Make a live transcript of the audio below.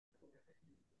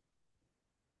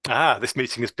Ah, this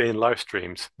meeting is being live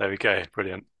streamed. There we go.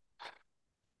 Brilliant.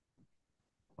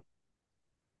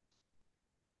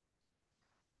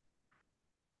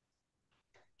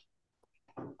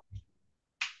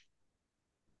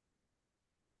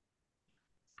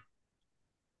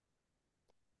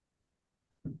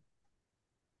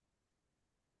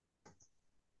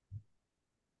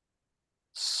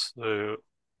 So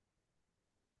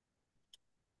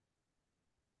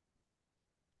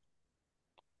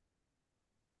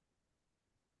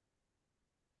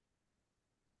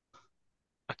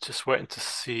I'm just waiting to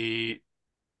see.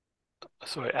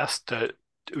 So I asked, are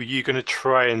you going to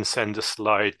try and send a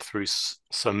slide through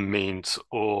some means,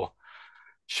 or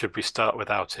should we start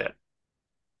without it?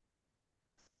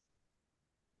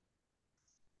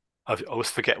 I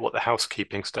always forget what the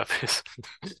housekeeping stuff is.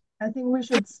 I think we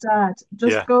should start.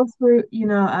 Just Yeah, go through,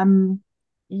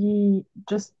 you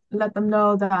just let them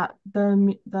know that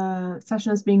the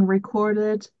session is being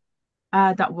recorded,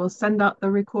 that we'll send out the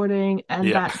recording and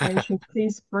yeah, that they should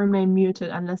please remain muted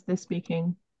unless they're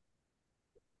speaking.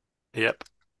 yep,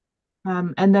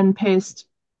 And then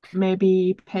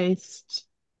maybe paste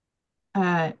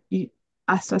you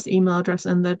Asta's email address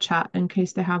in the chat in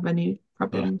case they have any yeah.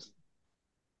 problems.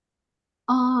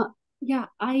 Uh, yeah,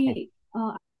 I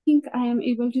think I am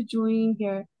able to join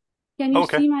here. Can you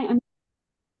Okay. see my,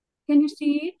 can you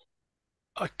see it?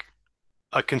 I,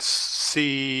 I can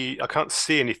see, I can't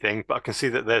see anything, but I can see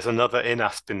that there's another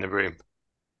INASP in the room.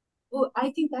 Oh,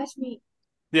 I think that's me.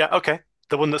 Yeah, okay.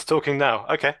 The one that's talking now.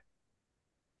 Okay.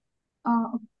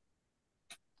 Uh,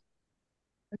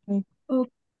 Okay. oh,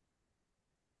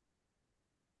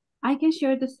 I can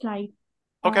share the slide.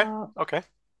 Okay. Uh, Okay.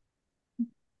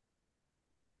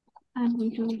 I'm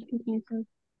going to introduce myself.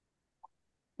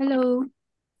 Hello.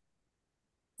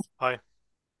 Hi.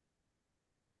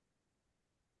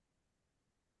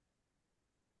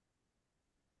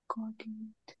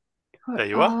 Coordinate. There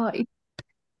you are.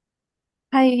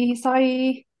 Hi,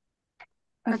 sorry.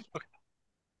 It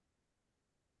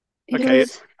Okay.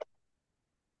 was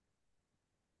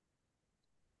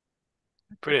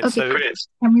Brilliant. okay. So, Brilliant.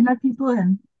 Can we let people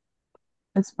in?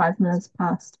 It's 5 minutes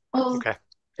past. Oh, okay.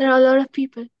 there are a lot of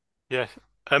people. Yeah.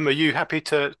 Are you happy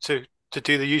to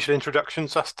do the usual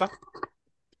introductions, Asta?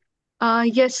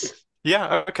 Yes.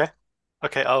 Yeah, okay.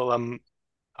 Okay, I'll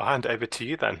hand it over to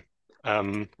you then.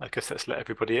 I guess let's let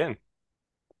everybody in.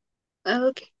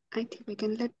 Okay. I think we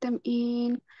can let them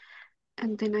in,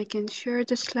 and then I can share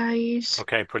the slides.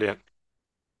 Okay, brilliant.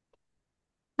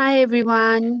 Hi,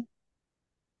 everyone.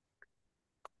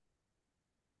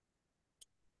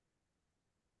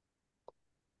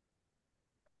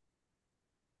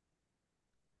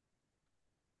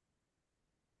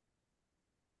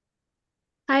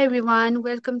 Hi, everyone.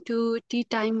 Welcome to Tea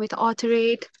Time with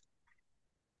AuthorAID.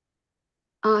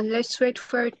 Let's wait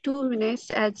for 2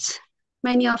 minutes as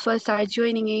many of us are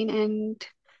joining in, and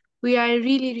we are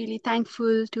really, really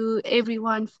thankful to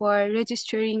everyone for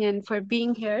registering and for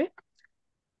being here.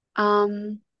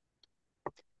 Um,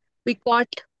 we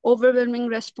got overwhelming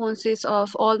responses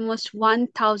of almost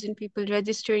 1,000 people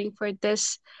registering for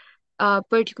this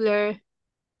particular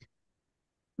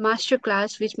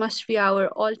masterclass, which must be our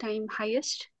all-time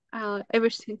highest ever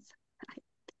since.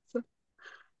 So,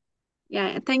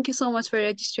 yeah, thank you so much for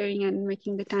registering and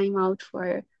making the time out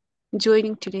for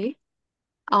joining today.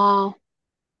 Uh,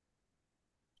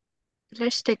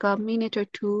 let's take a minute or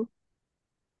two.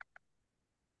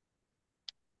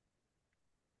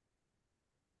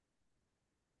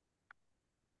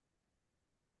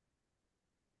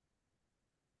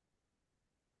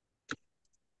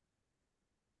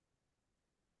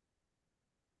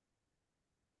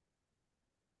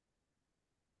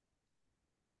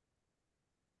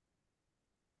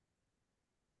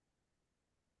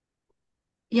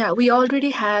 Yeah, we already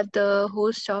have the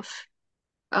host of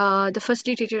the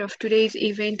facilitator of today's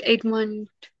event, Edmond,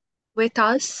 with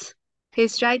us.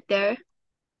 He's right there.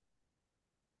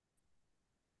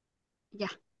 Yeah.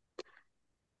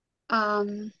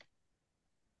 Um,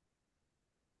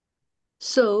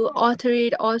 so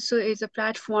AuthorAid also is a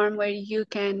platform where you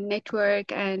can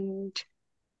network and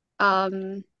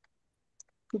um,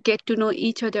 get to know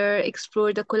each other,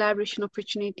 explore the collaboration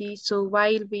opportunities. So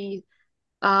while we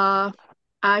uh,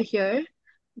 are here,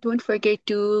 don't forget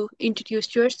to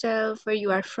introduce yourself, where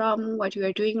you are from, what you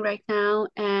are doing right now,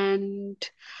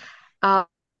 uh,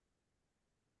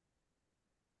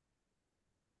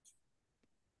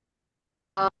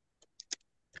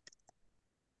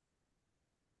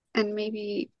 and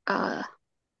maybe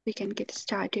we can get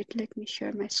started. Let me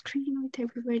share my screen with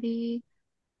everybody.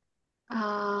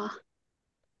 Uh,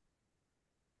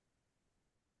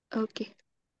 okay.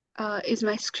 Is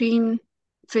my screen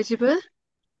visible?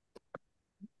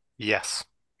 Yes.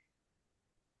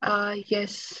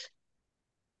 Yes.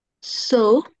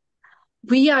 So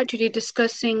we are today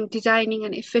discussing designing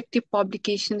an effective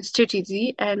publication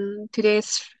strategy, and today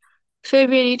is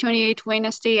February 28th,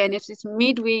 Wednesday, and it is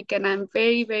midweek, and I'm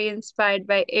very, very inspired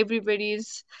by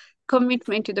everybody's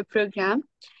commitment to the program.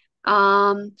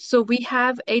 So we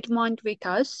have Edmond with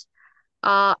us.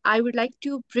 I would like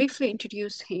to briefly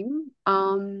introduce him.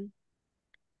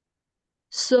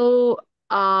 So,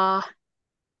 uh,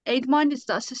 Edmond is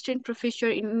the assistant professor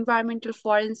in environmental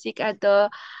forensic at the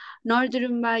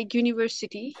Northumbria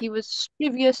University. He was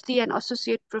previously an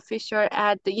associate professor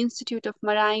at the Institute of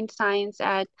Marine Science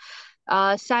at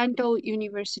Shantou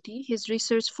University. His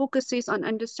research focuses on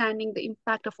understanding the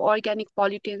impact of organic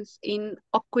pollutants in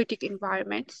aquatic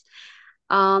environments.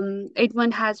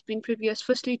 Edmund has been previous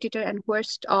facilitator and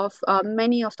host of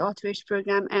many of the AuthorAID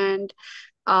program, and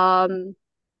um,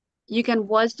 you can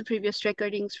watch the previous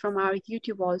recordings from our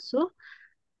YouTube also.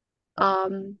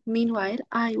 Meanwhile,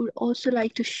 I would also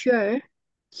like to share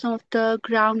some of the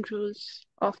ground rules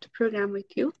of the program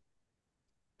with you.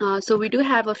 So we do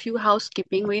have a few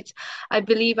housekeeping, which I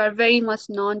believe are very much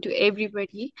known to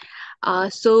everybody.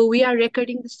 So we are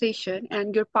recording the session,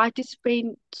 and your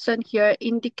participation here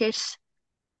indicates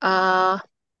that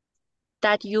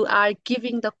you are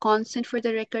giving the consent for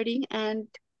the recording, and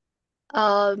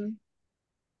um,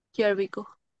 here we go.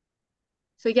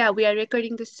 So yeah, we are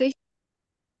recording the session.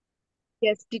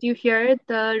 Yes, did you hear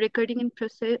the recording in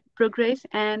progress?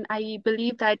 And I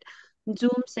believe that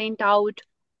Zoom sent out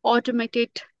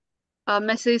automated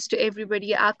message to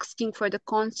everybody asking for the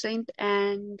consent,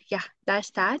 and yeah, that's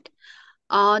that.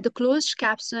 The closed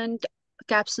captions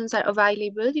are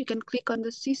available. You can click on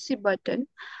the CC button.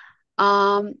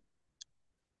 Um,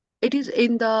 it is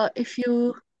in the, if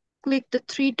you click the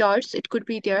three dots, it could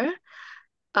be there.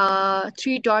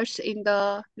 Three dots in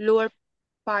the lower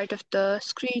part of the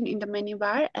screen in the menu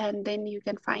bar, and then you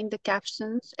can find the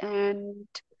captions, and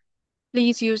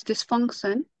please use this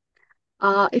function.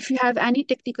 If you have any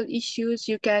technical issues,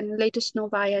 you can let us know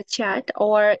via chat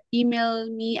or email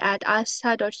me at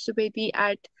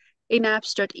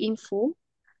asa.subedi@inaps.info.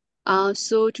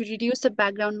 So to reduce the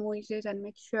background noises and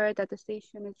make sure that the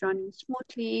session is running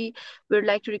smoothly, we would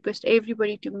like to request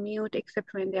everybody to mute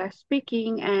except when they are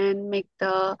speaking, and make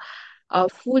the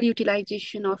full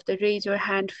utilization of the raise your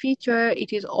hand feature.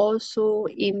 It is also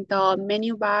in the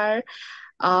menu bar.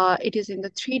 It is in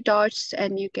the three dots,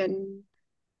 and you can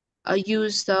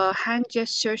use the hand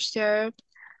gestures there.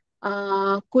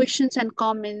 Questions and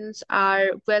comments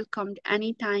are welcomed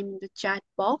anytime in the chat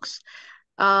box.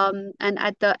 And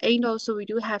at the end also, we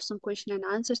do have some question and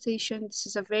answer session. This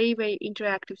is a very, very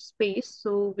interactive space.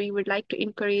 So we would like to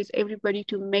encourage everybody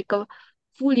to make a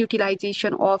full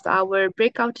utilization of our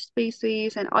breakout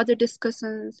spaces and other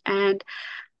discussions. And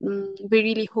we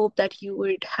really hope that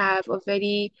you'll have a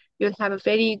very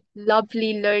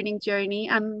lovely learning journey.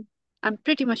 I'm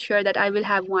pretty much sure that I will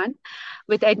have one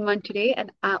with Edmond today.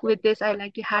 And with this, I'd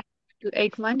like to hand to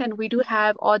Edmond, and we do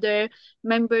have other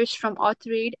members from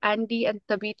AuthorAID, Andy and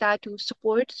Tabitha, to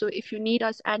support. So if you need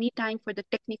us anytime for the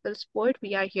technical support,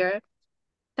 we are here.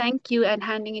 Thank you, and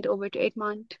handing it over to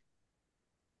Edmond.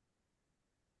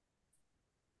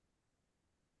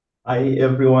 Hi,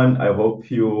 everyone. I hope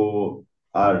you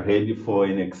are ready for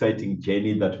an exciting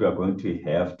journey that we are going to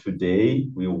have today.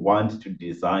 We want to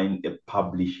design a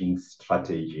publishing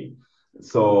strategy.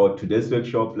 So today's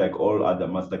workshop, like all other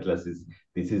masterclasses,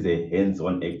 this is a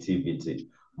hands-on activity.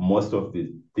 Most of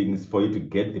the things, for you to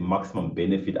get the maximum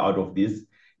benefit out of this,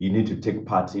 you need to take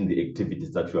part in the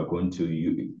activities that you are going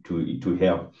to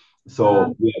have.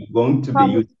 So we are going to be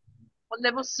using on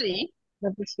level C.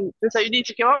 So you need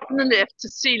to go up in the lift to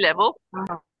sea level.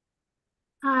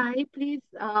 Hi, please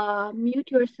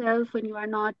mute yourself when you are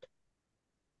not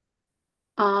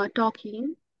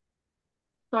talking.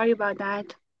 Sorry about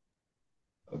that.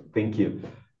 Thank you.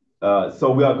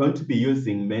 So we are going to be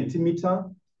using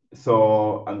Mentimeter.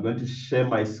 So I'm going to share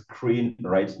my screen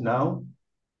right now.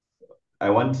 I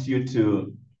want you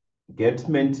to get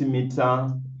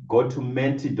Mentimeter, go to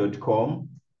menti.com.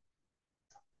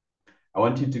 I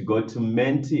want you to go to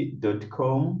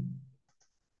menti.com.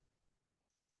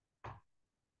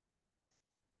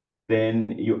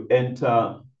 Then you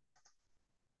enter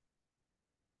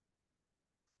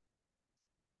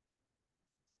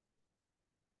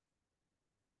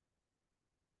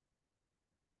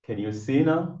Can you see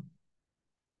now?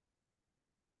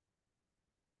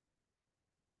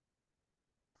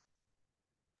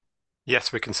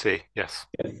 Yes, we can see. Yes.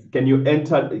 Yes. Can you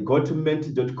go to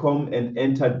menti.com and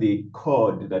enter the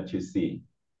code that you see?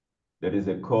 There is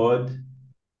a code.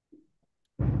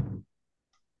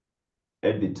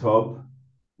 at the top.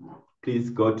 Please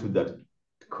go to that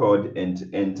code and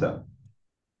enter.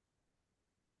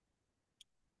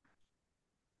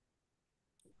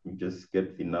 You just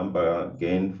get the number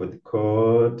again for the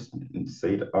code and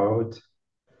say it out.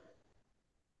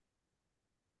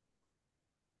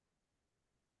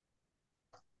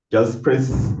 Just press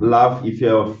love if you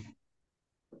have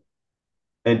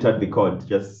entered the code.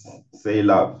 Just say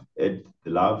love, add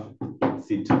the love.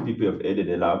 See 2 people have added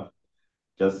a love.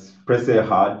 Just press a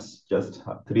heart, just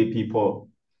 3 people.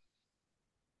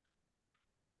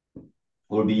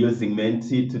 We'll be using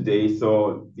Menti today,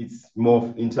 so it's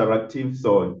more interactive.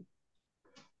 So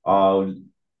the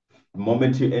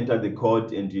moment you enter the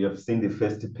code and you have seen the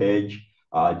first page,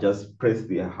 just press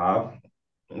the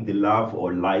love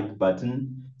or like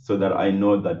button so that I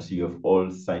know that you have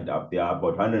all signed up. There are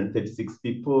about 136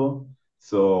 people.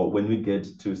 So when we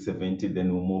get to 70,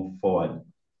 then we'll move forward.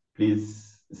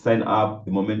 Please sign up.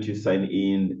 The moment you sign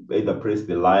in, either press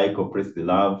the like or press the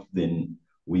love, then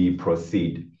we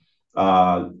proceed.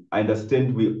 I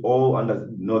understand we all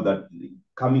know that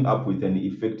coming up with an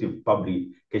effective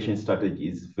publication strategy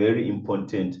is very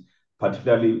important,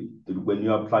 particularly when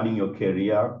you are planning your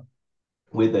career,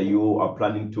 whether you are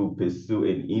planning to pursue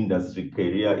an industry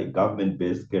career, a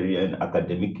government-based career, an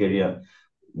academic career.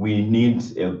 We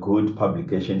need a good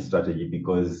publication strategy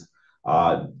because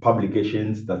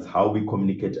publications, that's how we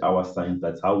communicate our science,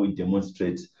 that's how we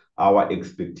demonstrate our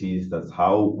expertise, that's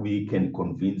how we can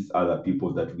convince other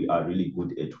people that we are really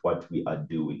good at what we are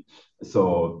doing.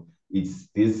 So it's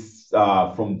this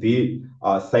from the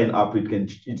sign up,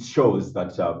 it shows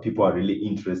that people are really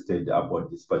interested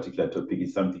about this particular topic.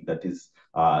 It's something that is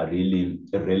really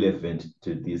relevant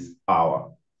to this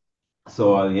hour.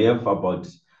 So I have about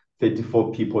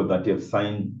 34 people that have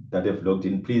signed, that have logged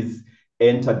in. Please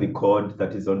enter the code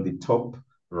that is on the top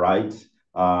right.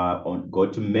 Go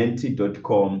to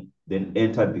menti.com, then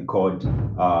enter the code.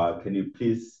 Can you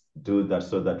please do that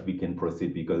so that we can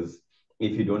proceed? Because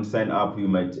if you don't sign up, you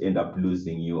might end up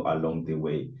losing you along the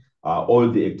way. All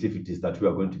the activities that we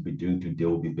are going to be doing today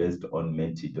will be based on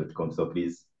menti.com. So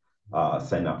please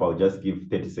sign up. I'll just give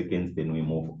 30 seconds, then we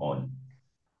move on.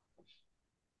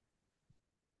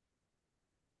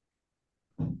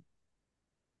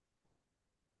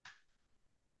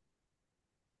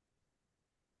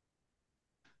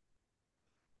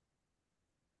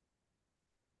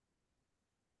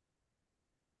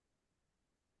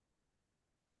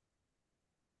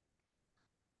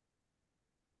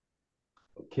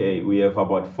 Okay, we have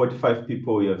about 45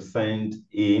 people who have signed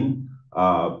in.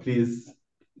 Please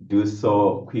do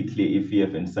so quickly if you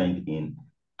haven't signed in.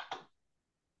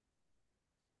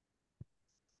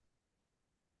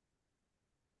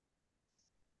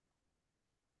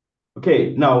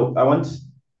 Okay, now I want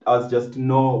us just to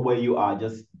know where you are.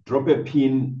 Just drop a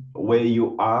pin where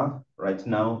you are right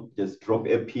now. Just drop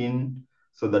a pin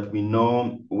so that we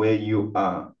know where you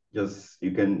are.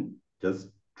 You can just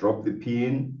drop the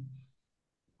pin.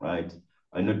 Right.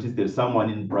 I noticed there's someone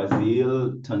in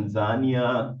Brazil,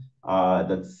 Tanzania,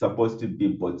 that's supposed to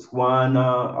be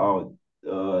Botswana, or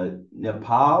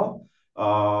Nepal,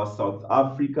 South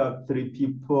Africa, 3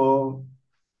 people,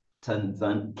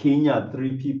 Kenya,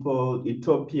 3 people,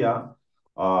 Ethiopia,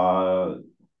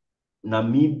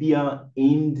 Namibia,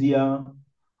 India.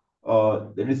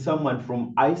 There is someone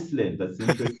from Iceland. That's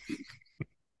interesting.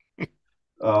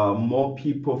 More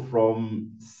people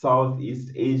from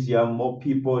Southeast Asia, more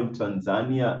people in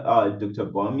Tanzania. Dr.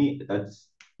 Bomi,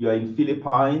 you're in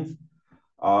Philippines.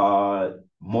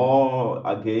 More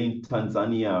again,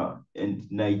 Tanzania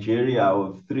and Nigeria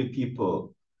of 3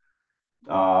 people.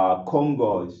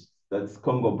 Congo, that's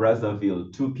Congo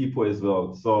Brazzaville, 2 people as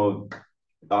well. So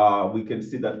we can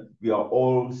see that we are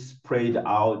all spread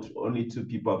out. Only 2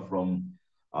 people are from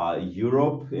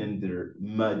Europe, and the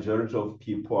majority of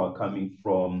people are coming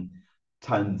from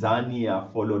Tanzania,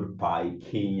 followed by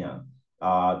Kenya.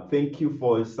 Thank you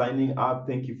for signing up.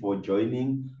 Thank you for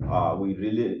joining. We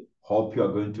really hope you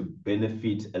are going to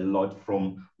benefit a lot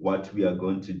from what we are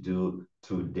going to do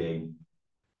today.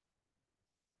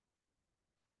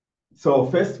 So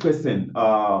first question,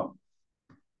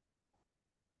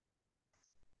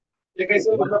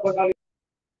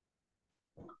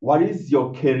 what is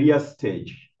your career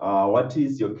stage? What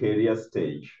is your career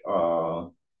stage?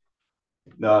 Some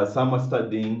are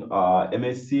studying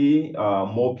MSc,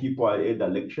 more people are either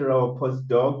lecturer or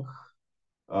postdoc.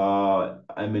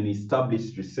 I'm an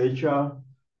established researcher.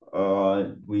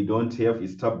 We don't have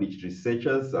established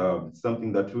researchers,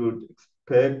 something that we would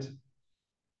expect.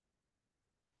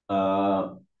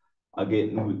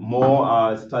 Again, more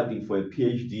are studying for a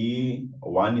PhD,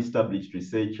 1 established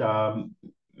researcher,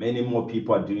 Many more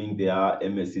people are doing their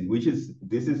MSc,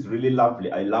 this is really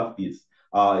lovely. I love this.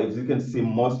 As you can see,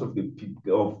 most of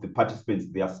the participants,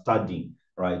 they are studying,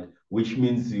 right? Which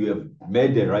means you have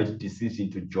made the right decision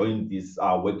to join this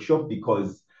workshop,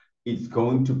 because it's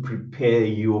going to prepare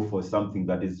you for something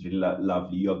that is really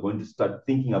lovely. You are going to start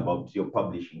thinking about your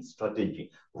publishing strategy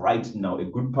right now. A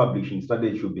good publishing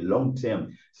strategy should be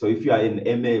long-term. So if you are an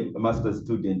MA master's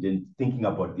student and thinking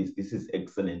about this is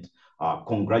excellent.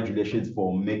 Congratulations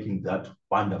for making that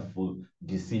wonderful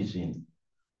decision.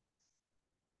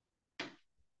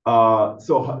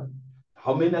 So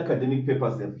how many academic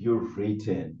papers have you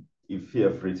written? If you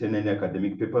have written any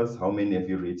academic papers, how many have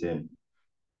you written?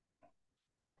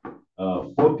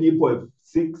 4 people,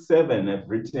 6, 7 have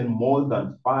written more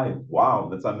than 5. Wow,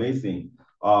 that's amazing.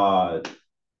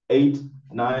 8,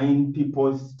 9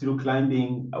 people still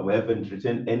climbing. We haven't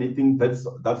written anything. That's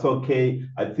okay.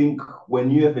 I think when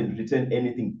you haven't written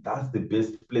anything, that's the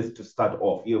best place to start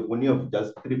off. When you have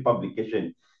just 3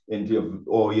 publications and you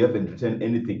haven't written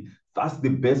anything, that's the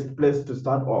best place to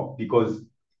start off, because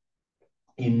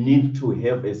you need to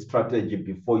have a strategy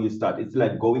before you start. It's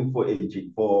like going for a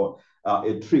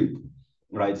trip,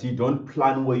 right? You don't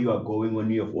plan where you are going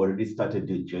when you have already started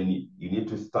your journey. You need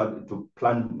to start to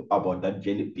plan about that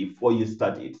journey before you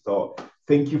start it. So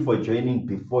thank you for joining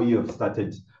before you have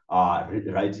started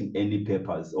writing any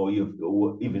papers, or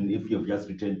even if you've just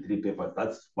written 3 papers.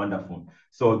 That's wonderful.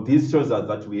 So this shows us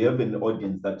that we have an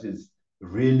audience that is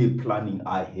really planning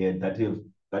ahead,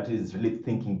 that is really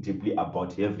thinking deeply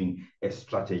about having a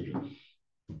strategy.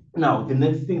 Now, the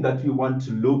next thing that we want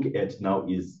to look at now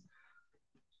is,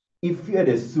 if you had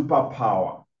a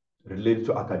superpower related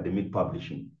to academic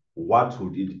publishing, what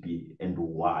would it be and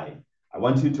why? I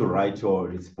want you to write your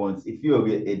response. If you had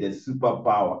a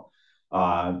superpower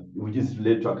which is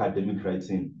related to academic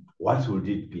writing, what would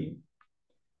it be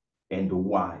and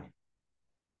why?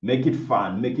 Make it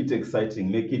fun, make it exciting,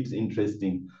 make it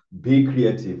interesting, be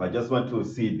creative. I just want to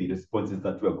see the responses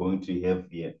that we're going to have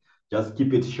here. Just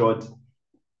keep it short.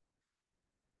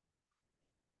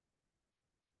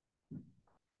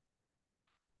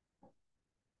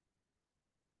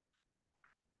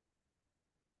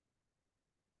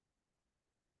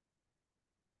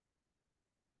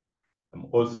 I'm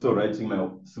also writing my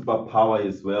superpower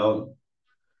as well.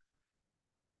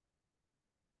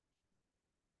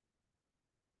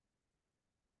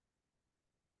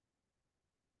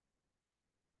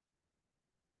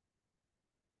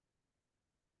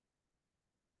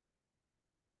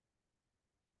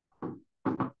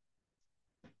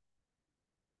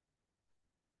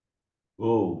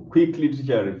 Oh, quick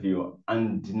literature review,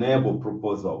 undeniable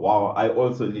proposal. Wow, I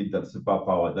also need that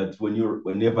superpower, that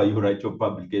whenever you write your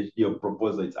publication, your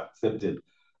proposal is accepted.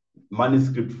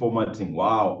 Manuscript formatting,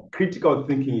 wow. Critical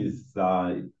thinking is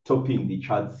topping the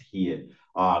charts here.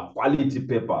 Quality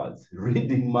papers,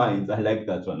 reading minds, I like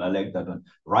that one, I like that one.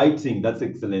 Writing, that's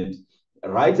excellent.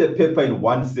 Write a paper in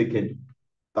 1 second.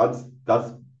 That's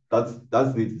the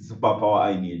superpower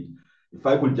I need. If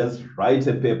I could just write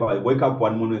a paper, I wake up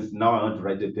one morning, now I want to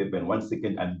write a paper in 1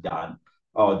 second, I'm done.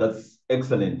 Oh, that's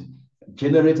excellent.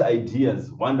 Generate ideas,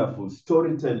 wonderful.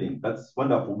 Storytelling, that's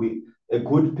wonderful. A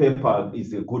good paper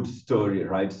is a good story,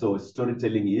 right? So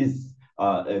storytelling is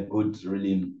a good,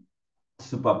 really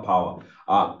superpower.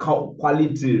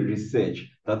 Quality research,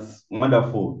 that's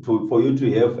wonderful. For you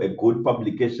to have a good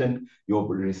publication, your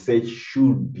research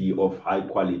should be of high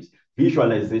quality.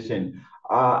 Visualization,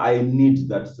 I need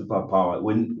that superpower.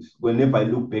 Whenever I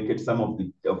look back at some of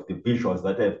the visuals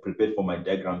that I've prepared for my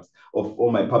diagrams of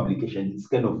all my publications, it's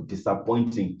kind of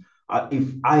disappointing.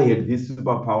 If I had this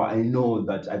superpower, I know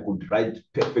that I could write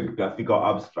perfect graphical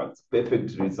abstracts,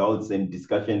 perfect results and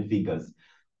discussion figures.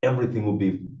 Everything will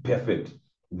be perfect.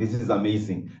 This is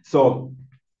amazing. So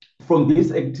from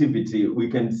this activity, we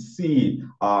can see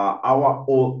all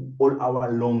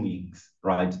our longings,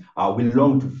 right? We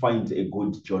long to find a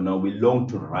good journal. We long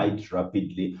to write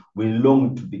rapidly. We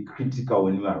long to be critical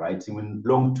when we are writing. We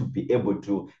long to be able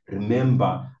to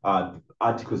remember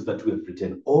articles that we have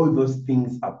written. All those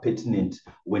things are pertinent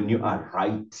when you are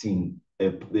writing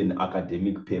an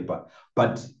academic paper.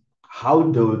 But how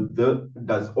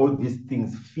does all these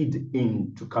things feed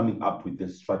into coming up with a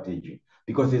strategy?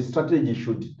 Because a strategy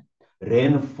should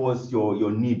reinforce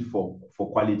your need for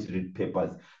quality read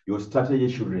papers. Your strategy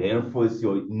should reinforce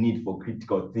your need for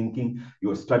critical thinking.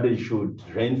 Your strategy should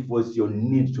reinforce your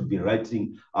need to be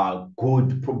writing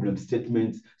good problem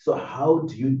statements. So how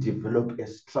do you develop a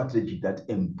strategy that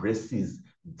embraces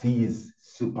these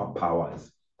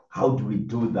superpowers? How do we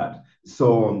do that?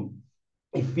 So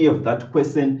if you have that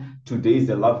question, today is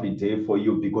a lovely day for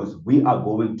you because we are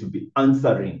going to be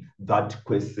answering that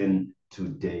question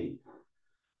today.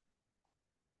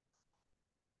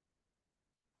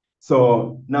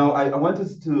 So now I want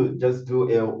us to just do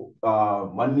a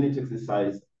 1-minute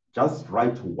exercise. Just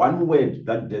write one word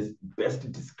that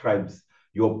best describes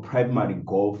your primary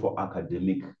goal for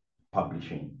academic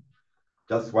publishing.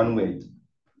 Just one word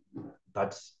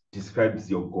that describes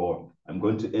your goal. I'm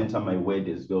going to enter my word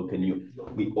as well.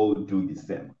 We all do the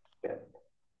same?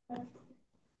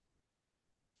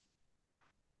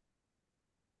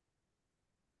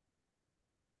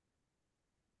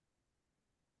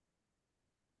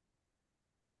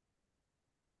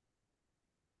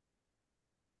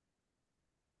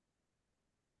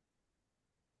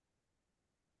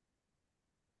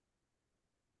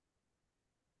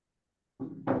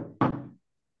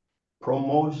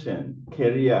 Promotion,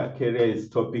 career is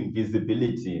topping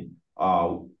visibility.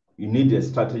 You need a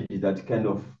strategy that kind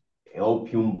of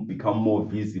help you become more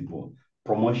visible.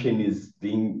 Promotion is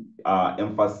being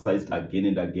emphasized again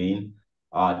and again.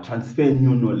 Transfer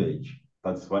new knowledge.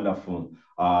 That's wonderful.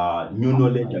 New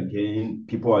knowledge again.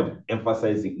 People are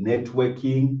emphasizing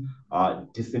networking,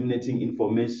 disseminating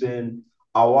information,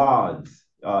 awards,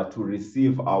 to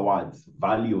receive awards,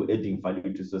 adding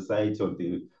value to society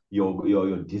or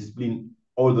your discipline,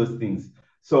 all those things.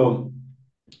 So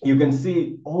you can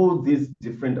see all these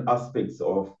different aspects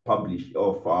of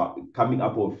coming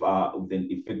up with an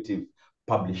effective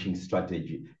publishing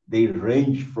strategy. They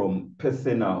range from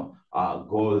personal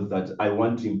goals that I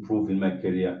want to improve in my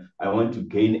career, I want to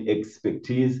gain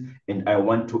expertise, and I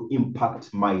want to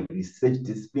impact my research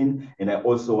discipline, and I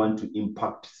also want to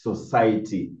impact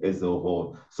society as a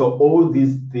whole. So all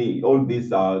these things, all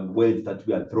these words that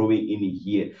we are throwing in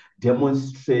here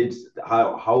demonstrate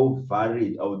how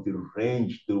varied or the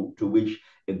range to which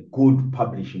a good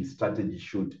publishing strategy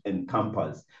should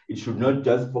encompass. It should not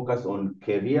just focus on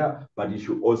career, but it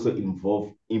should also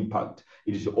involve impact.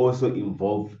 It should also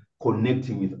involve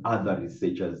connecting with other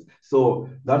researchers. So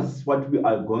that's what we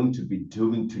are going to be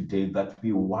doing today, that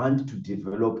we want to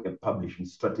develop a publishing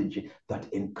strategy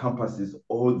that encompasses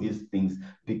all these things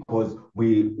because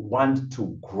we want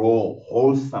to grow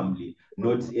wholesomely,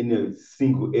 not in a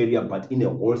single area, but in a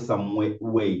wholesome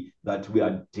way that we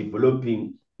are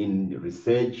developing in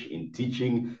research, in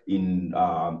teaching, in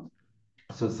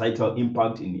societal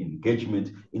impact, in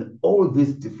engagement, in all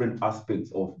these different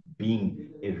aspects of being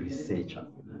a researcher.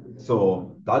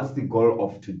 So that's the goal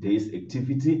of today's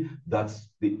activity. That's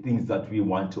the things that we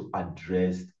want to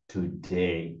address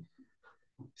today.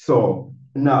 So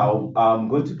now I'm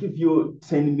going to give you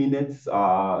 10 minutes.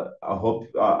 I hope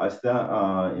Esther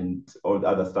and all the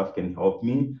other staff can help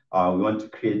me. We want to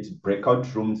create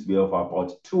breakout rooms. We have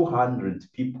about 200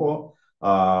 people.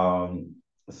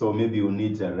 So maybe you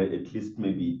need at least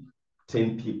maybe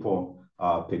 10 people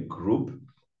per group.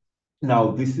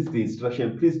 Now, this is the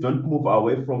instruction. Please don't move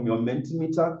away from your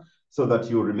Mentimeter so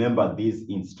that you remember these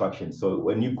instructions. So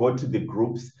when you go to the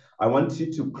groups, I want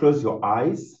you to close your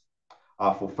eyes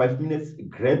for 5 minutes,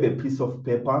 grab a piece of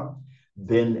paper,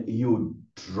 then you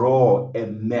draw a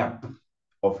map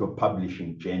of your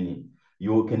publishing journey.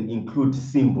 You can include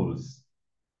symbols.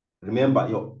 Remember,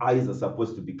 your eyes are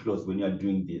supposed to be closed when you're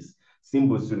doing this.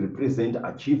 Symbols to represent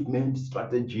achievement,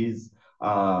 strategies,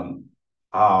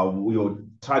 your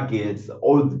targets,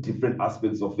 all the different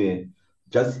aspects of it.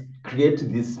 Just create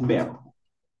this map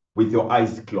with your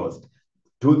eyes closed.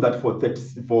 Do that for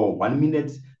 1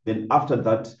 minute. Then after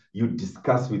that, you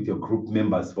discuss with your group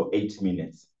members for 8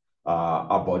 minutes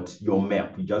about your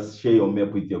map. You just share your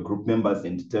map with your group members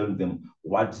and tell them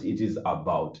what it is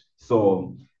about.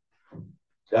 So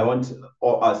I want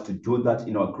all us to do that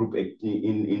in our group,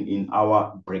 in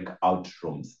our breakout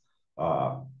rooms.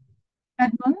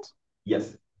 Edmund,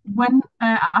 Yes. when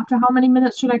after how many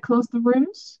minutes should I close the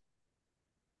rooms?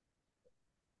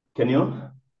 Can you?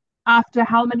 After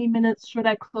how many minutes should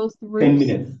I close the 10 rooms?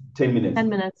 minutes. 10 minutes. 10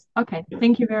 minutes. Okay. Yes.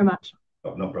 Thank you very much.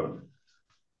 Oh, no problem.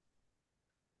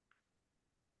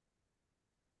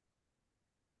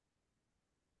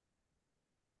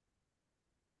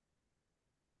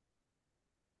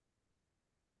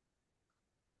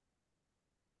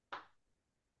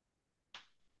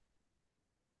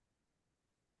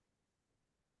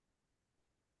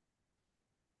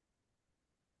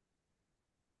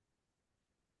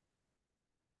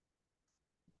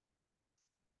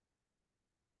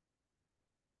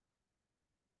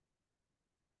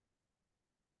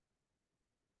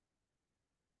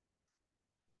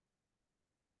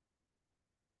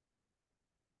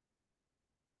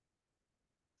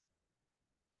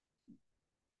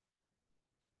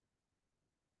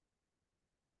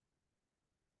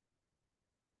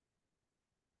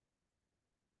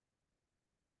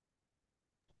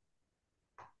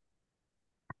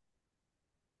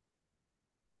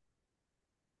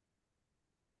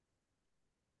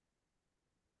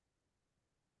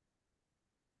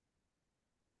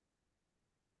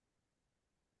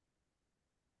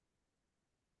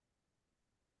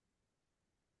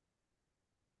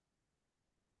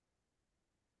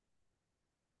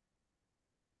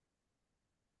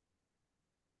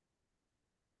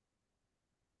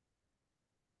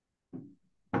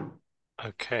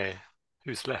 Okay,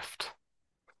 who's left?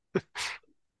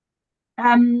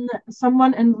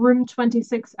 Someone in room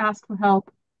 26 asked for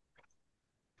help.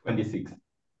 26.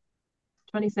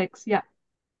 26, yeah.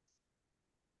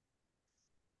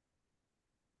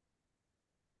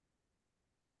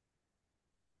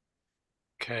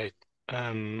 Okay.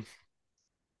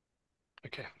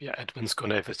 Okay, yeah, Edmund's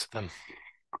gone over to them,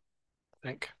 I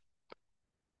think.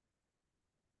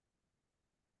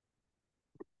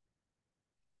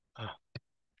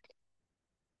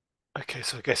 Okay,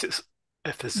 so I guess it's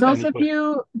if there's Those of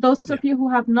anybody. you who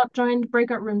have not joined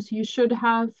breakout rooms, you should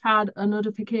have had a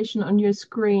notification on your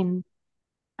screen.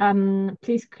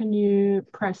 Please can you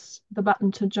press the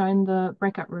button to join the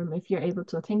breakout room if you're able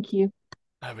to? Thank you.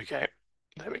 There we go.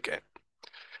 There we go.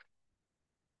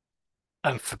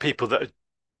 And for people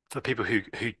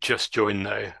who just joined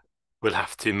though, we'll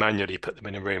have to manually put them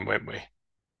in a room, won't we?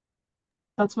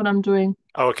 That's what I'm doing.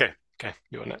 Oh, okay. Okay,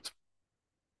 you're on it.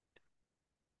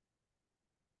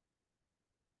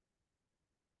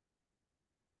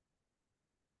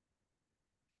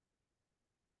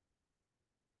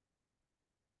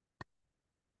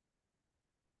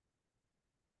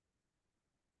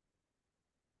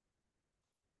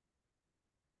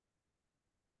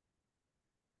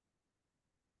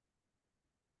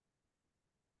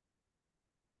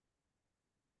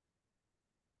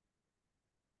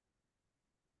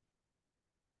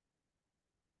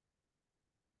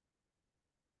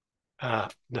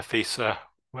 Nafisa,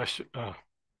 where should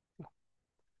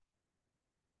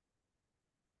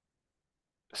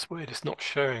it's weird, it's not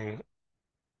showing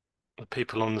the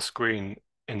people on the screen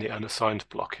in the unassigned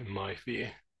block in my view.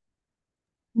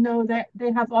 No,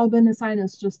 they have all been assigned.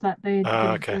 It's just that they didn't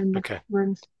Okay, join the okay.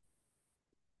 rooms.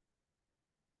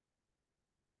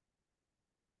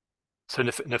 So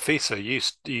Nafisa,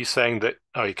 you saying that?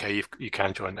 Oh, okay, you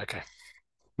can join. Okay.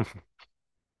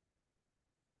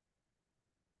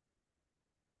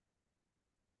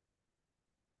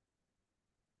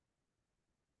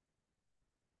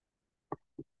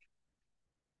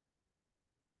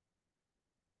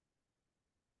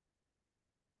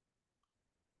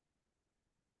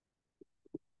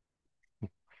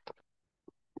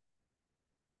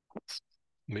 It's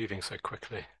moving so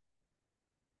quickly.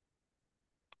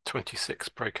 26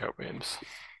 breakout rooms.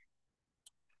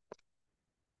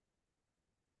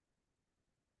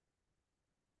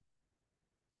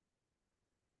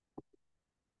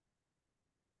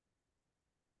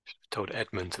 Told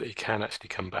Edmund that he can actually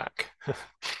come back.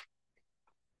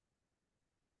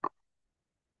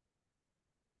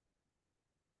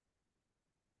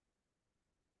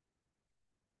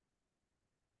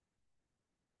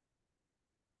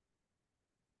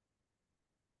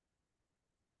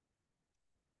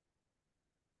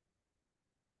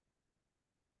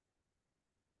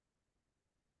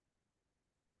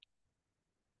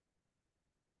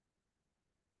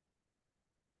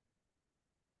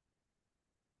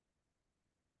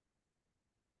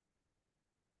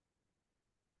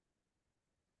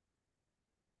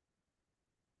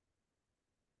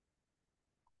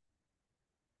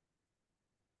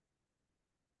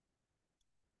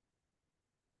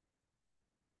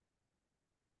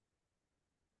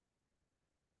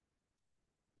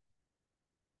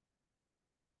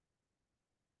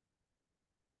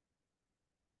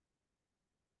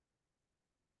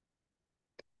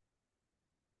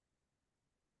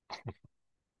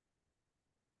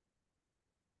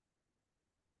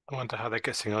 I wonder how they're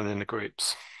getting on in the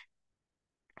groups.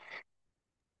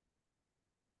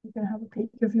 You can have a peek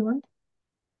if you want.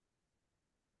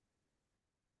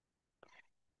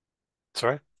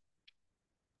 Sorry?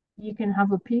 You can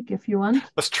have a peek if you want.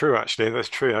 That's true, actually. That's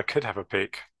true. I could have a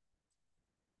peek.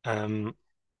 I'm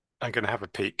going to have a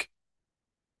peek.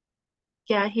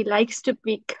 Yeah, he likes to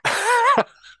peek.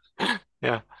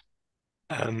 Yeah.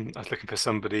 I was looking for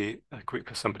somebody, a group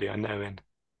of somebody I know in.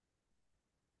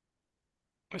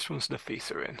 Which one's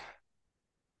Nafisa in?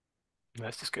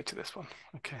 Let's just go to this one.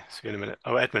 Okay, see you in a minute.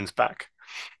 Oh, Edmund's back.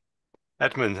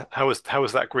 Edmund, how was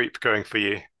that group going for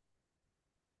you?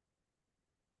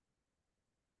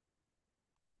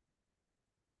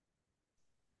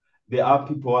 There are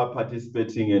people who are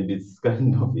participating, and it's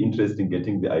kind of interesting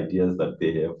getting the ideas that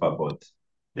they have about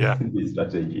Yeah. the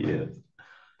strategy. Yes.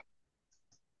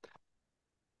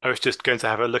 I was just going to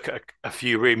have a look at a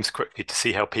few rooms quickly to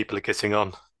see how people are getting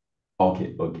on.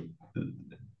 Okay, okay.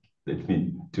 Let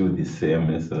me do the same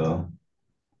as well.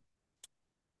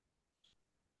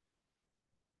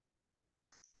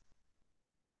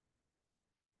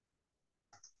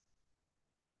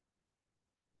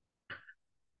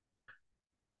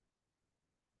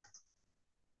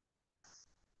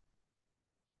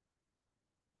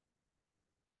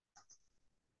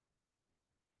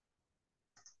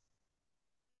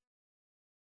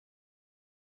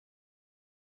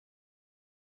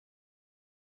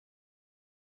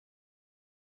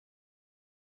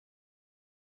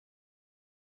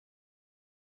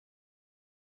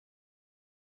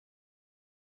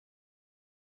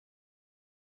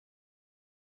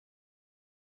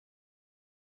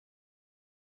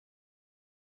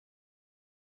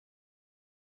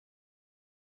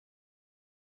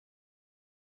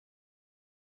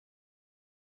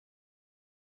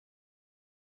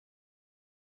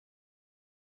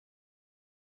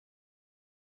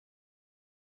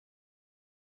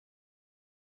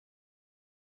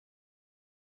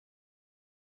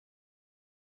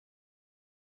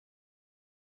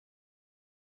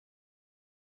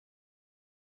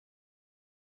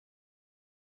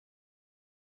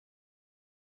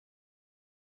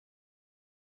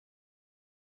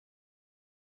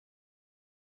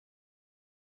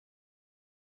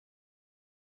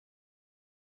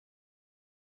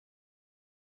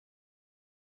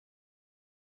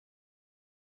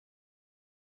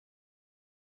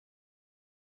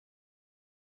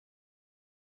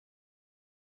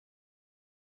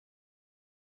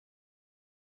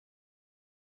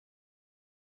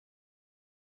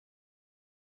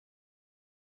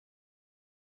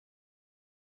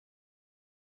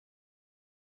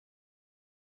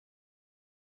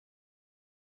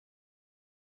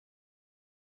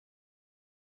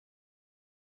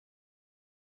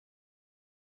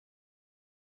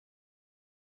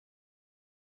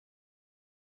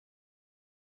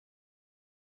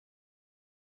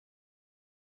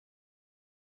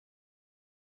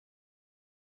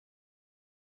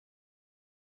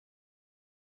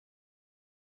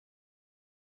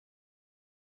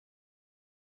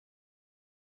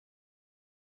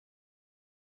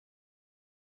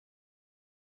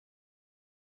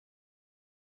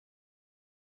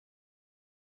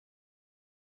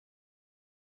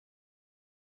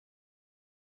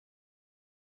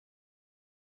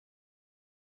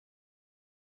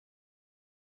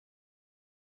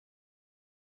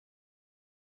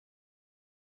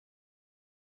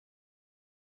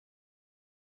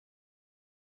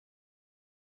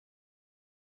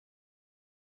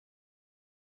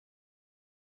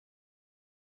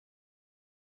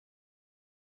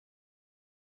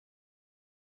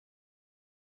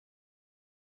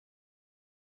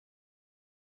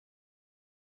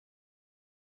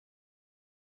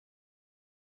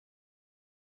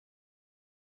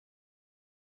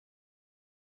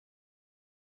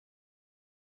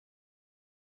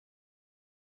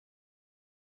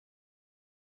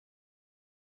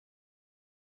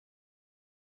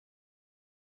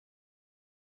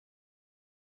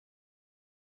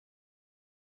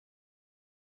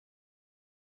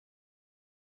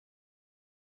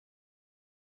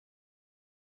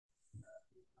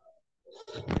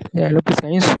 Yeah, hello, please,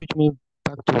 can you switch me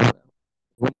back to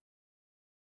when?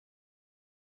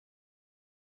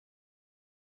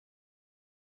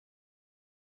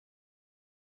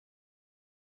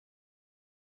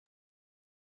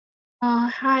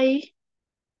 Hi.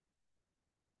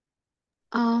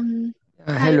 Hi.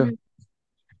 Hello.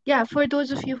 Yeah, for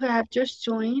those of you who have just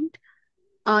joined,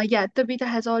 yeah, Tabitha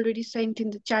has already said in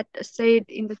the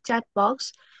chat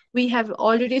box. We have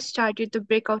already started the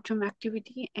breakout room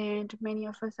activity, and many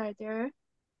of us are there.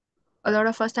 A lot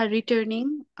of us are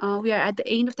returning. We are at the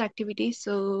end of the activity,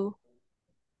 so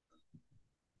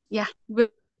yeah, we'll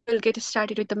get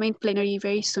started with the main plenary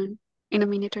very soon, in a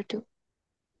minute or two.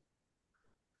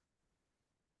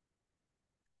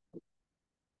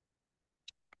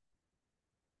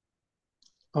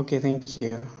 Okay, thank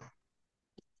you.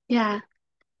 Yeah.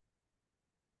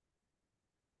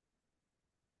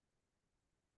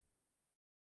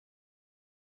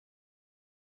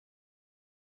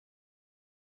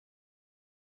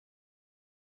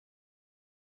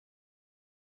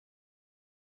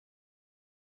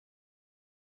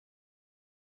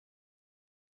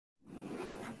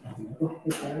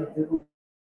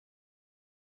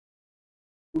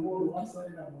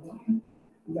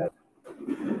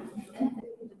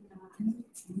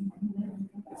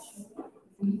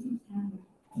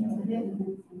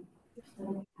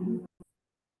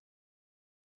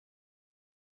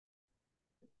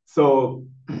 So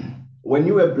when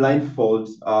you were blindfold,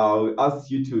 we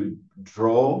asked you to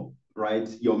draw, right,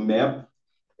 your map.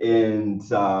 And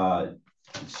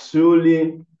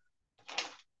surely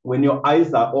when your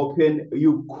eyes are open,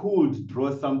 you could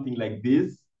draw something like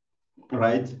this,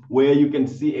 right? Where you can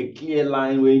see a clear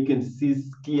line, where you can see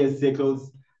clear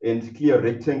circles and clear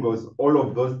rectangles, all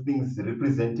of those things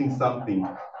representing something.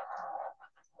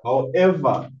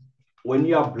 However, when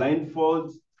you are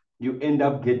blindfold, you end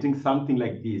up getting something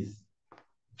like this,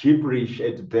 gibberish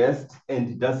at best, and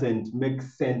it doesn't make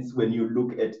sense when you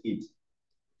look at it.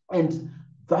 And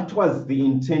that was the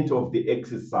intent of the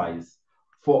exercise,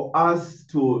 for us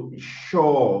to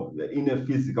show in a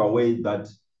physical way that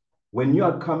when you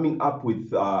are coming up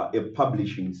with a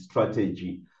publishing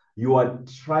strategy, you are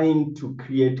trying to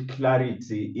create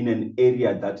clarity in an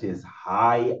area that is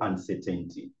high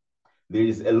uncertainty. There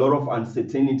is a lot of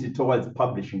uncertainty towards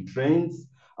publishing trends.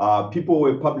 People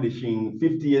were publishing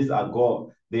 50 years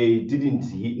ago. They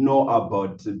didn't know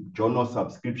about journal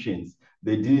subscriptions.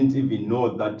 They didn't even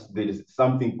know that there is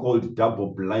something called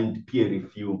double-blind peer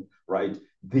review, right?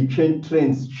 The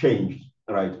trends changed,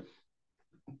 right?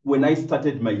 When I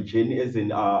started my journey as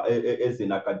an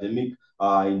academic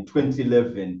in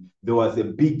 2011, there was a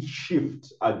big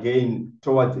shift again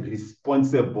towards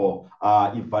responsible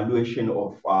evaluation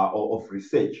of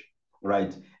research,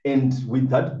 right? And with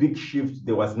that big shift,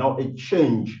 there was now a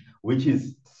change, which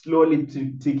is slowly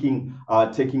taking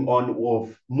on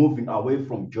of moving away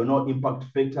from journal impact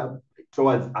factor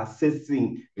towards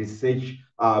assessing research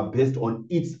based on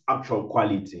its actual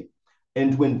quality.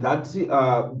 And when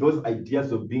those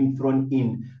ideas were being thrown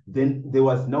in, then there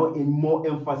was now a more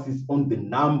emphasis on the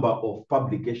number of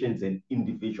publications an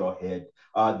individual had.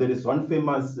 There is one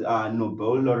famous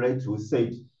Nobel laureate who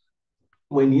said,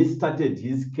 when he started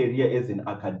his career as an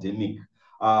academic,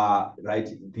 right,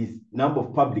 this number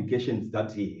of publications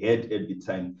that he had at the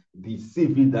time, the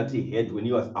CV that he had when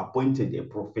he was appointed a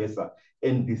professor,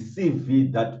 and the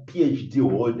CV that PhD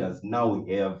holders now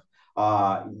have,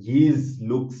 his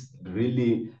looks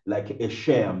really like a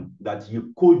shame that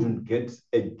you couldn't get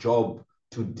a job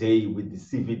today with the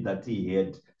CV that he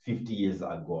had 50 years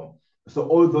ago. So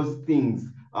all those things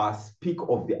speak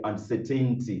of the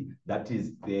uncertainty that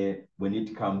is there when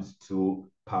it comes to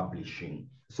publishing.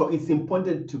 So it's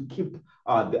important to keep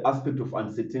the aspect of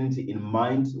uncertainty in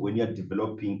mind when you're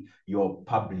developing your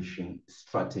publishing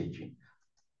strategy.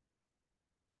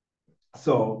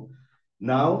 So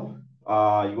now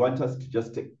you want us to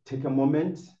just take a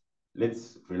moment.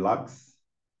 Let's relax,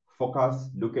 focus,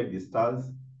 look at the stars,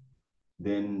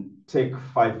 then take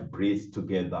 5 breaths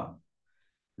together.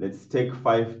 Let's take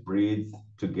 5 breaths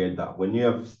together. When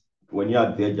you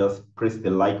are there, just press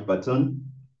the like button.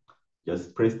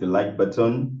 Just press the like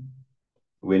button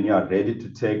when you are ready to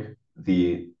take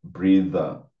the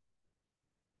breather.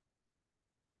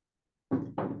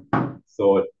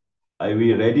 So are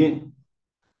we ready?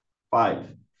 5,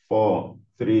 4,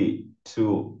 3,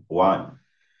 2, 1.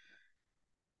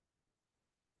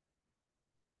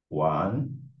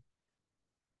 1,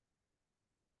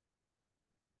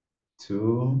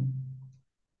 2,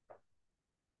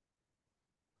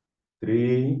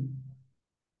 3,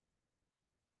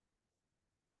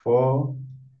 4,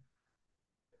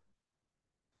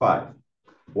 5.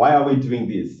 Why are we doing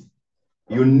this?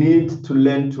 You need to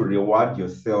learn to reward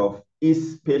yourself,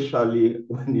 especially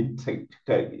when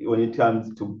it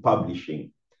comes to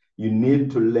publishing. You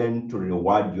need to learn to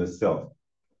reward yourself.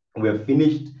 We have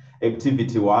finished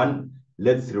activity 1.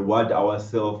 Let's reward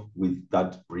ourselves with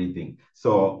that breathing.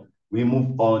 So we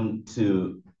move on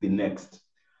to the next.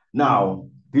 Now,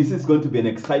 this is going to be an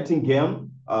exciting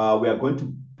game. We are going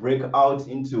to break out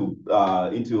into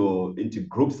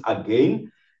groups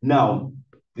again. Now,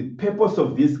 the purpose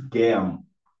of this game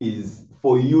is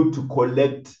for you to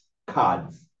collect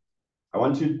cards. I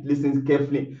want you to listen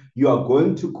carefully. You are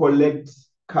going to collect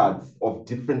cards of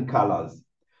different colors.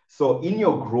 So in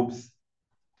your groups,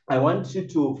 I want you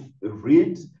to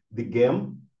read the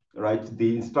game, right?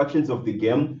 The instructions of the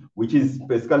game, which is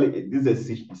basically, this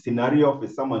is a scenario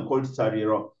of someone called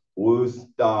Tariro, who's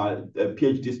a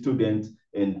PhD student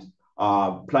and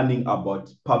planning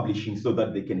about publishing so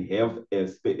that they can have a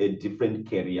different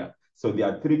career. So there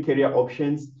are 3 career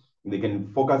options. They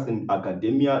can focus in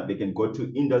academia, they can go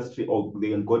to industry, or they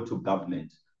can go to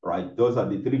government, right? Those are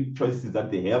the 3 choices that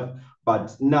they have.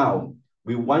 But now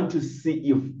we want to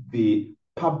see if the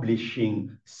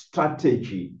publishing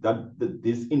strategy that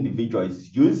this individual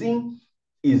is using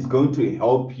is going to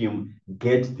help him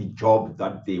get the job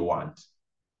that they want,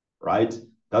 right?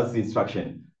 That's the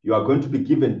instruction. You are going to be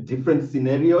given different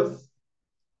scenarios,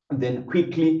 and then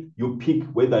quickly you pick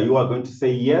whether you are going to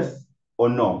say yes or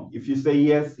no. If you say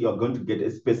yes, you are going to get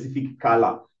a specific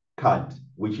color card,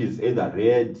 which is either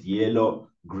red, yellow,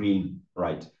 green,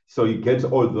 right? So you get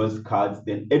all those cards.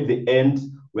 Then at the end,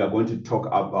 we are going to talk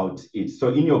about it. So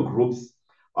in your groups,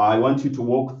 I want you to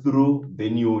walk through,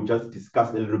 then you just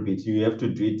discuss a little bit. You have to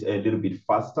do it a little bit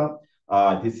faster.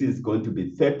 This is going to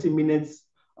be 30 minutes.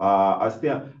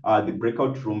 The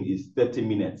breakout room is 30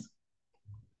 minutes.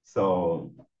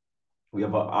 So we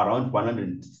have around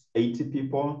 180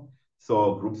 people.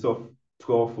 So groups of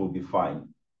 12 will be fine.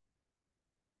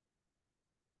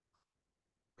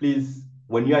 Please,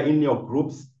 when you are in your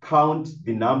groups, count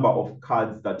the number of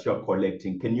cards that you're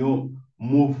collecting. Can you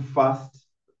move fast?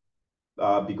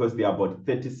 Because there are about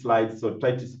 30 slides. So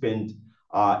try to spend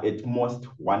at most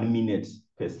 1 minute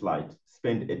per slide.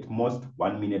 Spend at most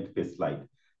 1 minute per slide.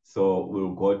 So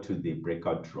we'll go to the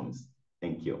breakout rooms.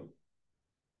 Thank you.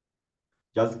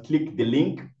 Just click the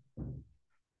link.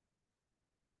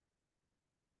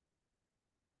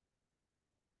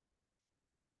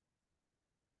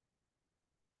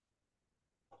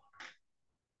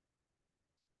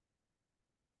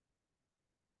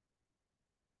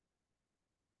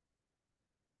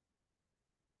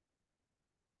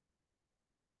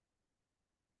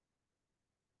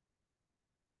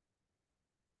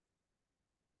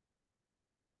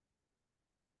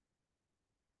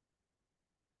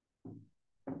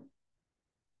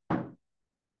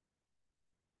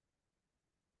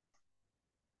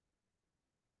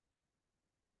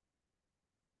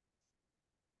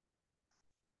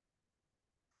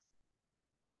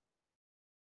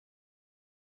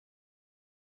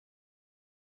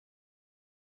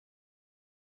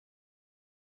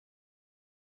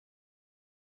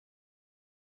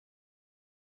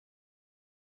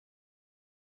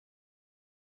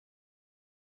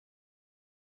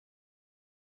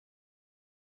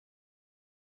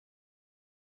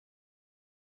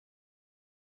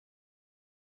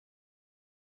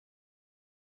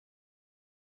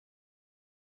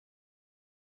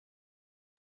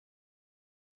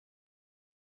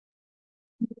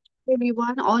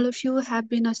 Everyone, all of you have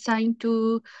been assigned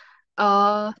to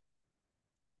uh,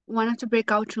 one of the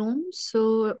breakout rooms.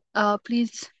 So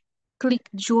please click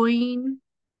join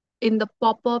in the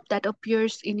pop-up that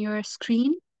appears in your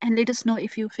screen and let us know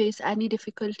if you face any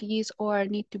difficulties or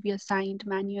need to be assigned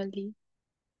manually.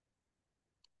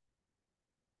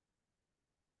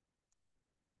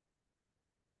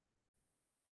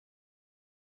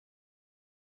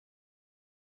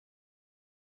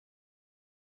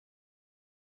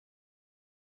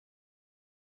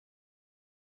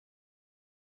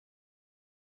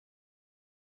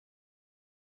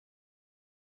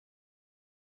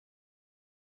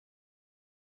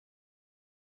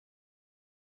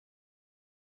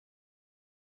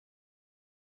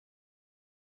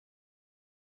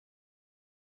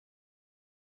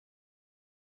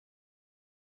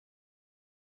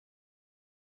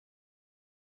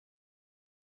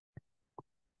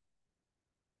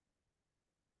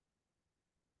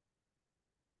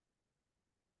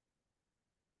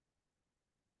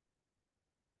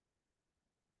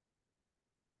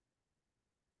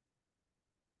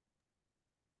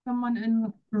 Someone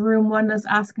in room 1 is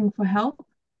asking for help.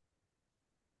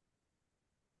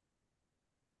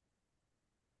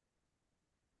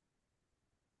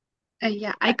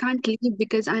 Yeah, I can't leave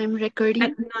because I am recording.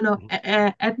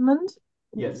 Edmund,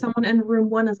 Yes. someone in room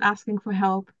 1 is asking for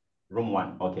help. Room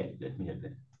 1. Okay, let me have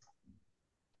that.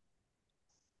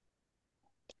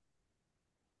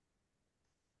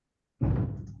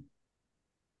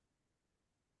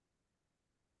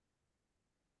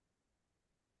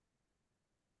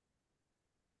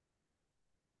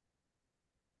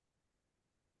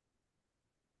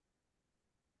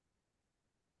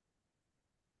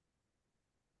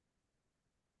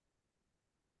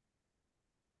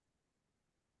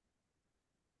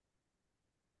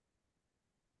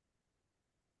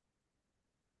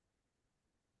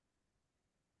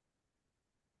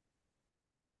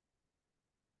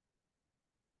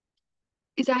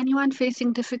 Is anyone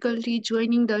facing difficulty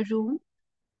joining the room?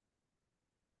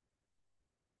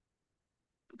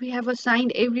 We have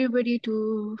assigned everybody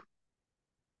to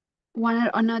one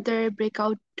or another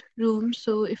breakout room,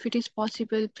 so if it is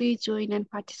possible, please join and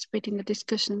participate in the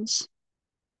discussions.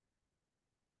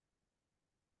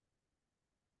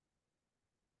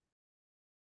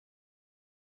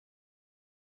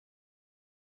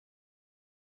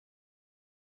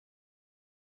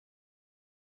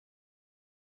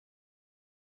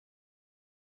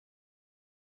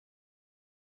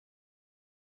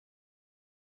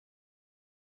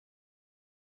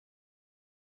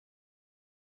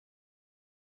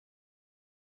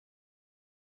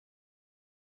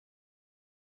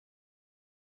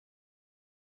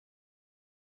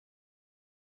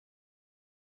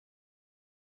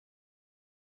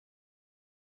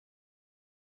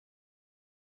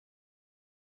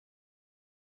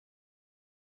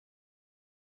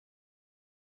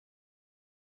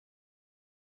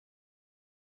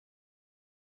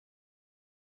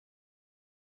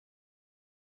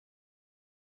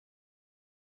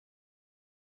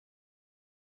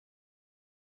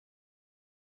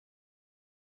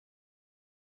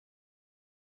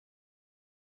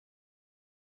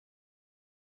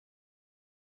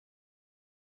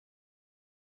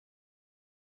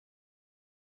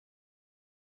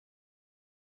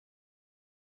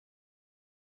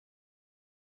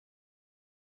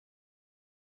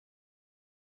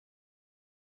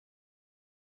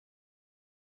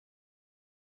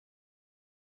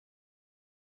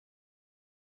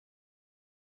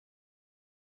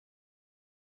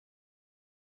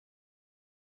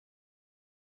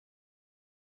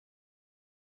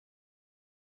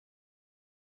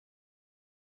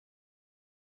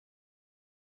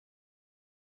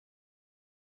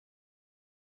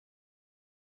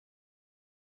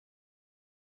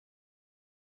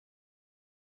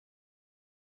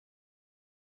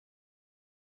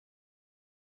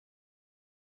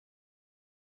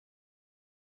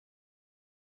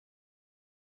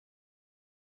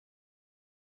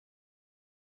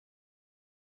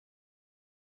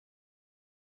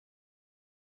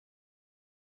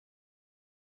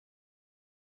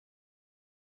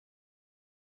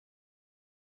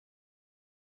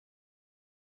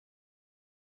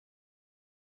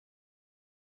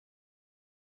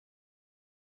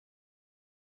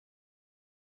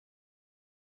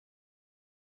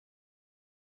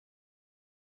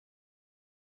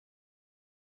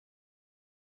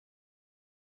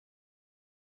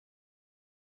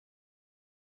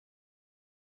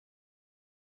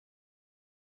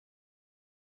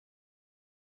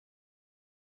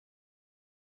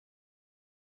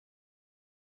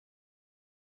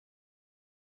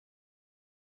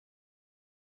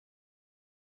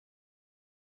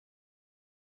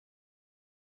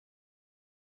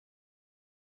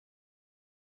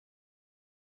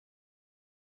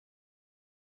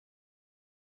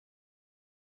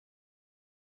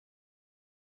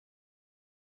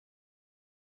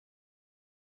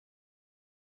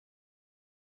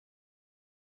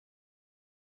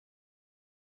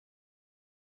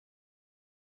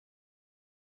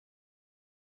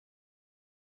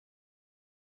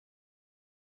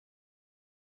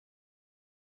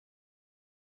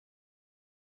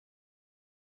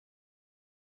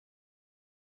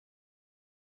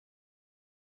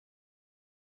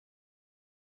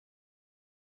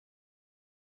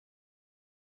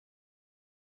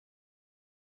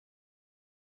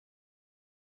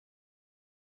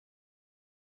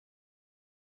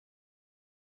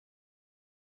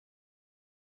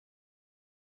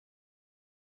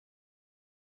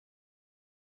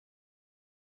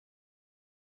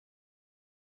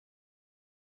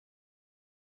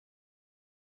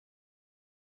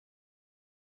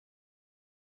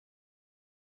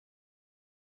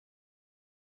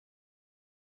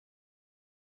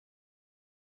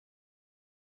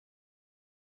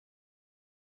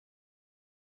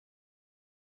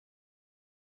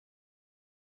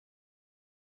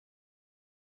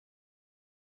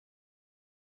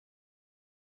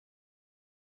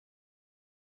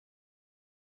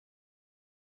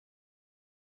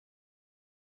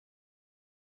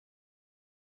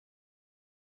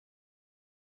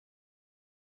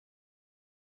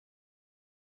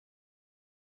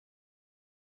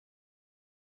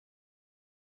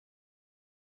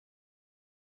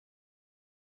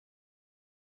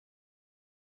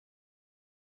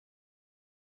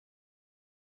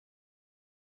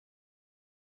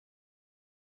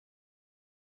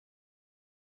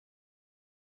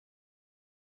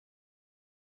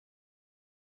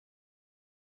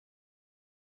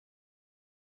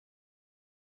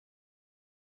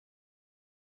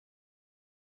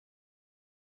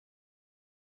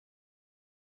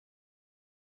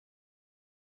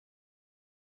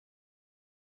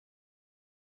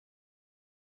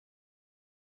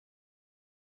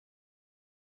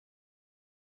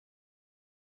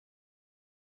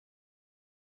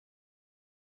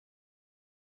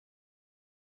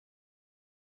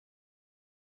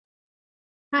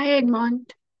 Hi,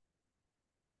 Edmond.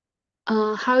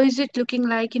 How is it looking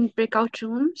like in breakout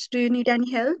rooms? Do you need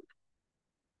any help?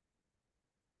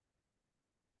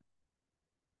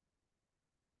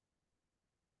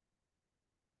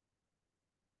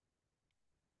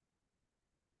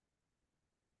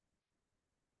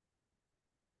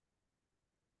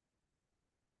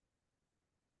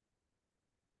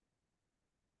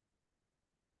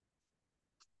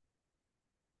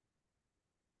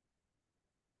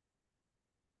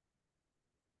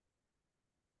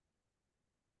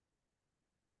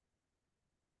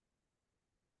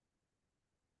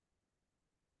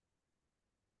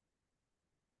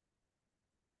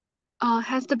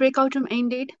 Has the breakout room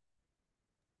ended?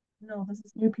 No, this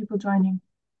is new people joining.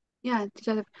 Yeah,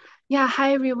 yeah.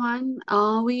 Hi, everyone.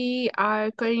 We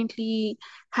are currently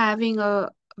having a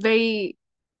very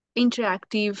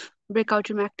interactive breakout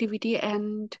room activity,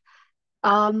 and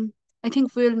I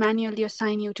think we'll manually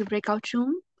assign you to breakout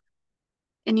room,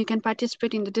 and you can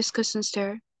participate in the discussions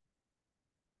there.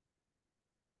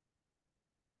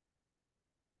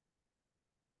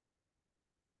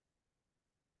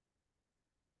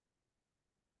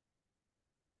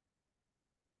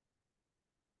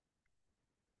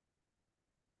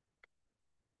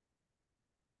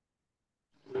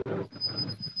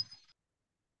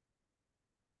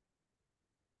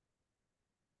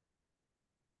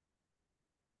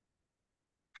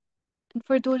 And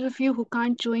for those of you who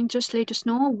can't join, just let us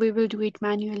know. We will do it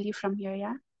manually from here,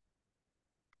 yeah?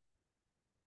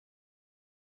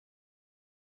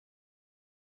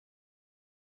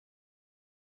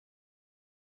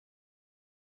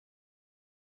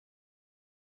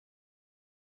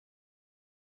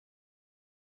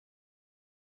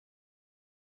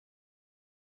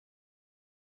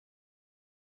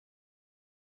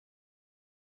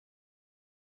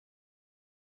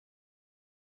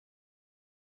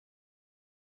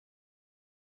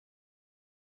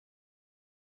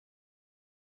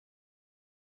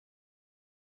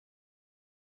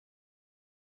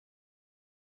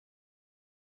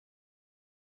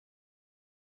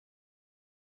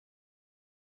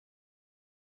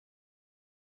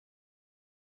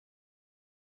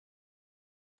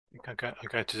 I'm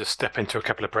going to just step into a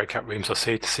couple of breakout rooms. I'll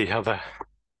see to see how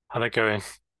they're going.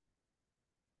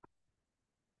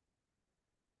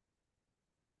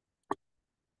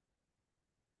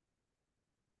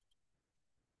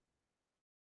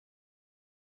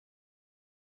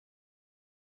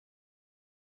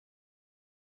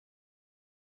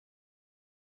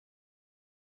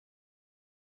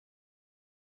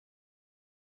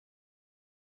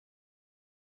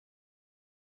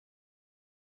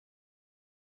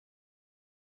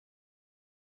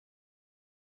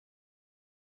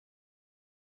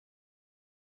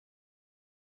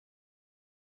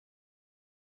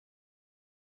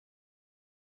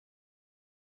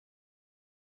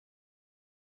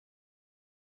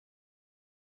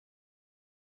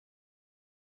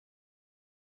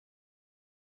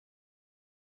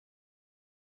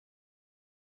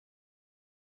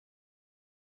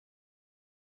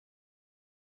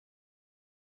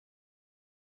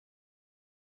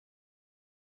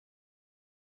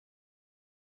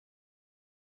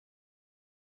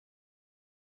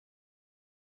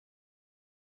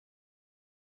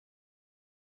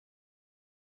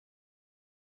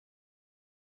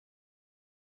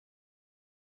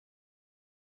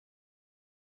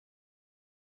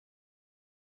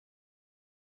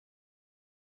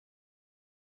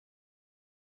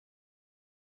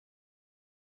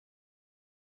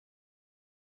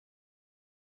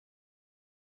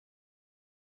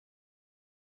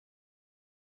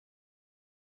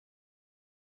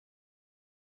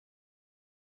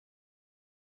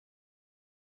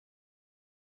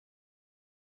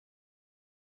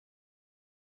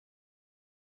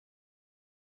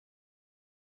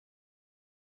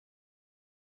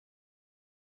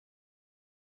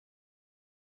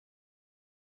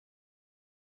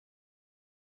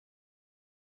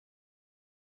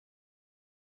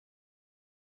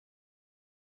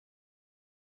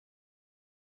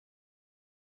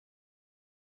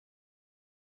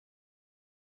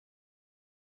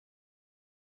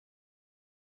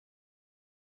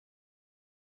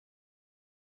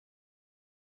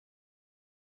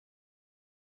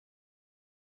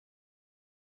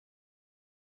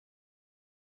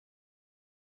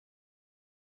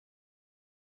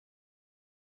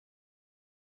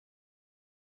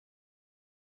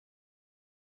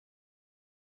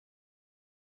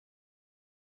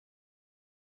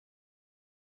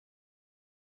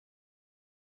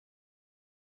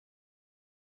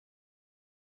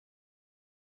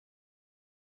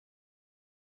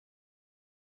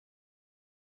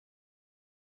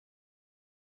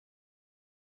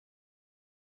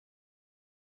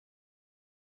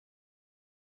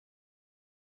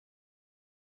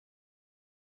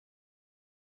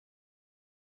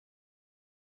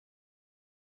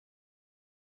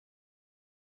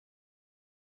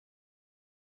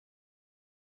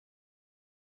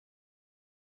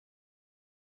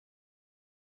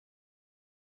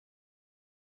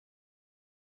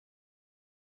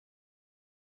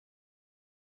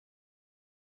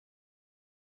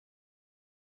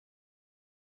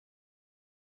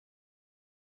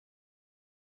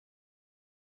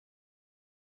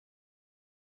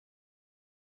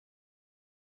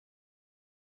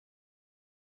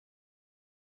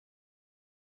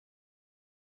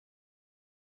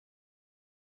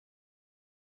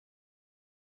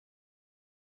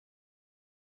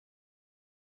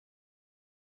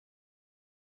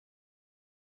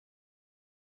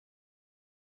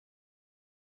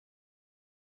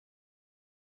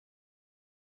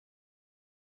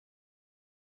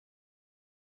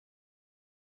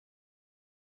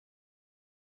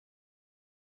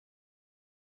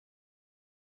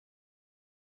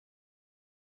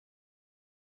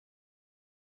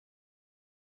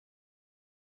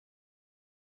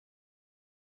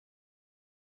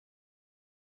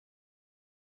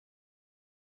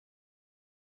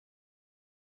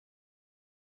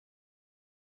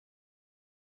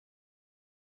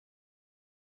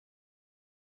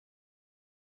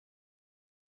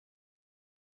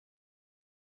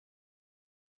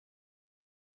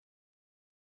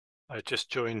 I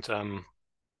just joined a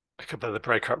couple of the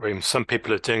breakout rooms. Some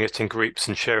people are doing it in groups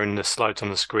and sharing the slides on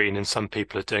the screen, and some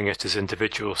people are doing it as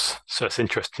individuals. So it's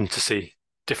interesting to see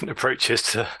different approaches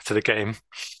to the game.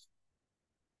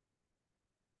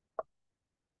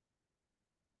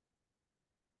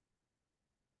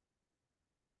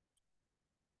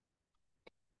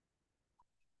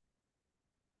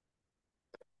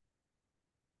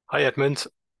 Hi, Edmund.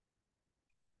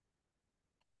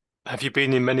 Have you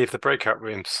been in many of the breakout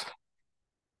rooms?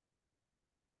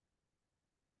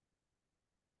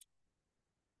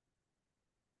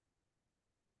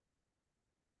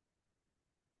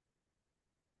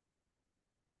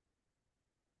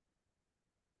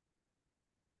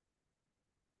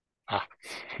 Ah.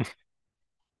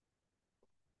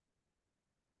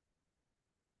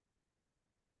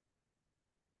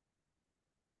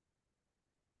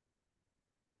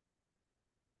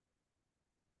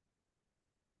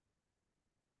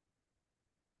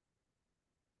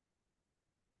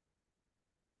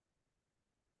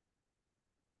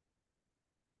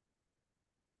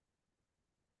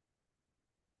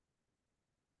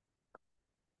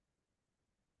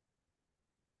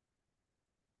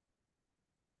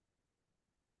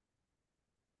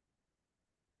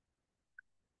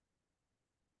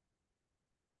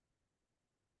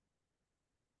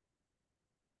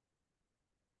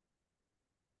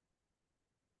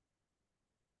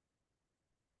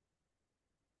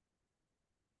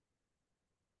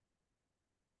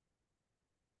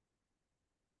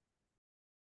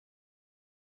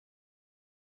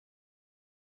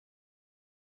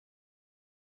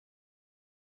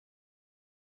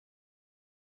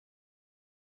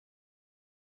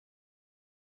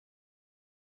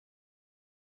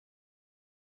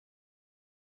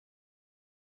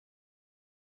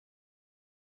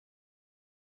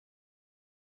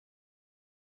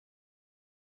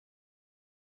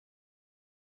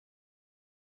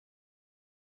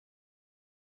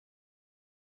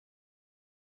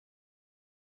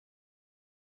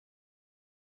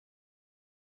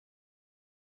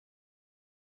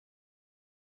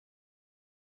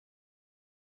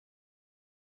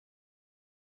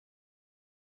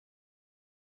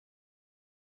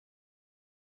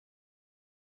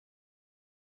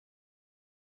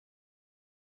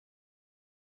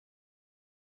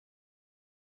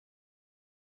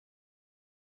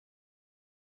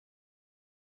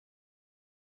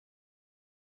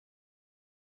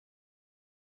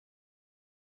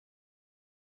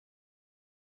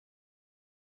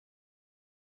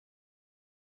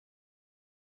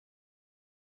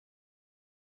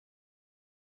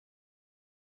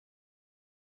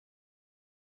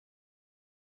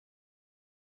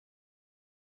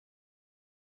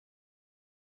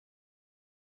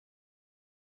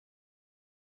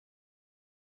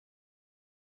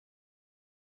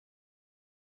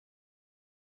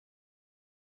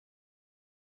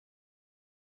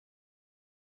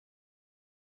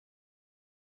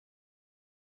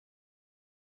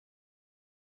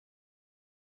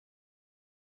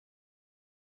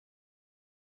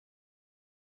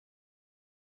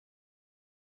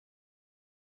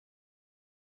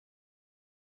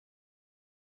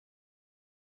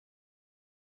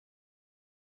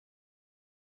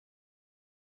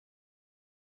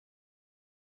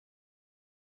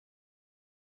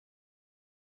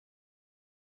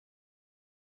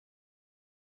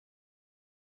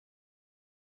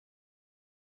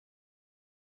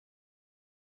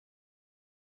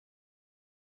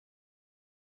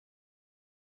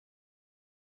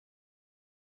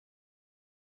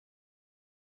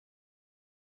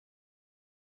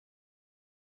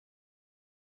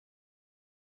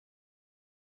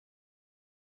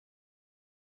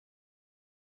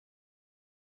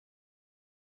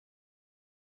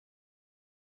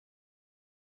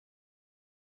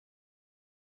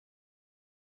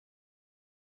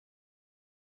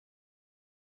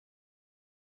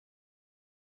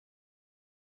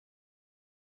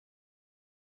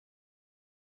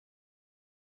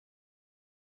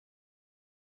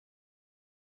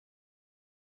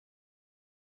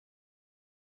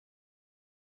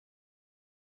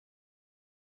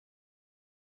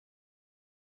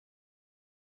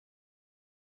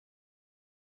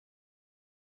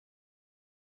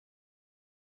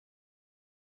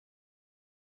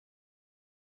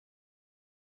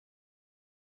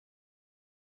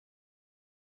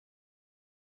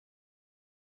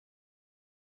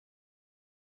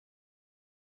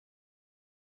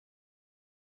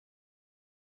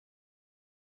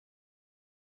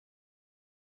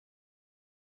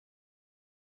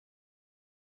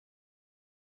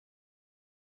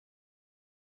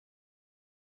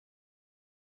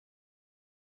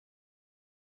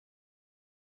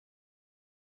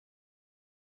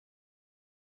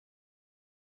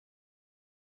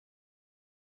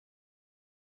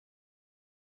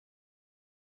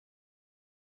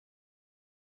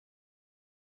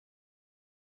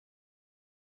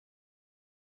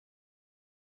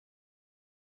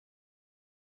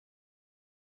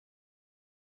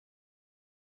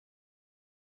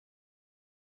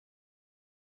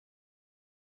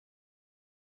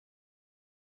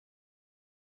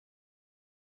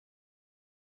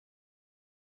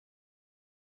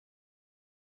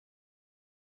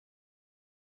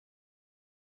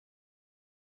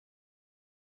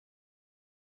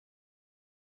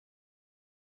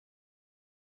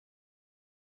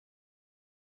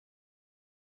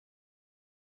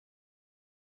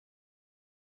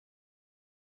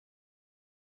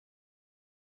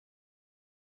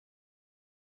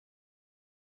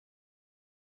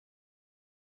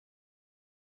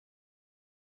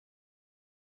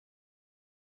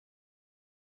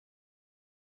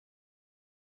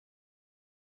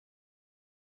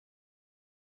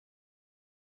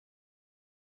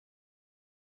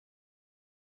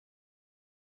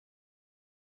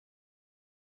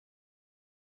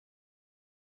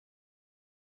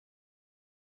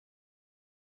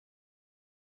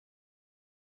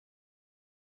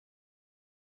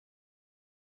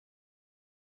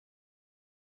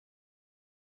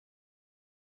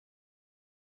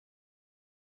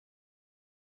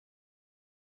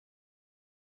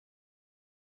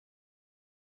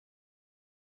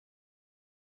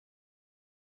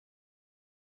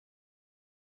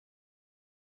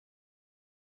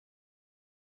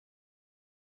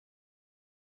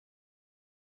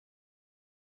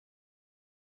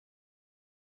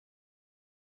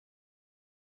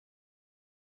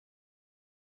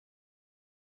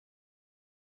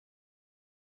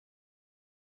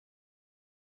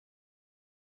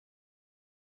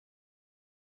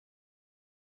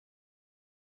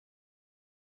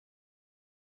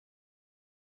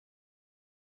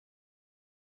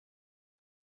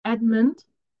 Edmond?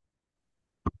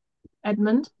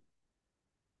 Edmond?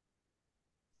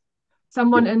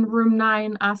 Someone in room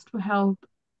 9 asked for help.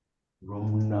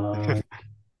 Room 9.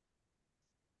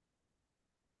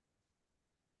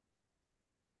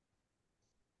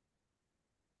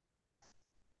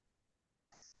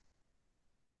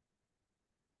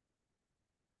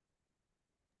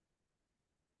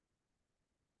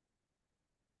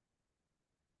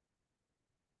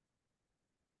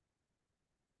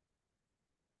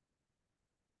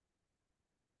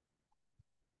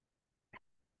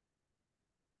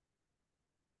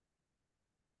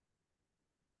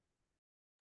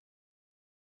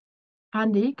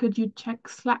 Andy, could you check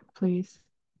Slack, please?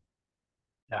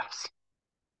 Yes.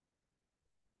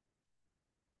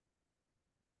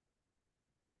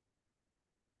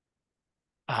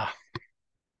 Ah.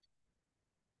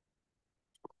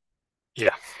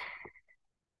 Yeah.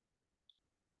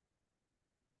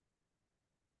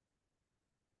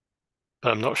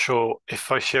 But I'm not sure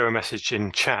if I share a message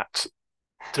in chat,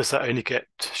 does that only get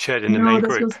shared in the No, main this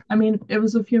group? was, I mean, it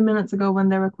was a few minutes ago when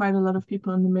there were quite a lot of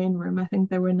people in the main room. I think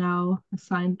they were now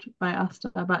assigned by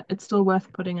Asta, but it's still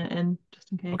worth putting it in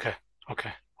just in case. Okay.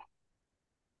 Okay.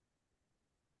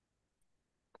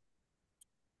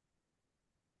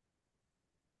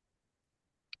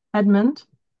 Edmund,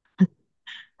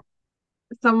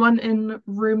 someone in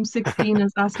room 16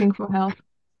 is asking for help.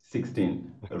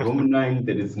 16. Room 9,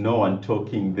 there is no one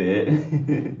talking there.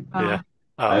 Yeah.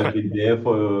 Oh, I've been there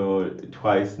for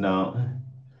twice now.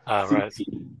 right.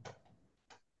 16.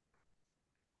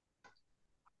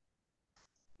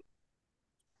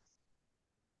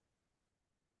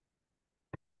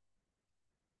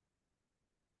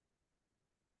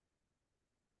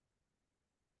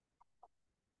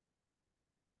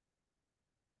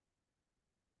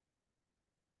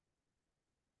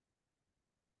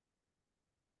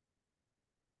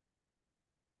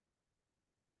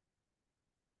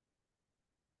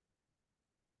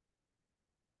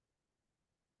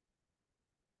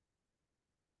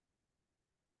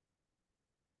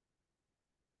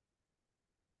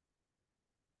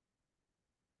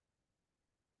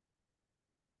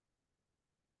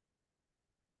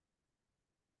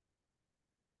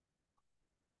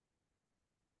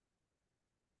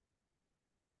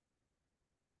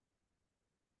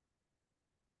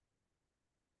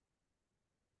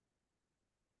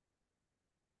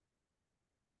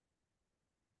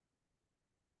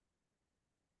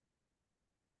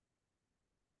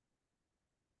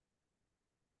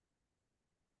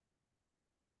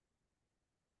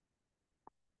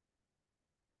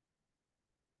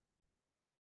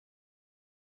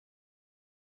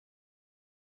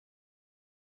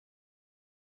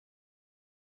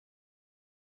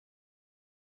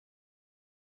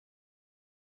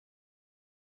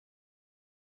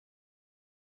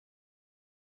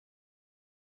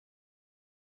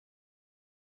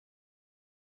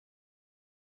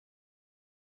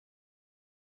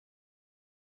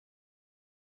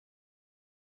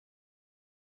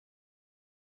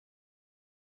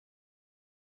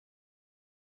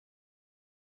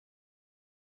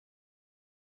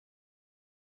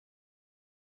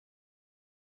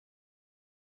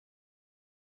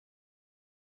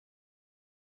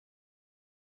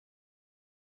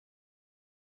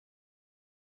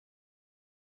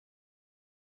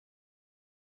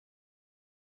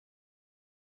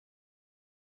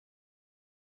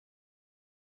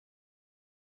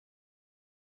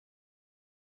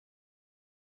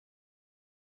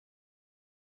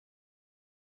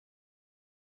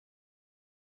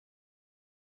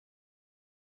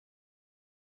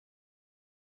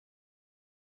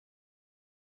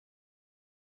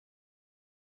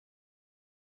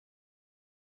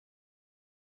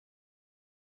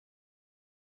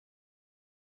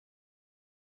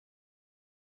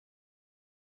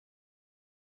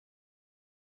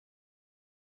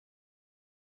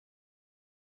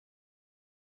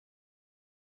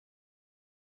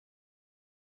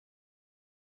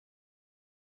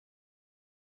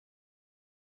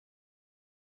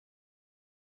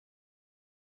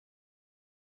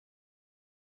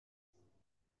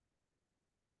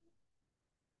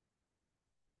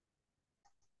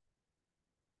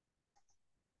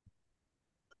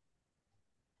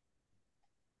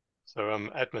 So,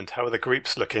 Edmund, how are the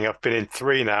groups looking? I've been in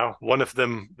 3 now. One of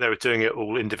them, they were doing it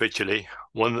all individually.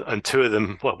 And 2 of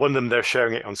them, well, one of them, they're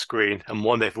sharing it on screen, and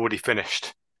one they've already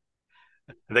finished.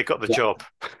 And they got the job.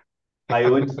 I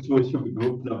went to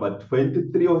group number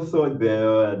 23 or so,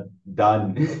 they're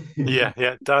done.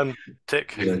 Yeah, done.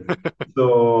 Tick. Yes.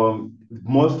 So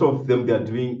most of them they're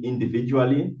doing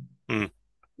individually. Mm.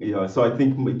 Yeah, so I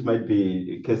think it might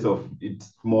be a case of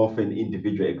it's more of an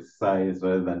individual exercise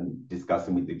rather than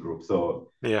discussing with the group.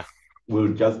 So yeah,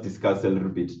 we'll just discuss a little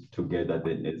bit together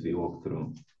then as we walk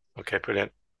through. okay,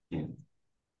 brilliant. Yeah.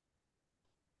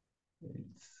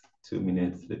 It's 2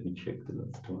 minutes. Let me check the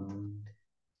last one.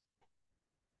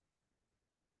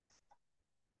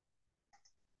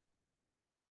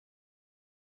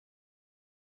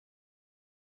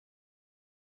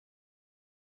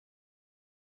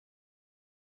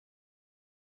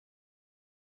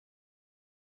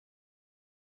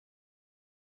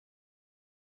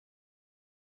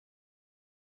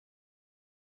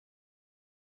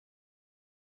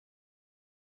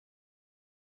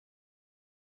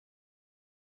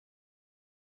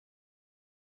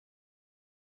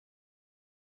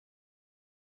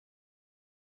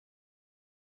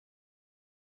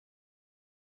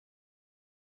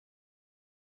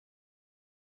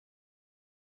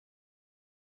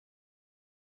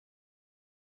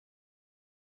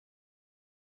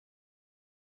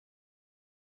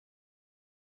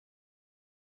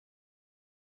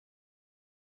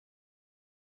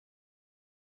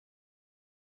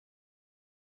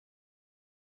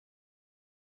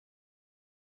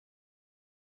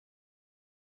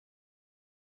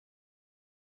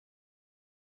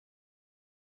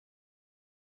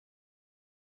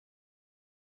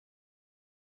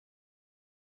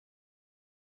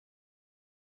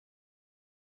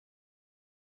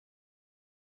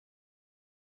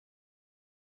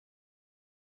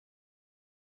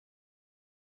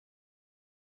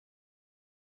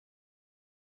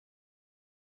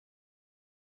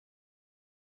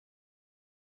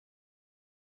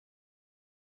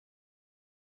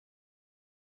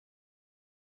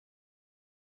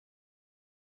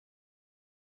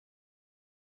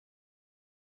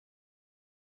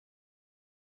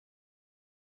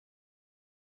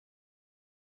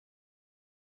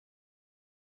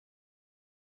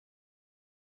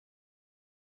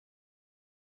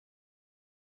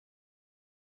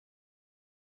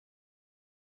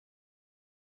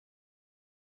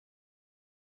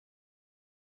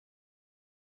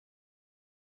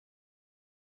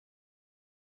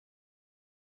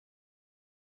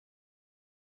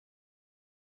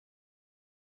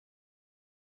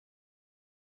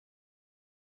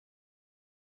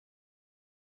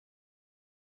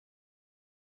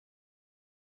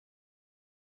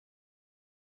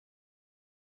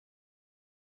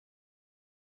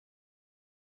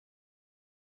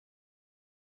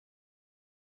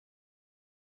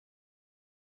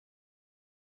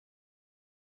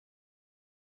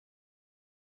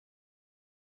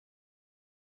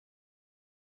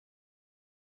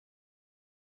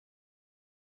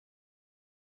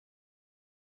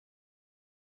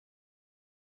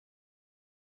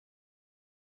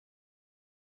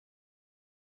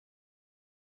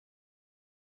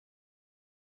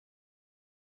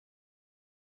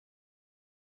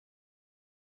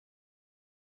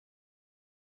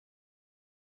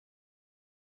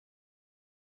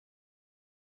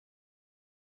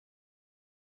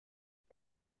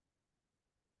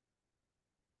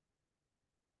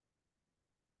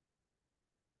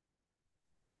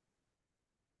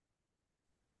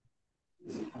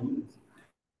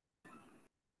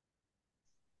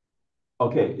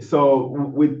 Okay, so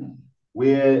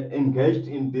we're engaged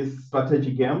in this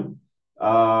strategy game.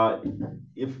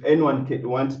 If anyone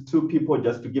want two people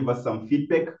just to give us some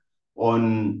feedback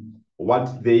on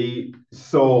what they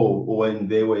saw when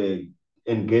they were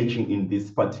engaging in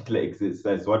this particular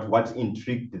exercise, what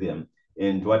intrigued them,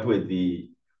 and what were the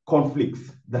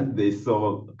conflicts that they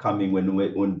saw coming when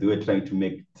they were trying to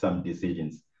make some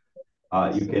decisions.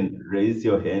 You can raise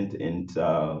your hand and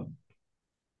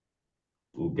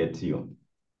we'll get to you.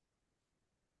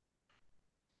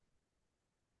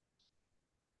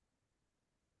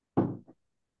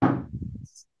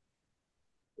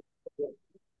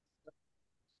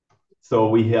 So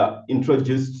we are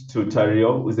introduced to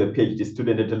Tario, who's a PhD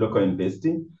student at a local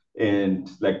university. And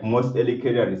like most early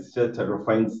career research, Tario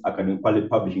finds academic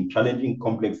publishing challenging,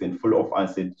 complex, and full of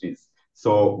uncertainties.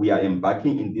 So we are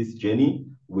embarking in this journey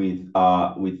with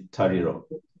Tario.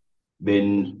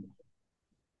 Then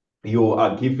you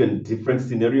are given different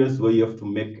scenarios where you have to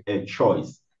make a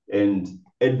choice. And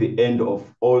at the end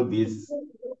of all this,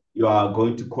 you are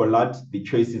going to collate the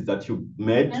choices that you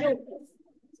made,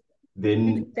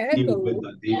 then see whether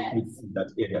they fit in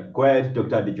that area. Go ahead,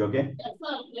 Dr. Adejoge.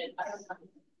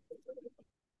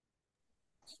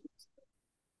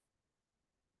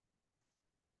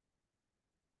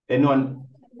 Anyone?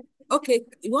 Okay,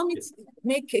 you want me to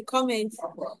make a comment?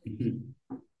 Can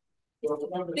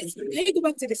you go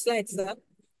back to the slides, sir?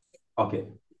 Okay.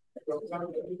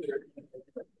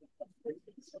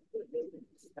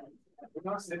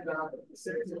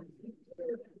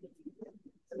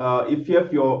 If you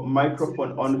have your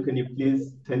microphone on, can you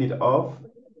please turn it off?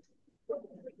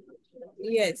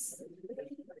 Yes.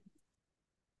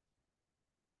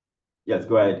 Yes,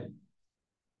 go ahead.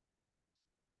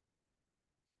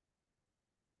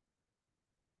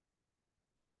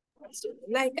 So,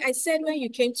 like I said, when you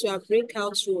came to our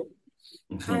breakout room,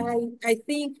 I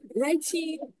think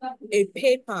writing a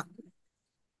paper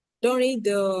during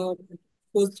the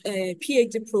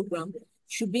PhD program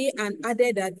should be an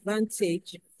added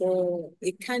advantage for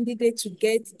a candidate to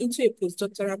get into a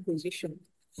postdoctoral position.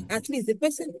 At least the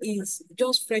person is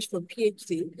just fresh from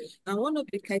PhD, and one of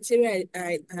the criteria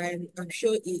I'm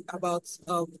sure about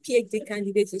PhD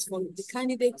candidates is for the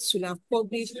candidate to have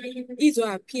published his or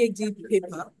her PhD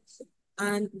paper.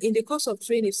 And in the course of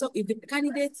training, so if the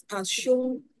candidate has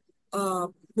shown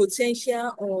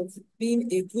potential of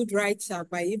being a good writer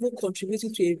by even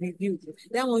contributing to a review,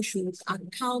 that one should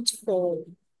account for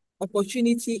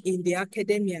opportunity in the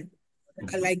academia,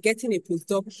 like getting a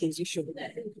postdoc position.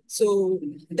 So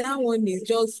that one is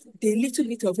just the little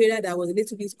bit of area that was a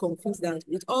little bit confused, that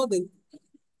with all the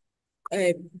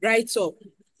write-up,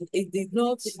 it did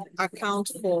not account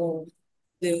for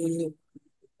the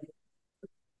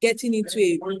getting into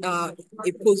a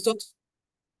postdoc.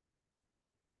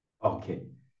 Okay.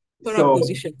 So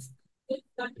position.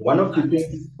 one of the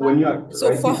things when you are So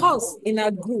writing, for us in our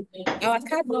group, our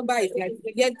card number is like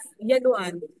yellow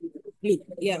and blue.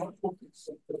 Yeah.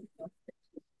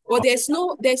 But there's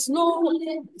no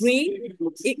green.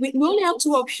 We only have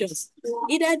two options.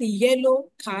 Either the yellow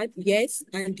card, yes,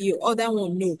 and the other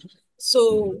one, no.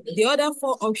 So the other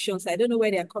four options, I don't know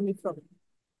where they're coming from.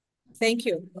 Thank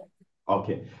you.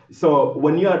 okay. So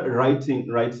when you are writing,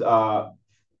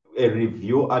 a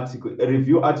review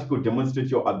article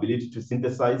demonstrates your ability to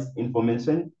synthesize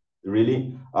information,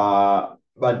 really.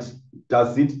 But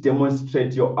does it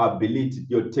demonstrate your ability,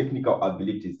 your technical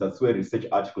abilities? That's where research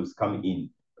articles come in,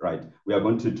 right? We are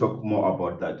going to talk more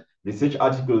about that. Research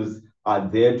articles are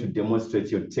there to demonstrate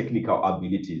your technical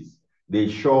abilities. They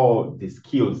show the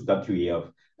skills that you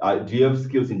have. Do you have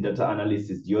skills in data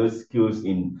analysis? Do you have skills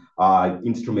in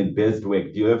instrument-based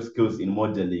work? Do you have skills in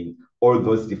modeling? All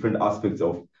those different aspects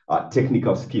of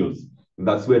technical skills.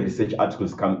 That's where research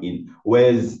articles come in.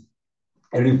 Whereas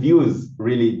reviews,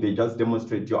 really, they just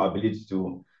demonstrate your ability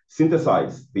to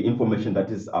synthesize the information that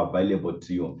is available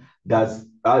to you. Is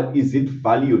it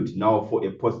valued now for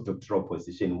a postdoctoral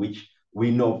position, which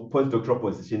we know postdoctoral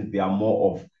positions, they are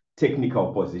more of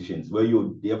technical positions where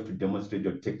you have to demonstrate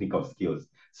your technical skills.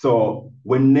 So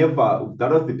whenever,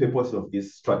 that was the purpose of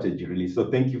this strategy, really. So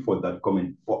thank you for that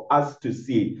comment, for us to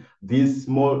see these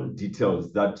small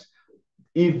details that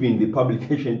even the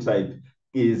publication type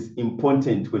is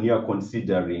important when you are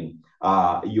considering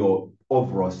your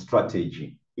overall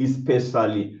strategy,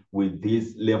 especially with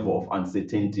this level of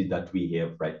uncertainty that we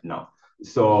have right now.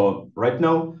 So right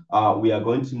now, we are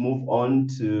going to move on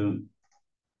to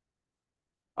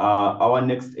our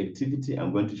next activity.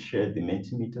 I'm going to share the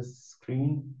Mentimeter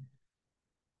screen.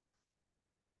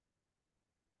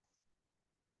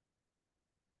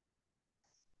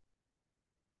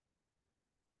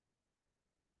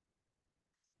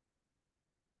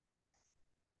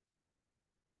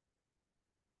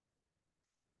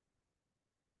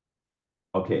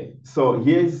 Okay, so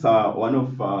here's one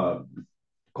of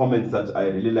comments that I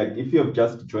really like. If you have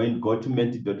just joined, go to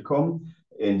menti.com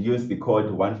and use the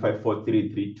code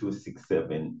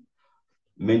 15433267.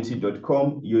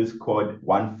 Menti.com, use code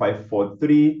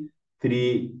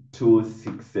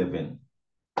 15433267.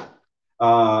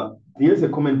 Here's a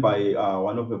comment by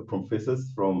one of the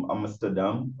professors from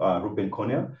Amsterdam, Ruben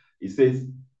Cornell. He says,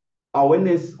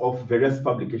 awareness of various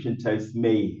publication types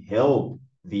may help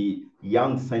the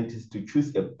young scientists to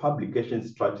choose a publication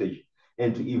strategy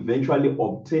and to eventually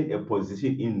obtain a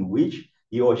position in which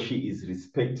he or she is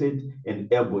respected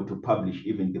and able to publish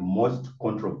even the most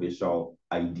controversial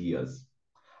ideas.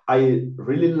 I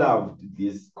really loved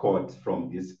this quote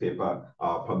from this paper,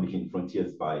 Publishing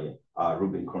Frontiers by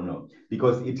Ruben Cornell,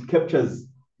 because it captures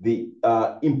the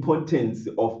importance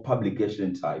of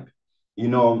publication type. You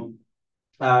know,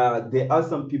 there are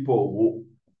some people who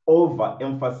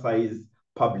overemphasize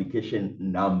publication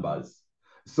numbers.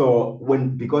 So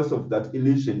because of that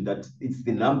illusion that it's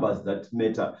the numbers that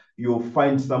matter, you'll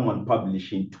find someone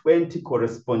publishing 20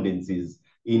 correspondences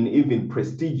in even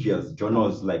prestigious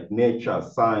journals like Nature,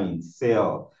 Science,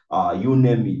 Cell, you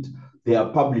name it. They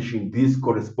are publishing these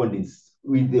correspondence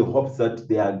with the hopes that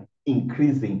they are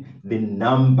increasing the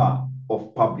number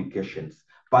of publications.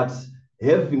 But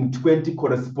having 20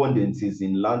 correspondences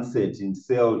in Lancet, in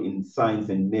Cell, in Science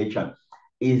and Nature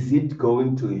is it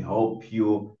going to help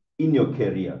you in your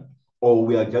career? Or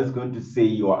we are just going to say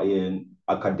you are an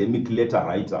academic letter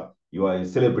writer, you are a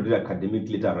celebrated academic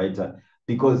letter writer,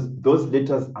 because those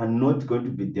letters are not going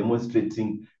to be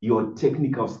demonstrating your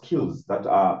technical skills that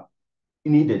are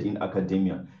needed in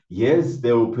academia. Yes,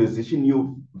 they will position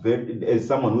you as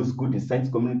someone who's good in science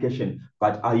communication,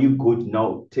 but are you good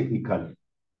now technically?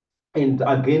 And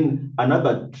again,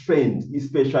 another trend,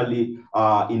 especially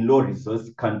in low resource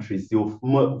countries, you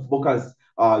focus,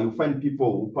 you find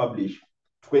people who publish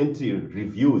 20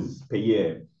 reviews per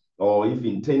year, or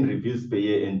even 10 reviews per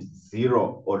year and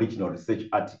 0 original research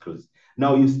articles.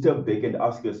 Now you step back and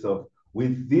ask yourself,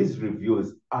 with these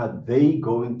reviews, are they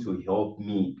going to help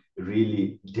me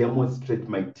really demonstrate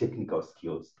my technical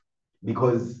skills?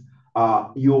 Because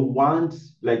you want,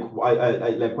 like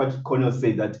like what Connell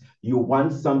said, that you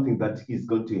want something that is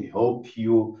going to help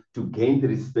you to gain the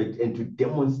respect and to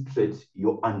demonstrate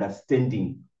your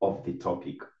understanding of the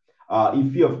topic.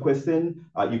 If you have a question,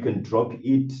 you can drop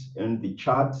it in the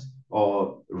chat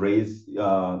or raise,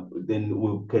 then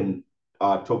we can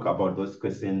talk about those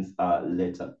questions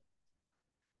later.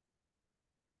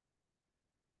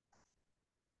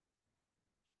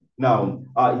 Now,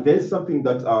 there's something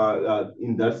that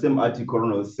in that same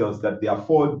article says that there are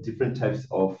 4 different types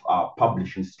of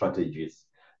publishing strategies.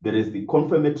 There is the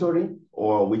confirmatory,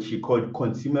 or which he called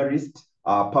consumerist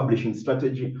publishing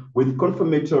strategy. With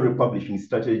confirmatory publishing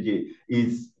strategy,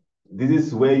 this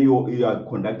is where you are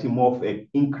conducting more of an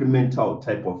incremental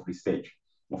type of research.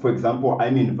 For example,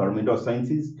 I'm in environmental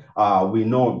sciences. We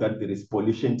know that there is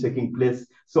pollution taking place.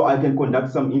 So I can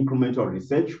conduct some incremental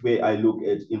research where I look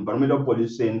at environmental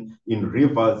pollution in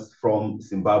rivers from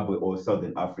Zimbabwe or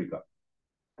Southern Africa.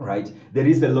 Right, there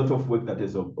is a lot of work that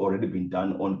has already been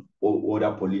done on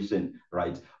water pollution,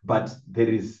 right? But there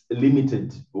is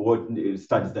limited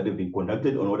studies that have been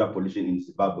conducted on water pollution in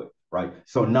Zimbabwe, right?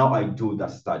 So now I do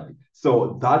that study.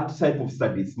 So that type of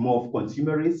study is more of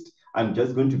consumerist. I'm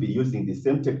just going to be using the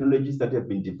same technologies that have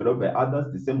been developed by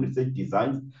others, the same research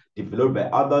designs developed by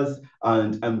others,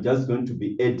 and I'm just going to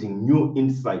be adding new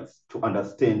insights to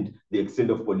understand the extent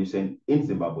of pollution in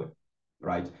Zimbabwe.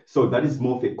 Right, so that is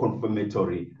more of a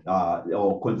confirmatory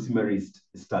or consumerist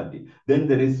study. Then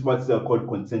there is what's called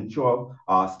consensual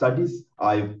studies.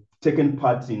 I've taken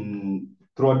part in,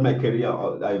 throughout my career,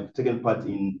 I've taken part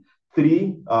in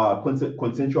 3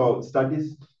 consensual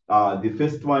studies. The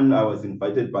first one, I was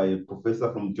invited by a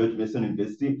professor from George Mason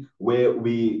University, where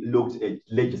we looked at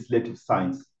legislative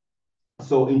science.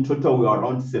 So in total, we are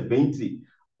around 70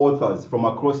 authors from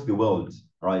across the world,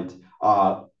 right?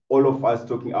 All of us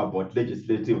talking about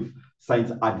legislative science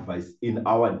advice in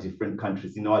our different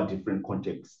countries, in our different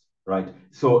contexts, right?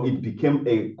 So it became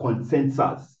a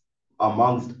consensus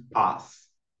amongst us,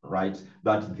 right?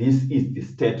 That this is the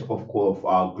state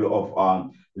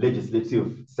of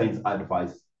legislative science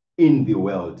advice in the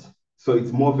world. So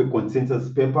it's more of a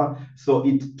consensus paper. So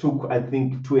it took, I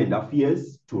think, 2.5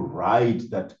 years to write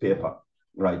that paper,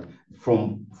 right?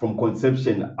 From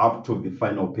conception up to the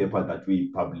final paper that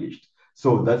we published.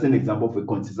 So that's an example of a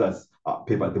consensus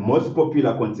paper. The most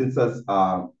popular consensus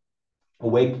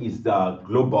work is the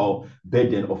global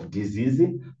burden of disease.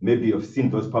 Maybe you've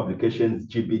seen those publications,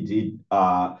 GBD.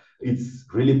 It's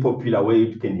really popular, where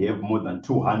you can have more than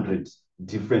 200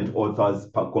 different authors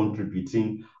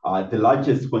contributing. The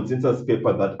largest consensus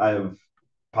paper that I've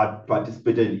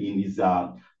participated in is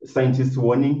Scientists'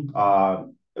 Warning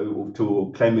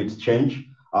to Climate Change.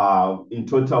 In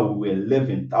total, we were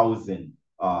 11,000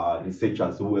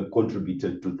 researchers who were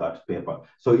contributed to that paper.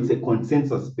 So it's a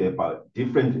consensus paper,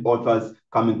 different authors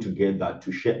coming together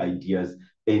to share ideas,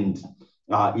 and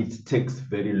it takes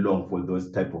very long for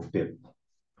those type of papers.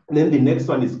 Then the next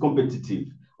one is competitive.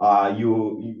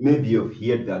 Maybe you've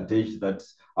heard the adage that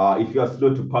if you are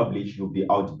slow to publish, you'll be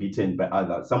outbeaten by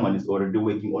others. Someone is already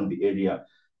working on the area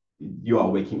you are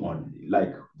working on.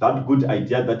 Like that good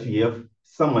idea that you have,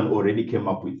 someone already came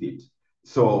up with it.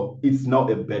 So it's now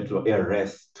a battle, a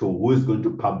race to who's going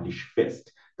to publish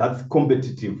first. That's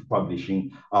competitive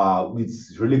publishing.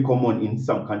 It's really common in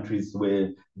some countries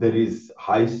where there is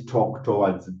high stock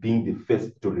towards being the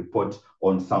first to report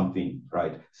on something,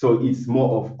 right? So it's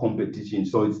more of competition.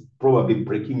 So it's probably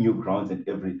breaking new grounds and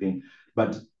everything.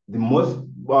 But the most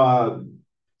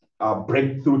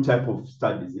breakthrough type of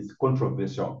studies is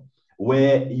controversial,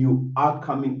 where you are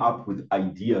coming up with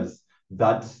ideas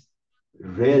that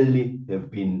rarely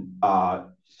have been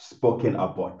spoken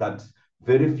about, that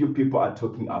very few people are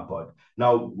talking about.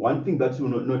 Now, one thing that you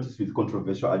notice with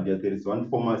controversial ideas, there is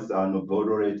one famous Nobel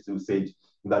laureate who said,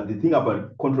 that the thing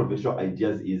about controversial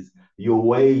ideas is you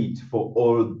wait for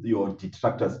all your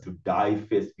detractors to die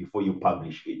first before you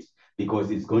publish it,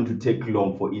 because it's going to take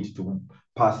long for it to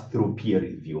pass through peer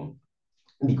review,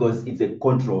 because it's a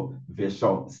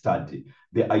controversial study.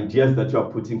 The ideas that you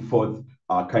are putting forth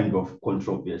are kind of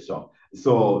controversial.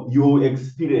 So you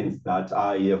experience that.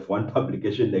 I have one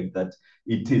publication like that.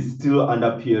 It is still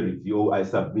under peer review. I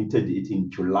submitted it in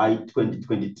July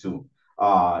 2022.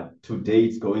 Today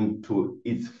it's going to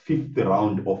its 5th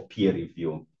round of peer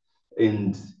review.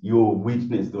 And you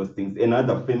witness those things.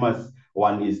 Another famous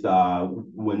one is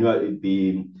when you are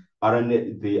the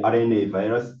RNA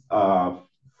virus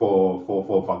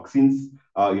for vaccines.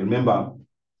 You remember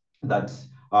that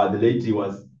the lady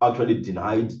was actually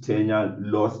denied tenure,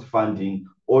 lost funding,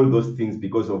 all those things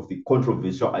because of the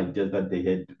controversial ideas that they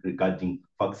had regarding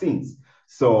vaccines.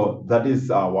 So that is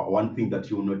one thing that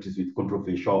you'll notice with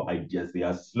controversial ideas. They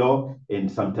are slow, and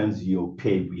sometimes you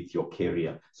pay with your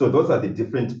career. So those are the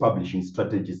different publishing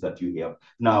strategies that you have.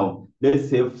 Now,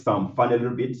 let's have some fun a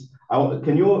little bit.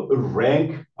 Can you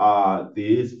rank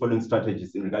these following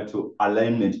strategies in regard to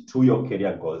alignment to your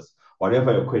career goals?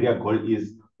 Whatever your career goal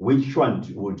is, which one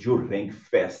would you rank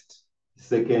first,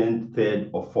 second, third,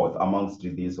 or fourth amongst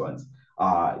these ones?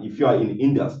 If you are in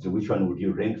industry, which one would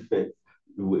you rank first?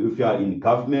 If you are in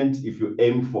government, if you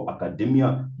aim for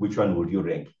academia, which one would you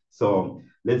rank? So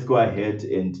let's go ahead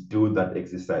and do that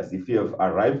exercise. If you have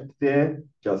arrived there,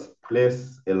 just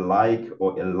place a like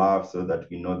or a love so that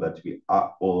we know that we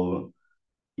are all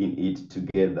in it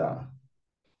together.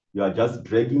 You are just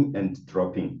dragging and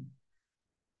dropping.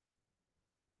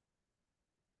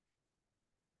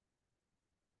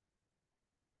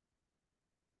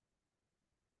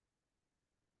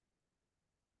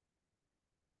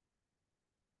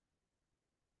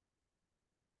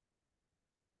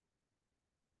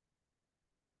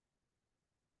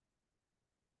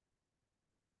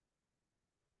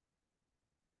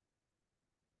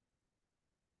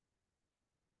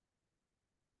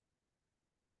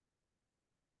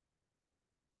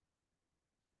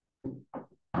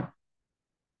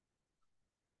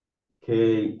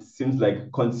 Okay, it seems like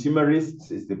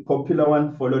consumerist is the popular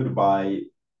one, followed by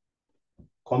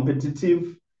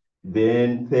competitive,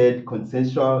 then third,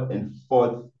 consensual, and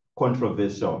fourth,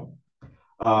 controversial.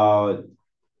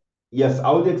 Yes, I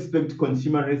would expect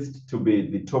consumerist to be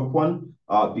the top one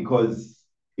because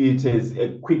it is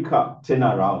a quicker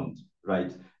turnaround,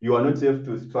 right? You are not have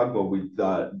to struggle with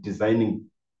designing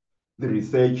the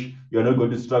research. You're not going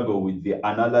to struggle with the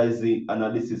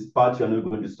analysis part. You're not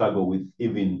going to struggle with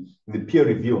even the peer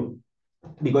review.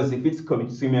 Because if it's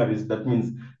consumerist, that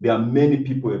means there are many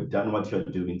people who have done what you're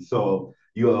doing. So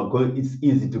it's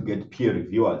easy to get peer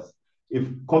reviewers. If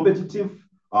competitive,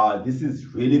 this is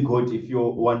really good if you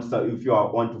want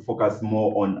to focus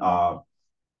more on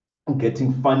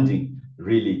getting funding.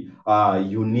 Really,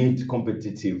 you need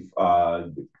competitive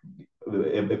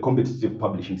a competitive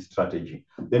publishing strategy.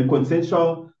 Then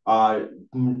consensual,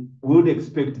 would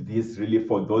expect this really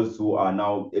for those who are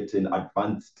now at an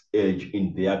advanced age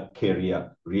in their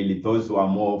career, really those who are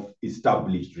more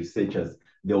established researchers,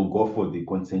 they'll go for the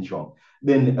consensual.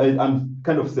 Then I'm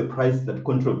kind of surprised that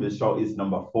controversial is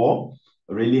number 4,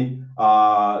 really.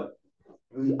 I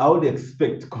would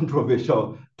expect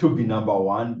controversial to be number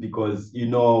 1 because, you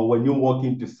know, when you walk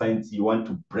into science, you want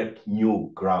to break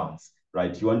new grounds,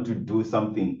 right? You want to do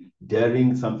something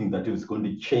daring, something that is going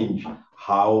to change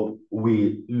how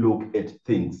we look at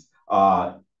things.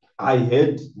 I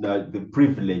had the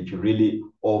privilege really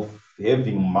of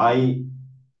having my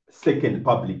second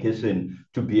publication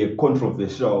to be a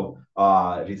controversial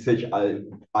research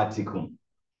article.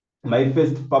 My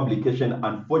first publication,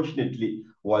 unfortunately,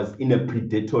 was in a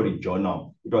predatory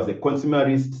journal. It was a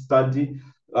consumerist study.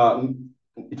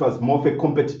 It was more of a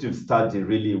competitive study,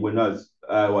 really. When I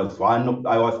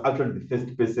was actually the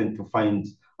first person to find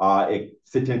a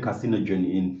certain carcinogen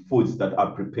in foods that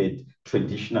are prepared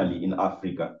traditionally in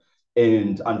Africa.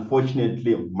 And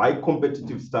unfortunately, my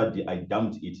competitive study, I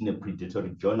dumped it in a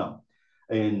predatory journal.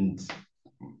 And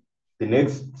the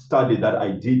next study that I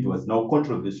did was now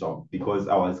controversial because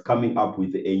I was coming up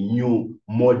with a new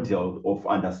model of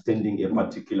understanding a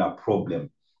particular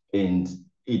problem. And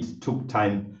it took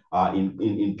time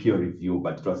in peer review,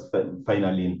 but it was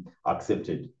finally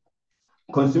accepted.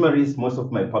 Consumerist, most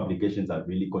of my publications are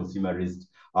really consumerist,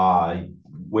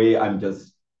 where I'm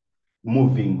just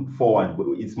moving forward.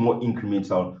 It's more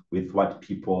incremental with what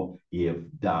people have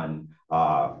done.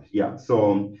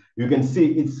 So you can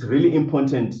see it's really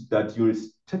important that you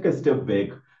take a step back,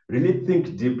 really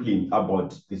think deeply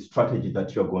about the strategy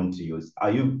that you're going to use.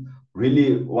 Are you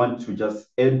really want to just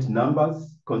add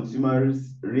numbers,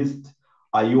 consumerist,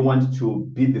 Are you want to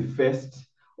be the first,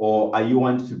 or are you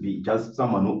want to be just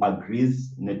someone who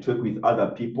agrees, network with other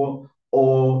people,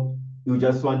 or you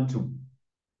just want to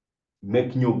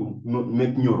make new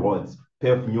roads,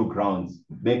 pave new grounds,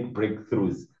 make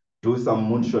breakthroughs, do some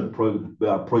moonshot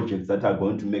projects that are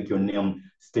going to make your name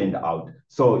stand out.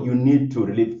 So you need to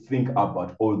really think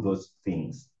about all those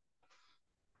things.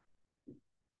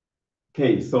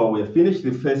 Okay, so we finished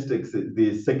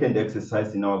the second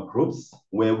exercise in our groups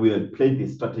where we had played the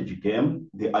strategy game.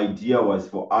 The idea was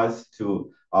for us to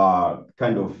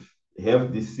kind of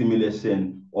have this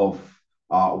simulation of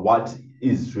what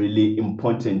is really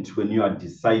important when you are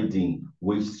deciding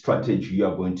which strategy you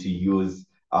are going to use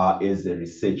as a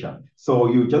researcher. So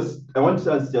I want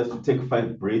us just to take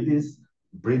 5 breaths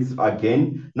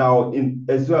again. Now,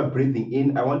 as you are breathing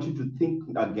in, I want you to think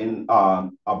again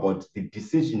about the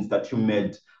decisions that you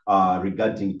made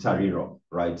regarding Tariro,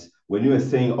 right? When you were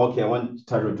saying, okay, I want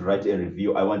Tariro to write a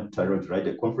review, I want Tariro to write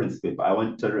a conference paper, I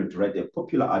want Tariro to write a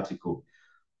popular article,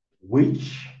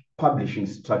 which publishing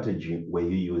strategy were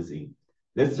you using?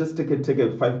 Let's just take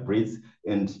a 5 breaths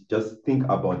and just think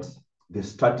about the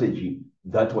strategy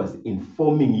that was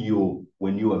informing you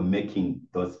when you were making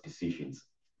those decisions.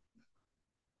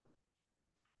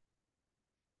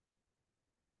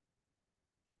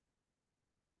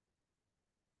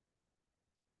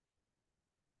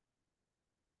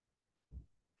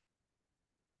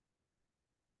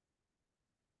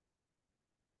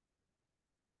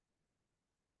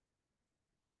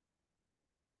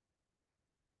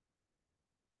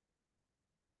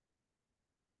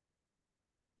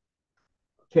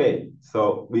 Okay,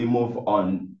 so we move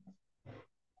on.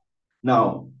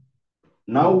 Now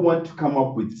we want to come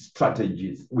up with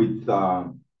strategies, with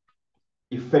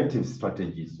effective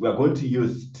strategies. We are going to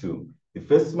use 2. The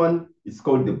first one is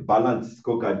called the Balanced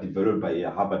Scorecard, developed by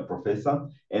a Harvard professor.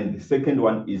 And the second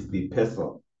one is the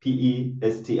PESTLE,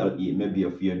 P-E-S-T-L-E. Maybe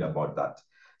you've heard about that.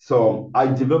 So I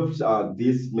developed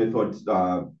this method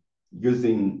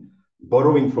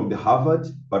borrowing from the Harvard,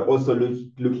 but also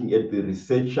looking at the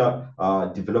researcher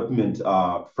development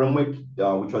framework,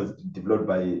 which was developed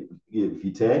by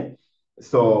Vitae.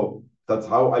 So that's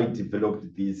how I developed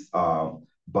this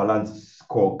balanced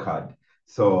scorecard.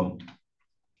 So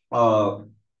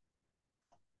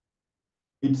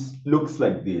it looks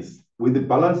like this. With the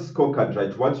balanced scorecard,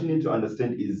 right, what you need to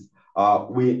understand is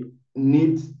we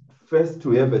need first to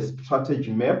have a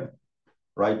strategy map,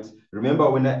 right? Remember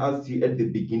when I asked you at the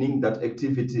beginning that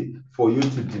activity for you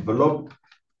to develop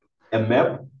a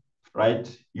map,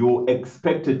 right? You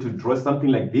expected to draw something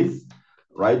like this,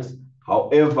 right?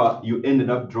 However, you ended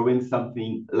up drawing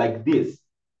something like this,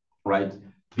 right?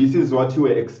 This is what you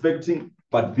were expecting,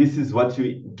 but this is what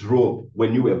you drew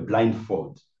when you were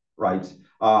blindfolded, right?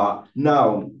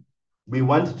 Now, we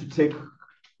want to take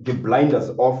the blinders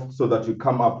off so that you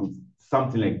come up with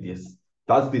something like this.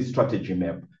 That's the strategy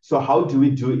map. So how do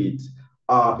we do it?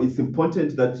 It's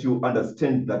important that you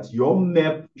understand that your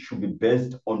map should be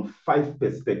based on 5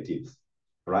 perspectives,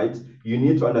 right? You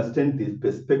need to understand the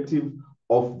perspective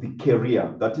of the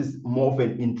career. That is more of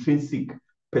an intrinsic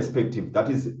perspective that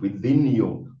is within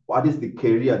you. What is the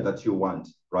career that you want,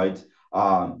 right?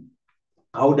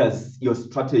 How does your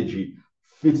strategy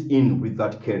fit in with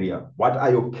that career? What are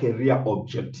your career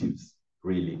objectives,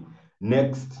 really?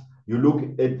 Next, you look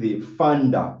at the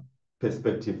funder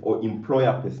perspective or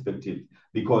employer perspective,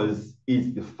 because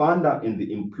it's the funder and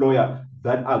the employer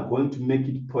that are going to make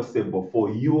it possible for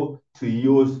you to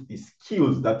use the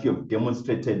skills that you have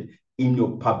demonstrated in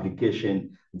your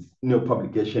publication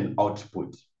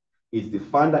output. It's the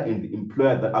funder and the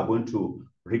employer that are going to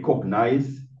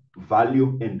recognize,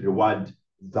 value, and reward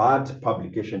that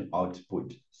publication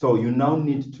output. So you now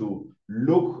need to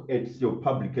look at your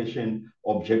publication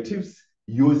objectives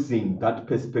using that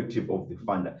perspective of the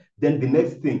funder. Then the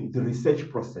next thing, the research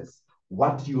process,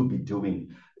 what you'll be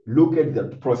doing. Look at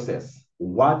that process.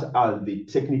 What are the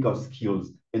technical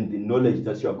skills and the knowledge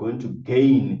that you are going to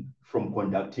gain from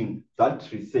conducting that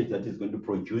research that is going to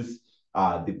produce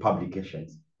the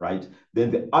publications, right?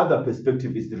 Then the other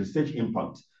perspective is the research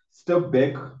impact. Step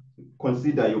back,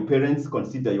 consider your parents,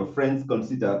 consider your friends,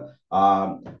 consider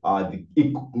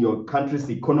your country's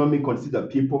economy, consider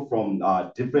people from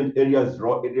different areas,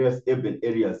 rural areas, urban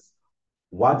areas.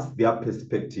 What's their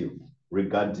perspective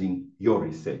regarding your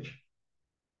research,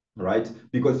 right?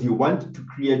 Because you want to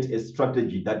create a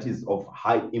strategy that is of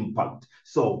high impact.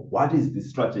 So what is the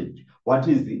strategy? What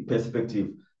is the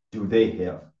perspective do they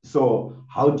have? So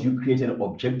how do you create an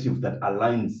objective that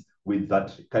aligns with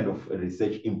that kind of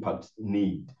research impact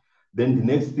need? Then the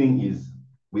next thing is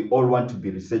we all want to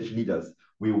be research leaders.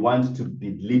 We want to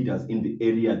be leaders in the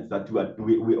areas that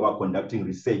we are conducting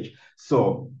research.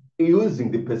 So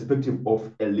using the perspective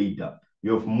of a leader,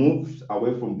 you have moved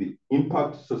away from the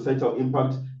impact, societal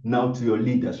impact, now to your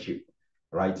leadership,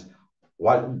 right?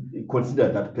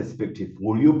 Consider that perspective.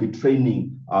 Will you be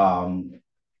training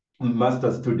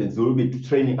master students? Will you be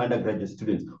training undergraduate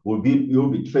students?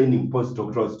 You'll be training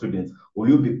postdoctoral students? Will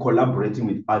you be collaborating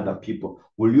with other people?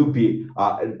 Will you be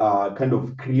kind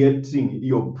of creating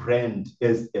your brand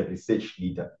as a research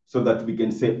leader so that we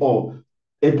can say, oh,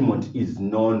 Edmond is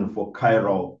known for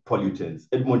chiral pollutants.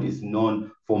 Edmond is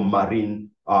known for marine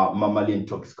mammalian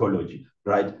toxicology,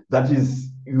 right? That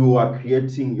is, you are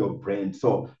creating your brand.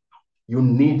 So you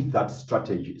need that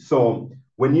strategy. So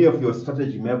when you have your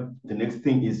strategy map, the next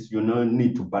thing is you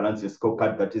need to balance your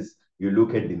scorecard. That is, you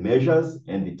look at the measures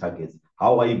and the targets.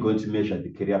 How are you going to measure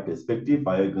the career perspective?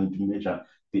 How are you going to measure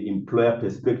the employer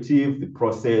perspective, the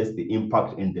process, the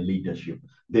impact, and the leadership?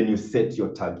 Then you set your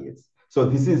targets. So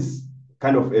this is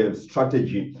kind of a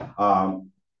strategy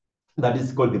that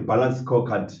is called the balanced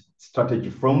scorecard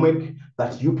strategy framework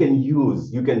that you can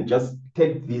use. You can just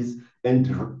take this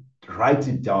and write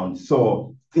it down.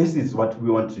 So this is what we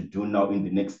want to do now in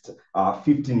the next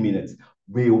 15 minutes.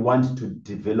 We want to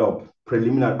develop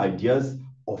preliminary ideas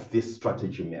of this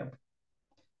strategy map.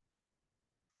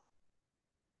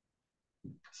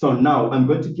 So now I'm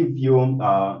going to give you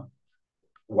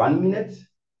 1 minute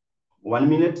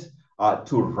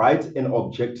to write an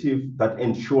objective that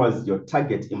ensures your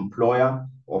target employer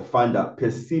or funder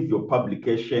perceive your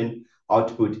publication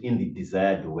output in the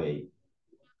desired way.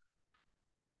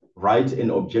 Write an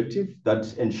objective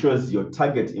that ensures your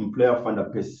target employer or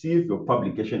funder perceive your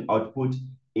publication output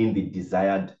in the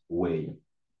desired way.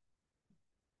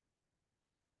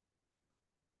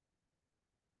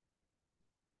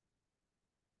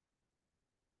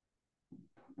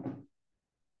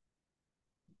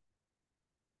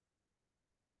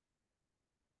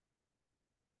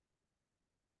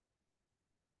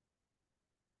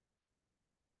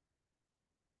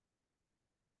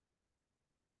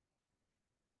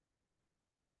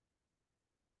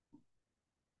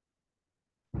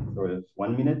 So we have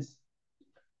 1 minute.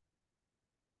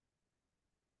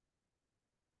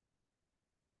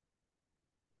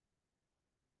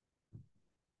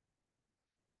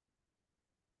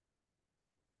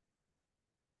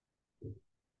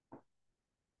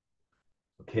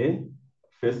 Okay,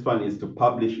 first one is to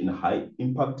publish in high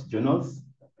impact journals.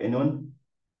 Anyone?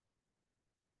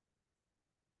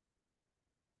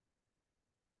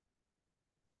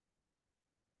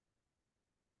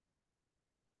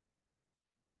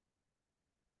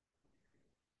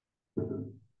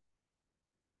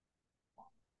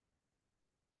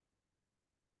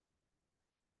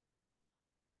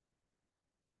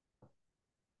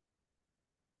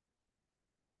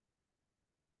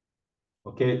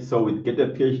 Okay, so with get a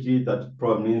PhD, that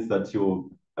probably means that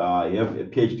you have a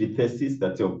PhD thesis,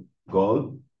 that's your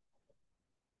goal.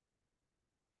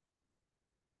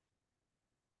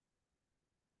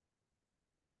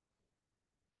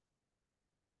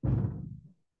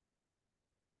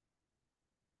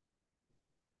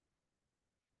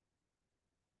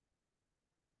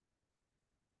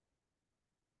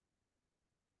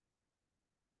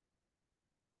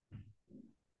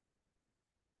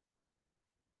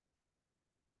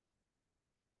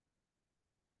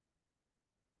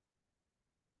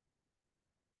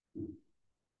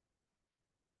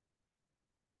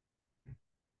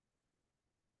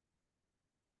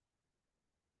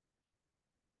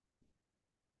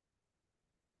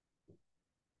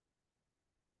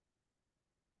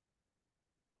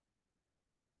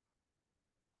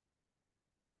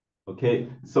 Okay,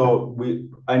 so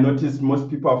I noticed most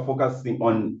people are focusing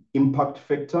on impact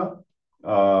factor,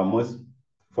 most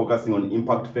focusing on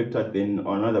impact factor. Then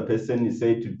another person is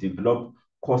said to develop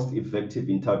cost-effective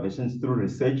interventions through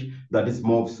research that is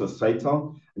more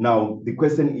societal. Now, the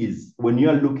question is, when you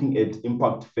are looking at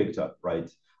impact factor, right,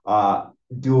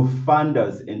 do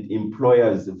funders and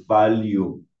employers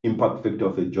value impact factor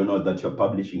of a journal that you're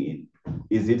publishing in?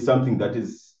 Is it something that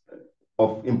is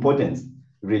of importance,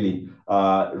 really?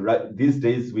 Right, these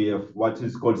days we have what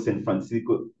is called San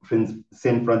Francisco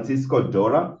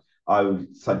DORA. I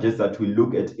would suggest that we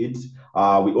look at it.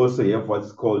 We also have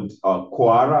what's called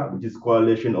COARA, which is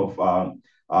Coalition of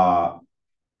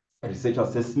Research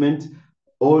Assessment.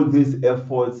 All these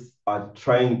efforts are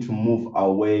trying to move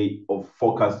away of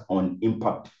focus on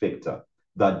impact factor.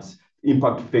 That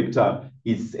impact factor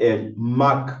is a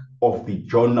mark of the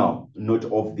journal, not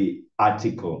of the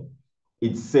article.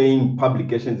 It's saying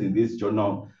publications in this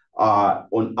journal are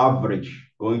on average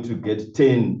going to get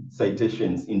 10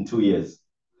 citations in 2 years.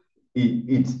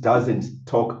 it doesn't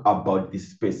talk about the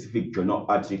specific journal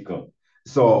article.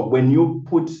 So when you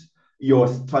put your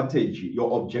strategy,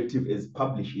 your objective is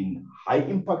published in high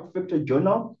impact factor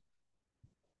journal,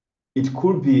 it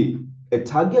could be a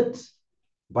target,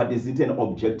 but is it an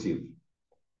objective,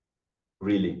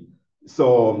 really?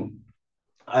 So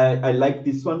I like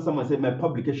this one. Someone said my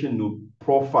publication will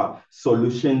proffer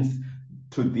solutions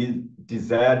to the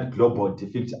desired global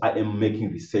defect I am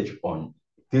making research on.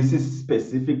 This is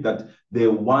specific that they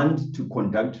want to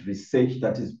conduct research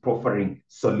that is proffering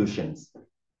solutions.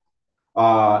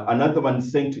 Another one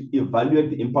saying to evaluate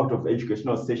the impact of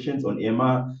educational sessions on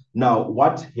AMR. Now,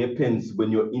 what happens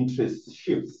when your interest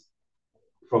shifts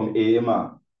from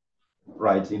AMR,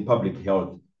 right, in public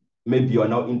health? Maybe you are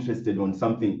now interested on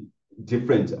something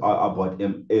different about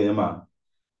AMR.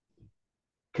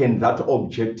 Can that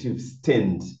objective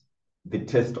stand the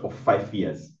test of 5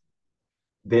 years?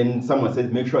 Then someone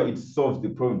says, make sure it solves the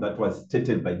problem that was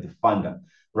stated by the funder,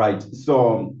 right?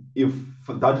 So if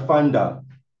that funder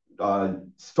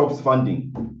stops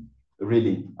funding,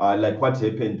 really, like what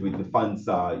happened with the funds,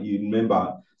 you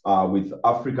remember with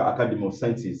Africa Academy of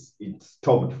Sciences, it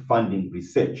stopped funding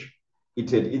research.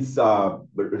 It had its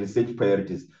research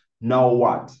priorities. Now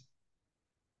what?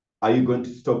 Are you going to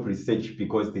stop research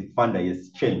because the funder has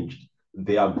changed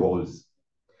their goals?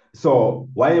 So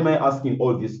why am I asking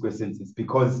all these questions? It's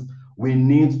because we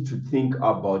need to think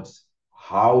about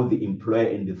how the employer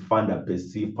and the funder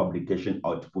perceive publication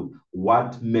output,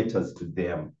 what matters to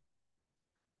them.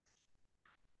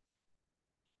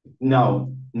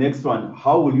 Now, next one,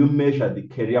 how will you measure the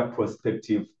career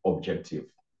perspective objective?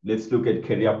 Let's look at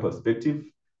career perspective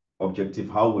objective.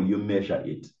 How will you measure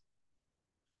it?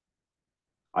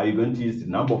 Are you going to use the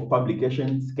number of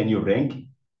publications? Can you rank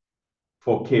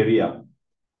for career?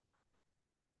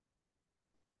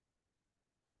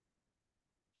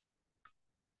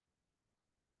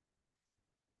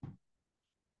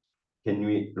 Can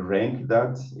we rank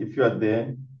that if you are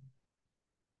there?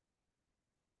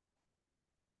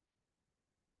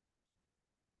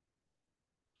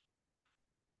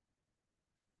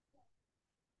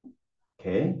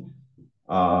 Okay.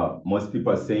 Most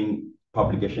people are saying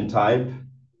publication type,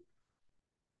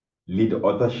 lead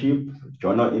authorship,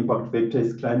 journal impact factor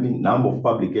is climbing, number of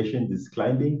publications is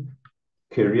climbing,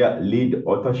 career lead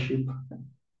authorship.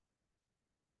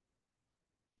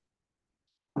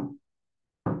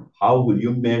 How will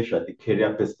you measure the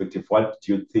career perspective? What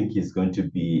do you think is going to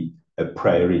be a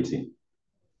priority?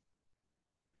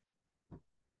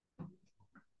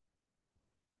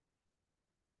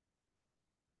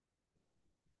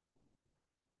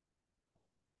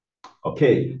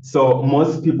 Okay, so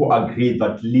most people agree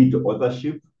that lead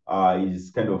authorship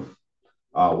is kind of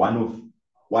one of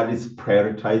what is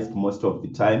prioritized most of the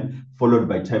time, followed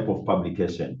by type of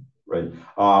publication, right?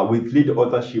 With lead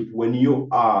authorship, when you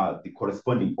are the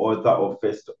corresponding author or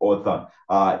first author,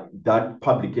 that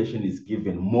publication is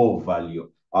given more value.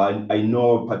 I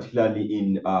know particularly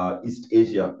in East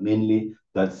Asia, mainly,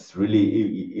 that's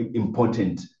really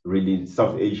important, really in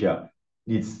South Asia.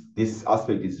 This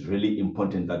aspect is really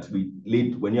important that we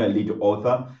lead, when you're a lead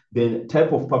author, then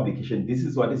type of publication, this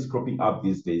is what is cropping up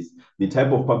these days. The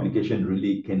type of publication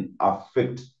really can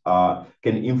affect,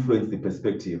 can influence the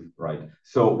perspective, right?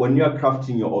 So when you're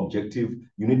crafting your objective,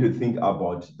 you need to think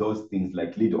about those things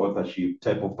like lead authorship,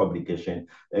 type of publication,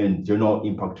 and journal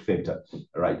impact factor,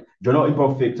 right? Journal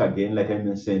impact factor, again, like I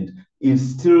mentioned,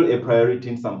 is still a priority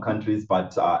in some countries,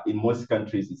 but in most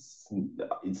countries,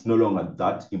 it's no longer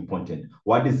that important.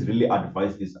 What is really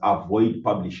advised is avoid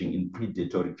publishing in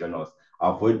predatory journals,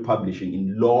 avoid publishing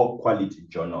in low quality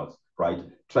journals, right?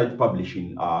 Try to publish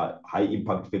in high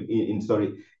impact, in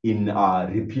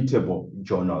repeatable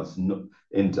journals,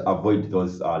 and avoid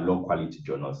those low quality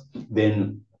journals.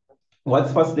 Then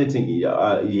what's fascinating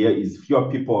here is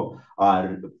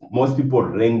most people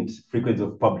ranked frequency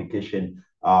of publication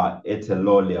at a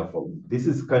low level. This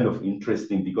is kind of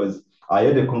interesting because I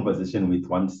had a conversation with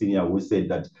one senior who said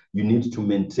that you need to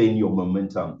maintain your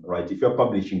momentum, right? If you're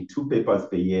publishing 2 papers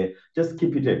per year, just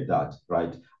keep it at that,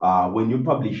 right? When you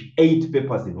publish 8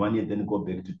 papers in 1 year, then go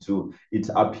back to 2, it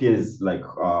appears like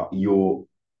you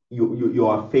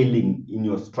are failing in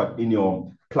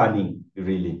your planning,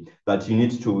 really, that you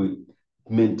need to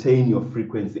maintain your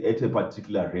frequency at a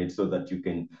particular rate so that you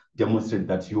can demonstrate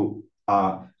that you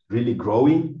are really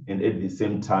growing and at the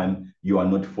same time you are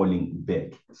not falling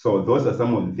back. So those are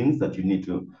some of the things that you need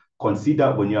to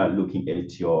consider when you are looking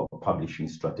at your publishing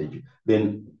strategy.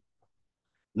 Then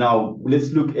now let's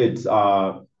look at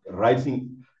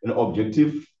writing an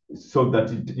objective so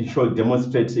that it should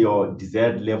demonstrate your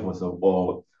desired levels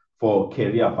for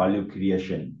career value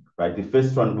creation, right? The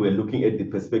first one, we're looking at the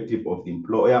perspective of the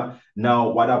employer. Now,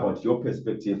 what about your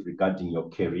perspective regarding your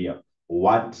career?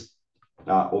 What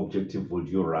objective would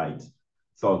you write?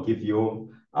 So I'll give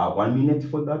you 1 minute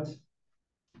for that.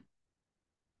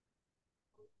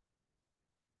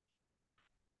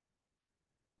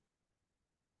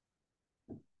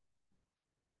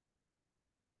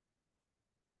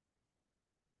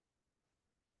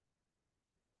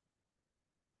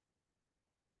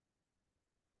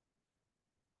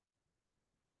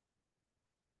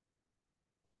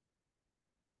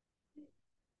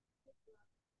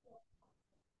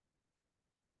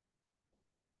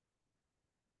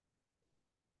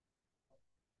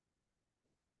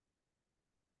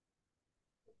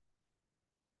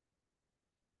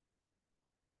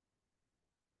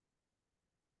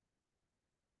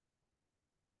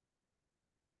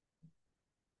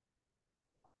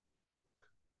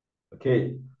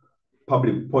 Okay,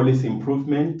 public policy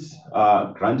improvement,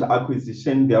 grant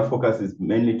acquisition. Their focus is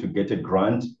mainly to get a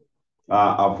grant,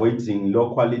 avoiding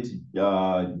low quality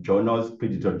journals,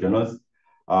 predatory journals.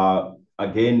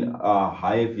 Again,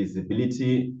 high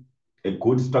visibility, a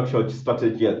good structured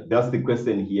strategy. That's the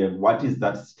question here. What is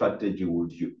that strategy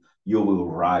would you will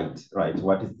write, right?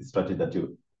 What is the strategy that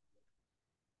you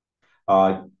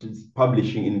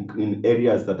publishing in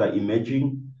areas that are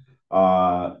emerging,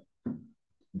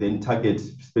 then target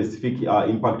specific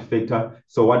impact factor.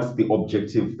 So what's the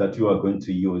objective that you are going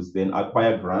to use? Then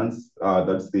acquire grants,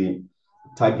 that's the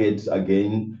target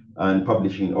again, and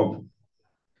publishing up,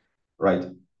 right?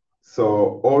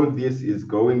 So all this is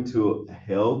going to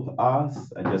help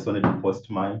us. I just wanted to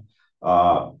post mine.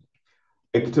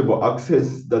 Equitable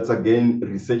access, that's again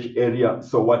research area.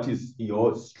 So what is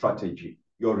your strategy?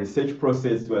 Your research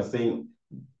process, we are saying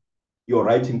your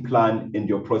writing plan and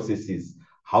your processes,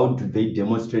 how do they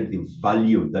demonstrate the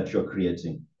value that you're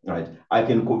creating, right? I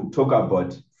can talk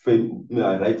about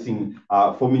writing,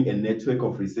 forming a network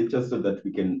of researchers so that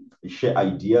we can share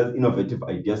ideas, innovative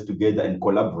ideas together and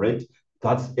collaborate.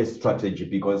 That's a strategy,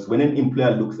 because when an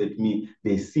employer looks at me,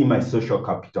 they see my social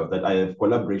capital, that I have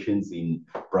collaborations in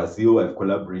Brazil, I have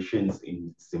collaborations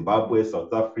in Zimbabwe,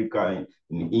 South Africa,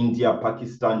 in India,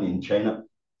 Pakistan, in China.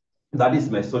 That is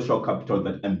my social capital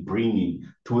that I'm bringing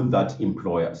to that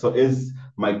employer. So as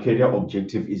my career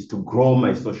objective is to grow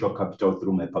my social capital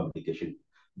through my publication,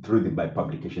 my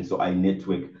publication. So I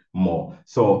network more.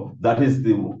 So that is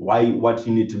what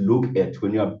you need to look at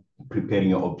when you're preparing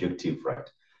your objective, right?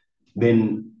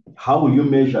 Then how will you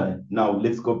measure? Now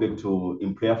let's go back to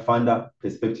employer funder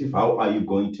perspective. How are you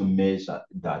going to measure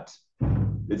that?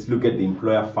 Let's look at the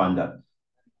employer funder.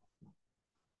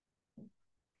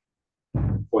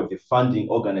 For the funding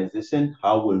organization,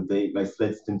 how will they, my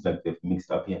slides seems like they've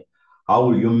mixed up here. How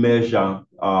will you measure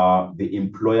the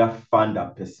employer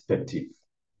funder perspective?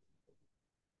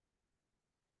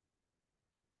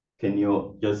 Can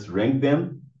you just rank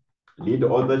them? Lead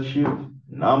authorship,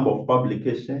 number of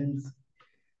publications,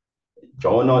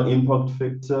 journal impact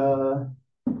factor.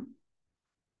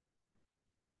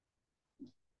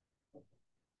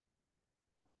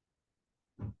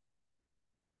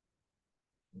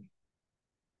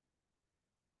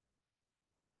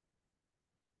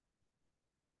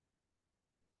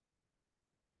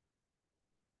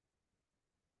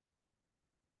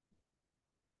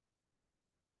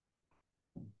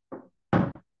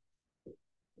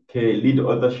 Okay, lead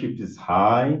authorship is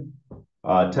high.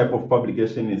 Type of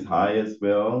publication is high as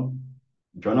well.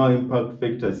 Journal impact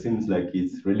factor seems like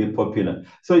it's really popular.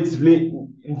 So it's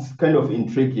kind of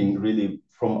intriguing, really,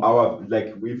 from our,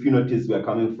 like, if you notice, we are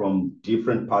coming from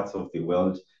different parts of the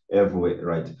world everywhere,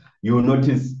 right? You will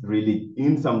notice really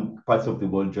in some parts of the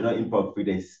world, journal impact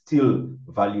factor is still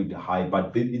valued high,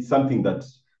 but it's something that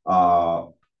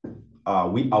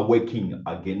we are working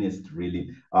against,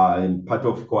 really, and part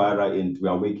of Quora, and we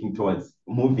are working towards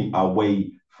moving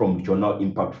away from journal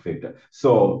impact factor.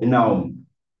 So now,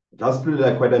 just really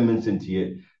like what I mentioned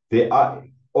here, there are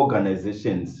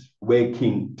organizations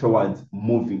working towards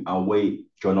moving away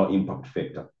journal impact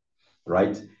factor,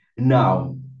 right?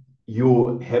 Now,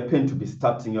 you happen to be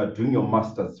starting, you're doing your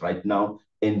master's right now,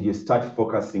 and you start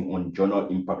focusing on journal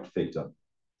impact factor.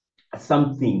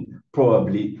 Something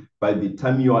probably by the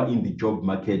time you are in the job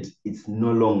market, it's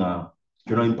no longer,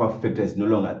 journal impact factor is no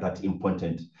longer that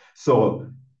important. So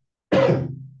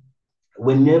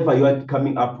whenever you are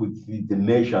coming up with the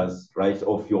measures, right,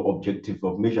 of your objective,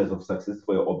 of measures of success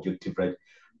for your objective, right,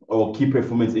 or key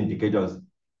performance indicators,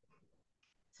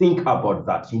 think about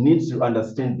that. You need to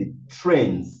understand the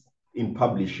trends in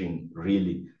publishing,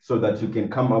 really, so that you can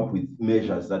come up with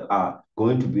measures that are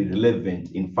going to be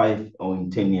relevant in 5 or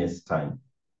in 10 years' time.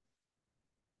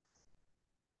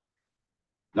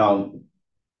 Now,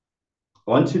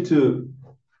 I want you to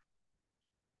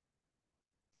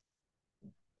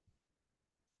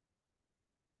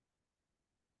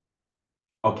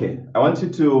I want you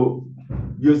to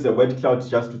use the word cloud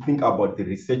just to think about the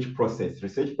research process.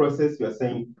 Research process, you are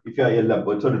saying if you are a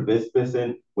laboratory-based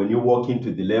person, when you walk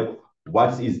into the lab,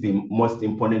 what is the most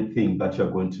important thing that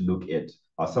you're going to look at?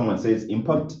 Someone says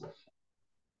impact.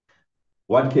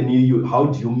 What can you use? How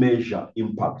do you measure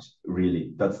impact,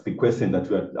 really? That's the question that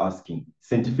we are asking.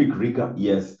 Scientific rigor,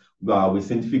 yes. With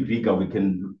scientific rigor, we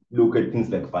can look at things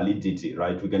like validity,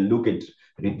 right? We can look at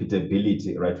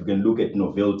repeatability, right? We can look at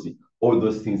novelty. All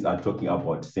those things are talking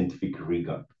about scientific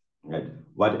rigor, right?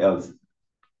 What else?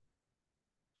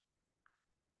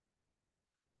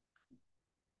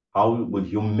 How would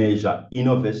you measure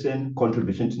innovation,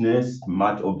 contribution to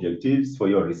SMART objectives for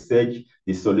your research,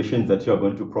 the solutions that you're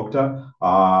going to proctor?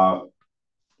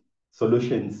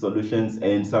 Solutions,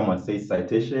 and someone says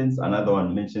citations. Another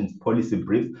one mentions policy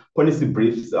briefs. Policy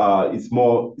briefs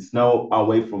it's now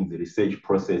away from the research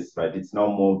process, right? It's now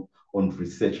more on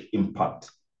research impact,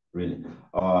 really.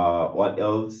 What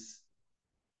else?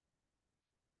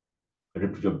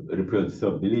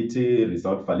 Reproducibility,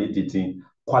 result validity,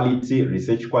 quality,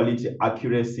 research quality,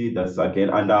 accuracy. That's again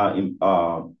under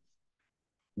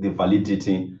the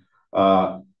validity,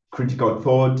 critical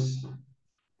thought,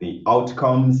 the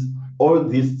outcomes. All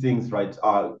these things, right,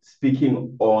 are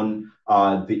speaking on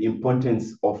the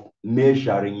importance of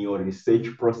measuring your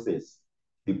research process,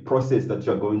 the process that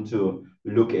you're going to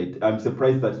look at. I'm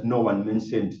surprised that no one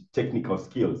mentioned technical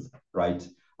skills, right?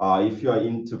 If you are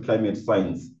into climate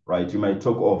science, right, you might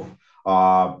talk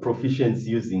of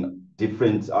proficiency using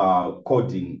different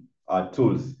coding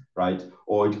tools, right?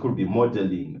 Or it could be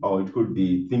modeling, or it could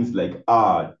be things like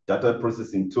data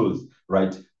processing tools,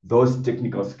 right? Those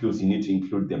technical skills, you need to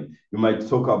include them. You might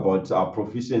talk about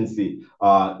proficiency,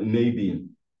 maybe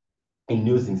in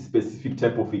using specific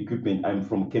type of equipment. I'm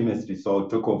from chemistry, so I'll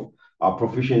talk of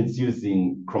proficiency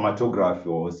using chromatography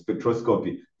or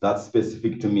spectroscopy. That's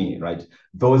specific to me, right?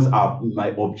 Those are my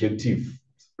objective,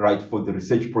 right, for the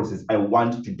research process. I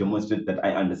want to demonstrate that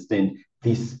I understand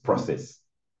this process,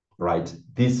 right?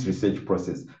 This research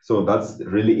process. So that's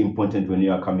really important when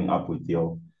you are coming up with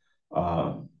your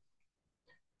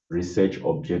research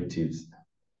objectives.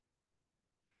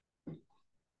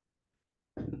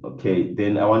 Okay,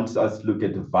 then I want us to look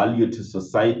at value to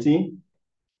society.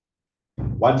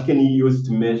 What can you use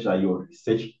to measure your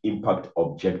research impact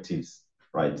objectives,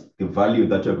 right? The value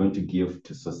that you're going to give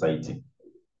to society.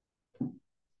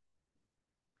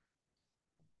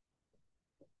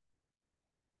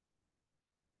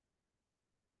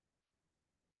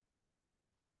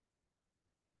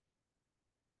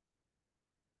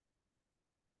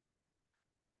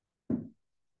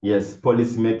 Yes,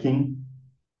 policy making.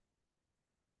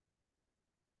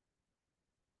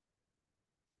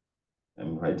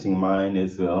 I'm writing mine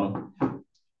as well.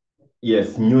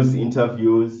 Yes, news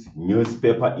interviews,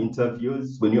 newspaper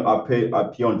interviews. When you appear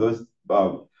on those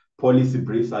policy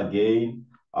briefs again,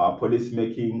 policy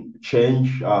making,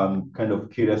 change, kind of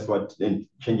curious what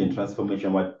change and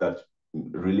transformation, what that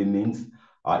really means.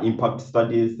 Impact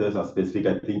studies, those are specific,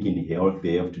 I think in health,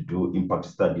 they have to do impact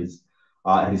studies.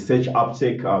 Research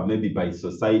uptake, maybe by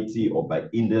society or by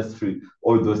industry,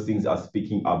 all those things are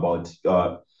speaking about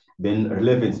then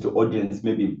relevance to audience,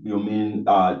 maybe you mean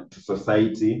to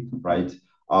society, right?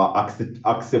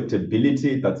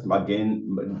 Acceptability, that's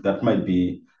again, that might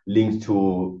be linked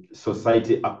to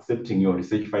society accepting your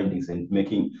research findings and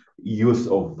making use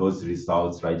of those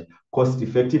results, right? Cost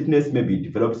effectiveness, maybe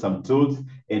develop some tools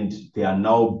and they are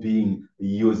now being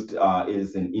used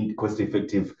as an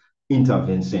cost-effective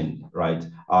intervention, right?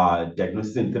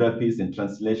 Diagnosis and therapies and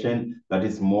translation, that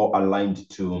is more aligned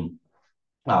to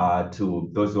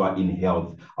those who are in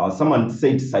health. Someone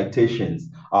said citations.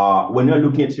 When you're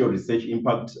looking at your research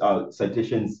impact,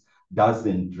 citations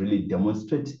doesn't really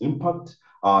demonstrate impact.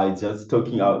 It's just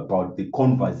talking about the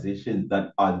conversations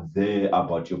that are there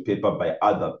about your paper by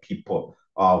other people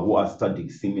who are studying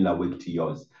similar work to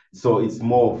yours. So it's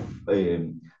more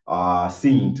of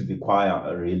singing to the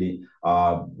choir, really.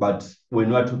 But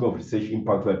when we're talking of research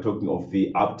impact, we're talking of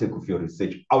the uptake of your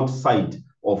research outside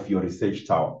of your research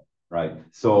tower, right?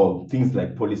 So things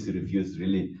like policy reviews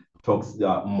really talks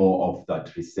more of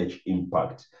that research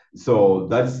impact. So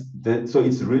so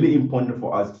it's really important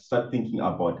for us to start thinking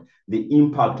about the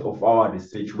impact of our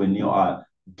research when you are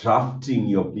drafting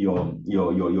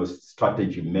your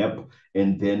strategy map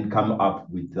and then come up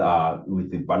with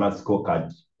the balanced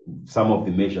scorecard. Some of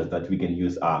the measures that we can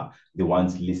use are the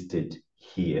ones listed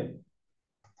here.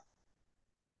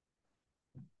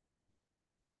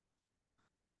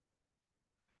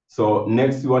 So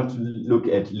next, we want to look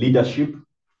at leadership.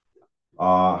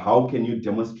 How can you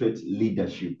demonstrate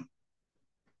leadership?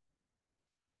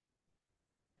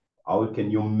 How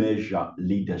can you measure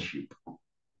leadership?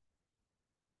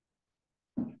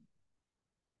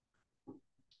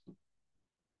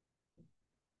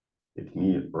 Let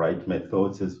me write my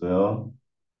thoughts as well.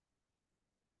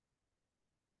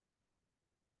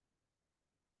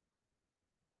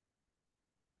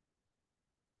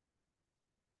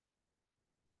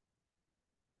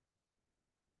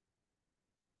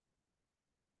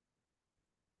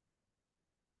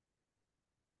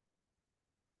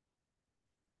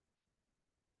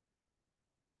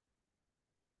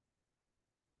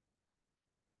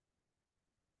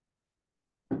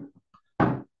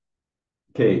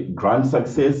 Okay, grant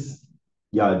success.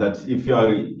 Yeah, that if you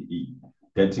are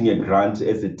getting a grant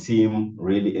as a team,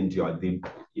 really, and you are the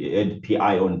head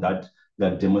PI on that,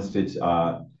 that demonstrates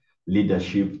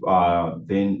leadership.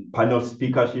 Then panel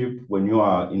speakership, when you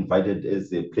are invited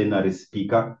as a plenary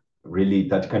speaker, really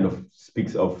that kind of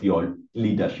speaks of your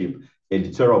leadership.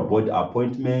 Editorial board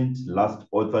appointment, last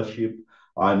authorship.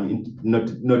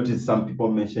 Notice some people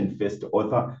mentioned first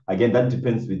author. Again, that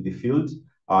depends with the field.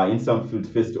 In some fields,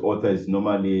 first author is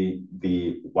normally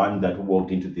the one that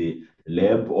walked into the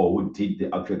lab or who did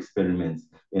the actual experiments.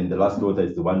 And the last author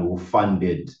is the one who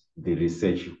funded the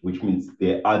research, which means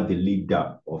they are the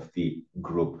leader of the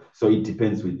group. So it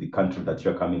depends with the country that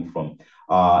you're coming from.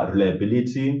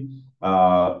 Reliability,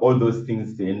 all those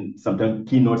things, then sometimes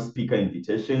keynote speaker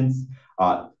invitations,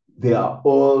 they are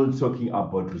all talking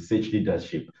about research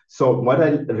leadership. So what I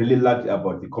really liked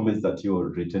about the comments that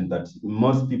you've written, that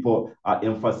most people are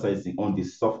emphasizing on the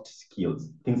soft skills,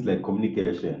 things like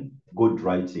communication, good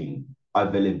writing,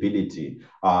 availability,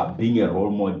 being a role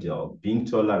model, being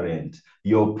tolerant,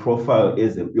 your profile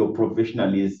is your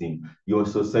professionalism, your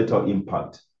societal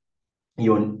impact,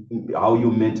 how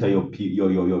you mentor your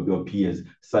peers,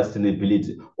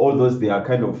 sustainability, all those, they are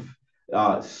kind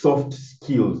of soft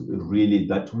skills really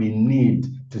that we need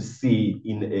to see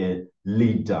in a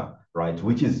leader, right?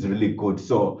 Which is really good.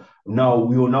 So now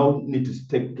we will now need to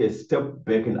take a step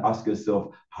back and ask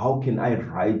yourself, how can I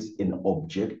write an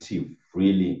objective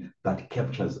really that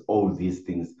captures all these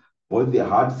things, both the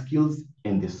hard skills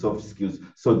and the soft skills,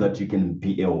 so that you can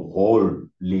be a whole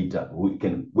leader who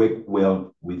can work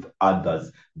well with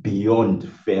others beyond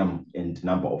fame and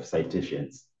number of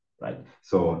citations, right?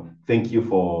 So thank you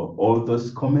for all those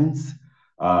comments.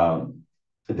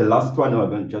 The last one,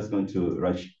 I'm just going to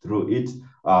rush through it.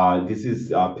 This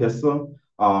is personal,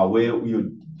 where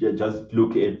you just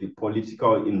look at the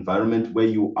political environment where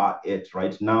you are at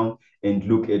right now and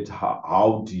look at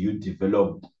how do you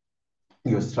develop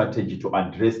your strategy to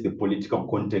address the political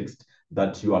context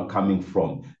that you are coming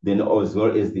from, then as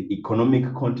well as the economic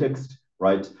context,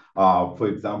 right? For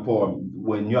example,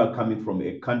 when you are coming from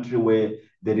a country where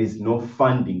there is no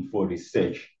funding for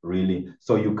research, really,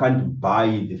 so you can't buy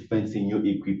the fancy new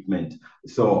equipment.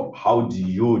 So how do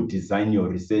you design your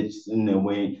research in a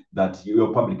way that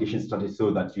your publication strategy so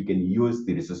that you can use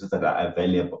the resources that are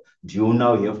available? Do you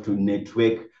now have to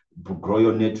network, grow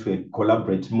your network,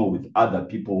 collaborate more with other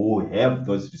people who have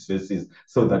those resources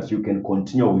so that you can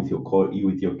continue with your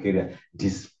career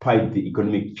despite the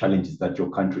economic challenges that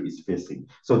your country is facing?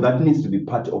 So that needs to be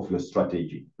part of your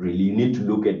strategy. Really, you need to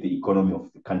look at the economy of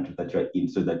the country that you're in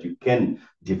so that you can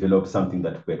develop something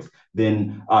that works.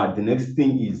 Then the next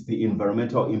thing is the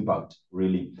environmental impact,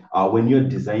 really. When you're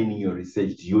designing your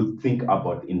research, do you think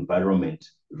about the environment,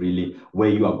 really, where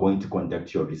you are going to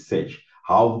conduct your research?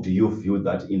 How do you view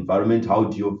that environment? How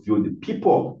do you view the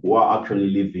people who are actually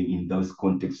living in those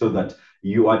contexts, so that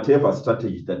you, whatever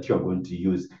strategy that you're going to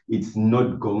use, it's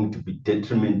not going to be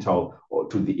detrimental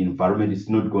to the environment. It's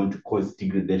not going to cause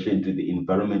degradation to the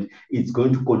environment. It's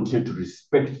going to continue to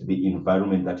respect the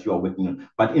environment that you are working on.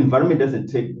 But environment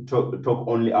doesn't talk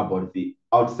only about the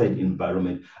outside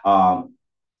environment.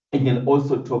 It can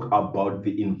also talk about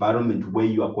the environment where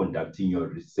you are conducting your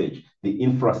research, the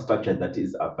infrastructure that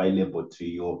is available to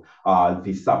you,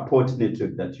 the support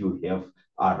network that you have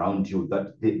around you,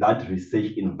 that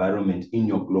research environment in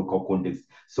your local context.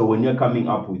 So when you're coming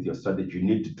up with your strategy, you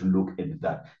need to look at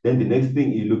that. Then the next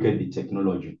thing, you look at the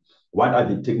technology. What are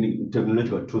the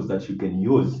technological tools that you can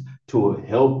use to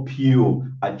help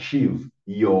you achieve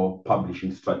your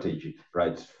publishing strategy,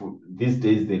 right? These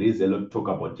days, there is a lot of talk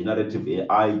about generative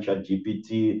AI,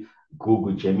 ChatGPT,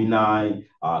 Google Gemini,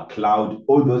 Cloud,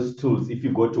 all those tools. If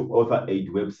you go to AuthorAID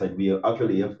website, we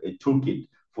actually have a toolkit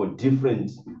for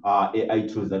different AI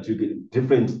tools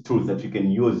different tools that you can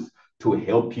use to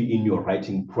help you in your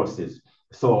writing process.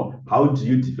 So how do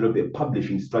you develop a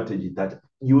publishing strategy that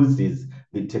uses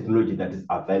the technology that is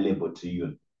available to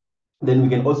you? Then we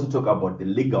can also talk about the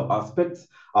legal aspects.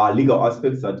 Legal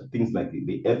aspects are things like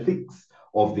the ethics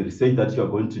of the research that you're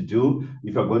going to do.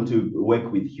 If you're going to work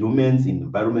with humans in the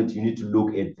environment, you need to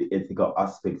look at the ethical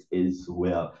aspects as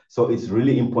well. So it's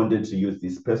really important to use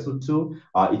this PERSOL tool.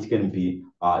 It can be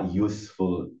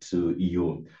useful to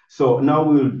you. So now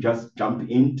we'll just jump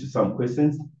into some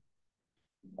questions.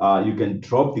 You can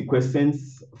drop the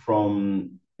questions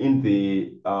from in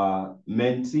the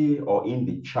Menti or in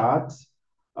the chat.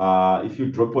 If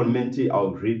you drop on Menti,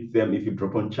 I'll read them. If you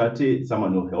drop on Chatty,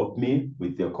 someone will help me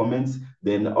with your comments.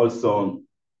 Then also,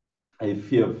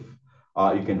 if you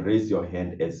have, you can raise your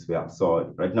hand as well.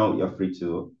 So right now, you're free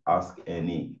to ask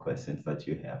any questions that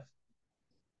you have.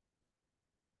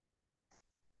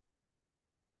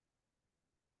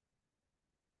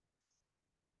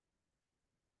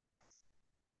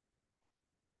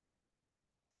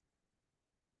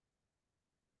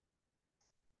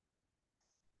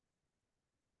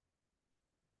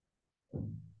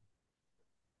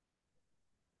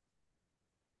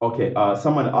 Okay,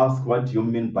 someone asked, what do you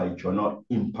mean by journal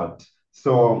impact?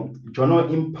 So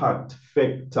journal impact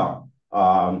factor,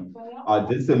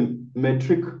 this is a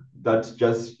metric that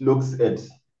just looks at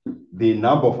the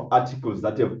number of articles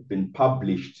that have been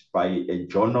published by a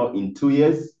journal in 2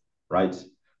 years, right?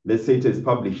 Let's say it has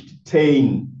published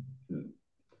 10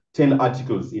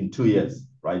 articles in 2 years,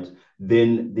 right?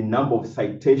 Then the number of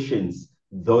citations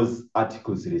those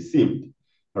articles received,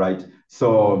 right?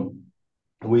 So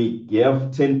we have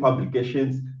 10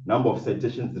 publications, number of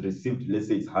citations received, let's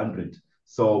say it's 100.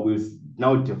 So we'll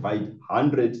now divide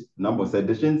 100 number of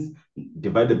citations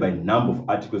divided by number of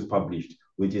articles published,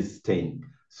 which is 10.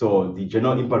 So the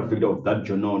general impact factor of that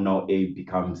journal now A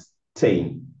becomes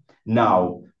 10.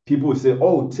 Now, people will say,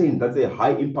 oh, 10, that's a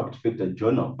high impact factor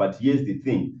journal. But here's the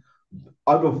thing.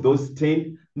 Out of those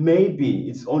 10, maybe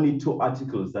it's only 2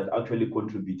 articles that actually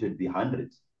contributed the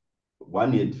 100.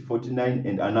 One had 49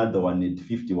 and another one had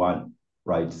 51,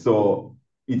 right? So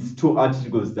it's 2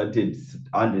 articles that had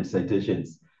 100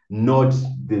 citations, not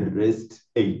the rest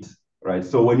 8, right?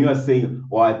 So when you are saying,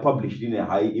 oh, I published in a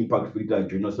high impact factor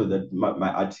journal so that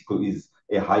my article is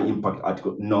a high impact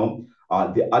article, no.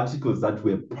 The articles that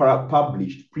were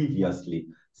published previously,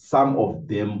 some of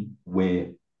them were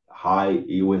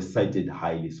cited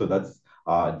highly. So that's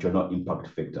journal impact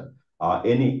factor.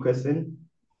 Any question?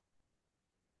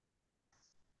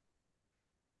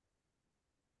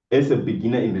 As a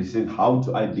beginner in research, how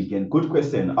do I begin? Good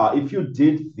question. If you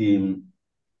did the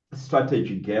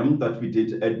strategy game that we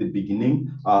did at the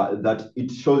beginning, that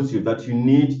it shows you that you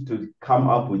need to come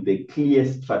up with a clear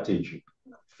strategy.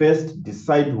 First,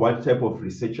 decide what type of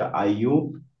researcher are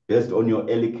you based on your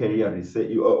early career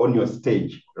research, on your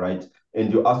stage, right?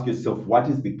 And you ask yourself, what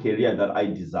is the career that I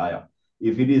desire?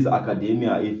 If it is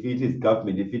academia, if it is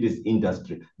government, if it is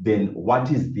industry, then what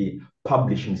is the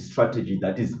publishing strategy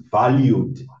that is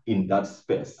valued in that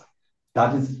space?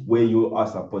 That is where you are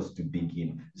supposed to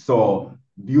begin. So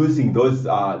using those,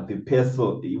 the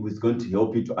PERSOL, it was going to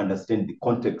help you to understand the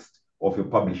context of your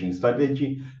publishing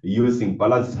strategy. Using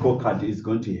balanced scorecard is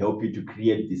going to help you to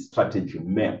create the strategy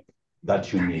map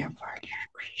that you need.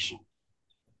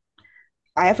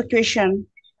 I have a question.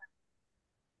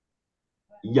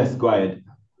 Yes, go ahead.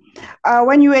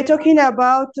 When you were talking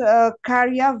about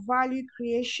career value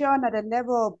creation at a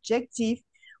level objective,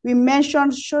 we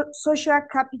mentioned social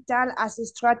capital as a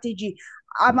strategy.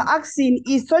 I'm asking,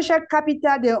 is social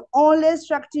capital the only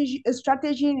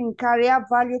strategy in career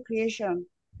value creation?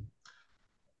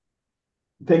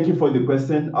 Thank you for the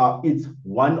question. It's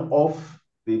one of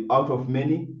the out of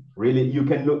many. Really, you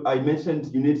can look. I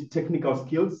mentioned you need technical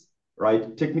skills,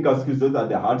 right? Technical skills, those are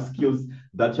the hard skills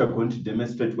that you're going to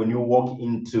demonstrate when you walk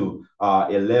into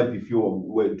a lab, if you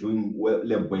were doing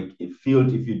lab work, a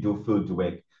field, if you do field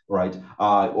work, right?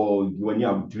 Or when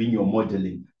you're doing your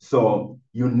modeling. So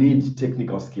you need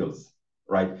technical skills,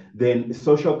 right? Then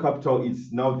social capital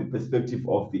is now the perspective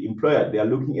of the employer. They are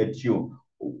looking at you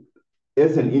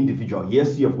as an individual.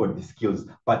 Yes, you have got the skills,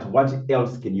 but what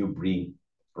else can you bring,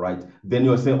 right? Then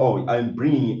you're saying, oh, I'm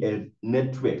bringing a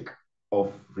network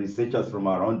of researchers from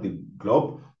around the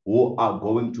globe who are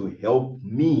going to help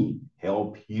me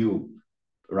help you,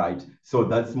 right? So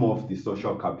that's more of the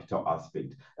social capital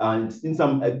aspect. And in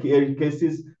some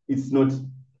cases, it's not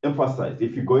emphasized.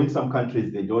 If you go in some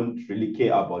countries, they don't really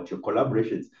care about your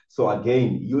collaborations. So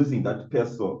again, using that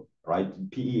PERSOL, right?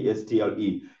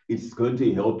 PESTLE, it's going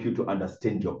to help you to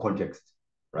understand your context,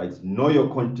 right? Know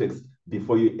your context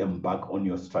before you embark on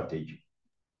your strategy.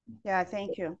 Yeah,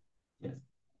 thank you. Yes.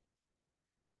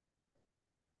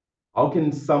 How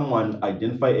can someone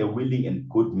identify a willing and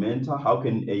good mentor? How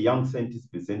can a young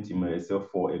scientist present himself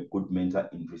for a good mentor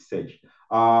in research?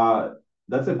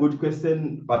 That's a good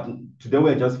question, but today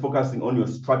we're just focusing on your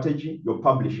strategy, your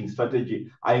publishing strategy.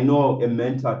 I know a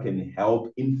mentor can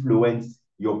help influence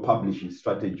your publishing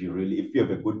strategy, really. If you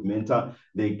have a good mentor,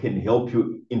 they can help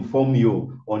you, inform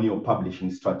you on your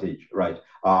publishing strategy, right?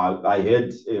 I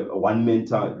had one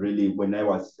mentor, really, when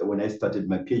I started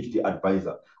my PhD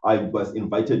advisor. I was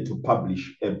invited to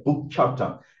publish a book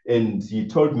chapter, and he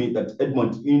told me that,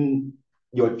 Edmond, in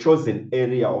your chosen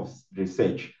area of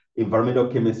research, environmental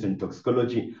chemistry and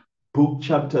toxicology, book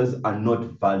chapters are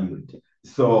not valued.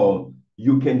 So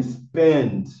you can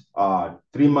spend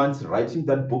 3 months writing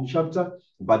that book chapter,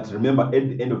 but remember, at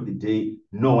the end of the day,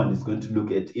 no one is going to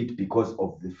look at it because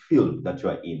of the field that you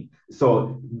are in.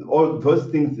 So all those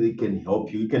things, they can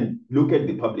help you. You can look at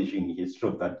the publishing history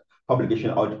of that publication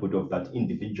output of that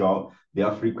individual,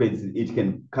 their frequency. It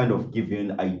can kind of give you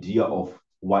an idea of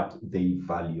what they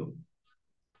value.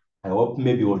 I hope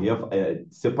maybe we'll have a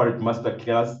separate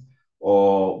masterclass,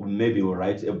 or maybe we'll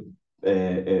write an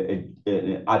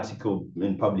article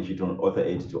and publish it on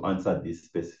AuthorAID to answer this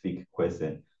specific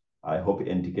question. I hope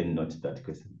Andy can note that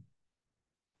question.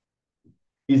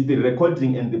 Is the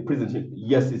recording and the presentation?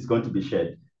 Yes, it's going to be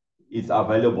shared. It's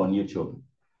available on YouTube.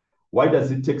 Why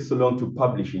does it take so long to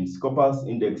publish in Scopus,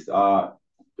 Index, all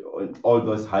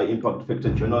those high impact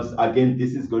factor journals? Again,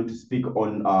 this is going to speak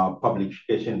on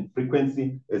publication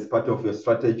frequency as part of your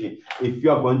strategy. If you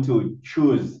are going to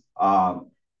choose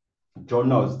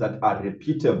journals that are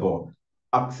repeatable,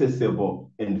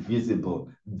 accessible, and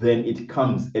visible, then it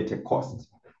comes at a cost.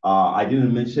 I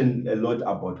didn't mention a lot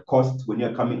about cost when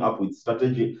you're coming up with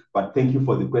strategy, but thank you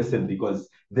for the question, because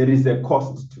there is a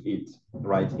cost to it,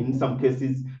 right? In some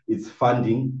cases, it's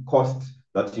funding cost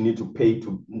that you need to pay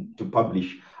to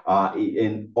publish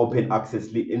in open access.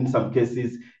 In some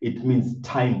cases, it means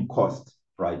time cost,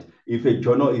 right? If a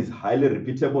journal is highly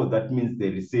repeatable, that means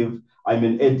they receive, I'm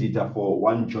an editor for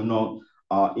one journal.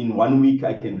 In 1 week,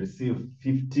 I can receive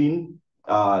 15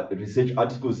 research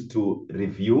articles to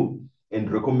review and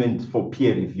recommend for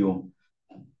peer review.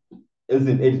 As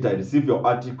an editor, I receive your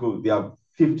article, there are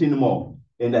 15 more,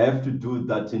 and I have to do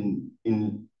that in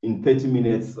 30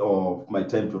 minutes of my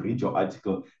time to read your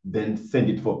article, then send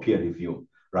it for peer review,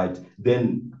 right?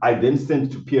 Then I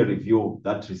send to peer review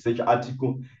that research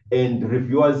article, and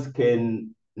reviewers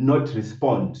can not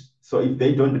respond. So if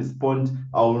they don't respond,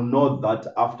 I will know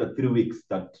that after 3 weeks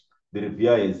that the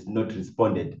reviewer has not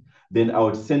responded. Then I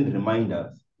would send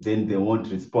reminders, then they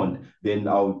won't respond. Then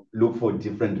I'll look for a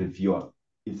different reviewer.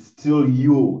 It's still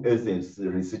you as a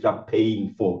researcher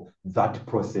paying for that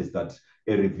process, that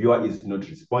a reviewer is not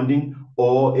responding,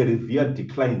 or a reviewer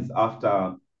declines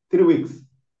after 3 weeks.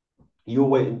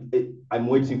 I'm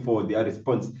waiting for their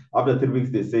response. After 3 weeks,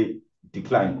 they say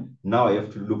decline. Now I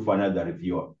have to look for another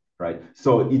reviewer, right?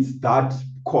 So it's that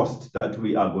cost that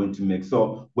we are going to make.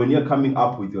 So when you're coming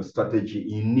up with your strategy,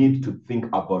 you need to think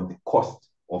about the cost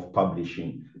of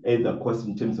publishing, either cost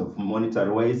in terms of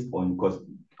monetary ways, or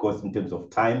cost in terms of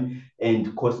time,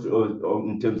 and cost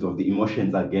in terms of the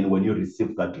emotions, again, when you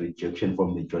receive that rejection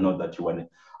from the journal that you want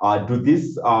to. Do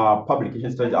this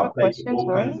publication strategy apply to all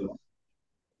kinds of...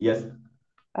 Yes?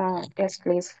 Yes,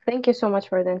 please. Thank you so much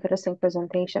for the interesting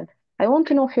presentation. I want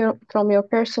to know from your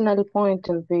personal point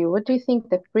of view, what do you think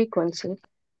the frequency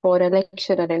for a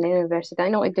lecturer in a university? I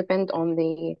know it depends on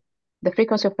the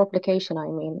frequency of publication, I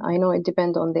mean. I know it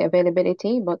depends on the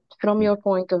availability, but from your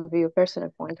point of view, personal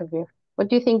point of view, what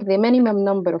do you think the minimum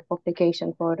number of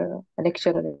publication for a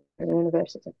lecturer in a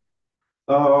university?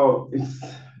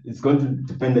 It's going to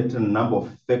depend on a number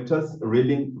of factors,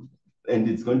 really, and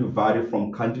it's going to vary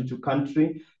from country to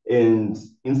country, and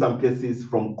in some cases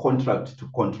from contract to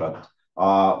contract.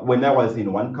 When I was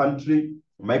in one country,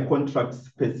 my contract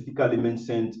specifically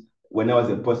mentioned, when I was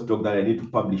a postdoc, that I need to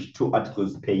publish 2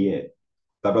 articles per year.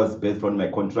 That was based on my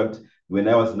contract. When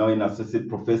I was now an associate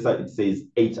professor, it says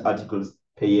 8 articles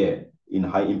per year in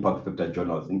high impact factor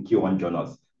journals, in Q1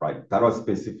 journals, right? That was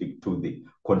specific to the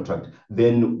contract.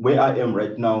 Then where I am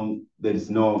right now, there is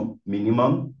no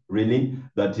minimum, really,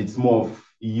 that it's more of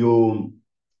you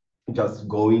just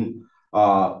going,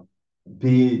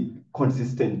 be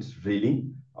consistent, really.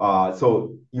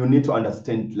 So you need to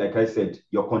understand, like I said,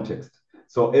 your context.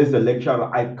 So as a lecturer,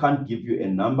 I can't give you a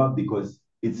number, because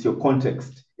it's your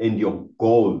context and your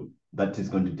goal that is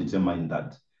going to determine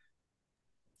that.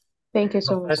 Thank you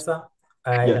so much. Professor,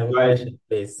 I have a question,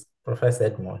 please. Professor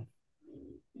Edmond.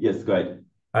 Yes, go ahead.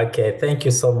 Okay, thank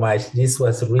you so much. This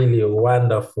was really a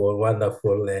wonderful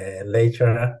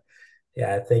lecture.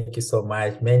 Yeah, thank you so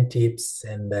much. Main tips,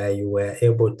 and you were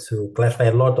able to clarify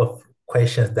a lot of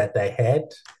questions that I had.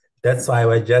 That's why I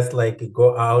was just like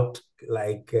go out,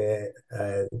 like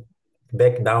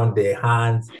back down the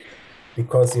hands,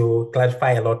 because you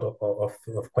clarify a lot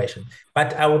of questions.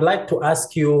 But I would like to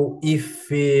ask you if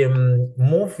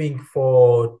moving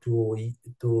to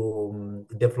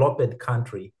developed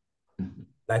country,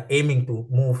 like aiming to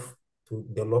move to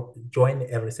join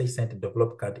a research center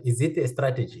developed country, is it a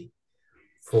strategy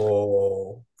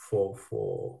for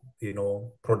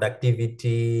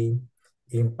productivity,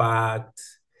 impact?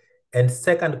 And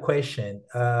second question,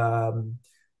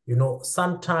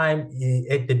 sometime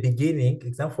at the beginning,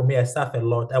 example for me, I suffer a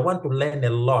lot. I want to learn a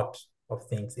lot of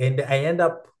things, and I end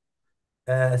up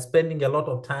spending a lot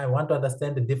of time. I want to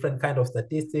understand the different kind of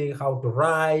statistics, how to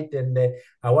write, and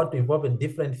I want to involve in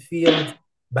different fields.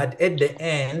 But at the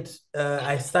end,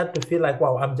 I start to feel like,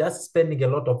 wow, I'm just spending a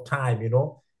lot of time.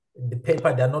 The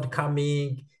paper, they're not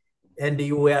coming. And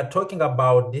you were talking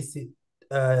about this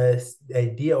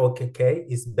idea, okay,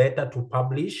 it's better to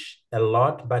publish a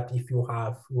lot, but if you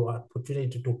have your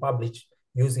opportunity to publish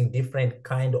using different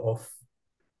kind of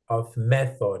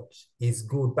method is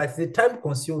good, but it's time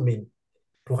consuming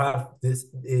to have this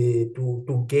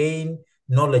to gain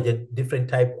knowledge and different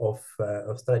type of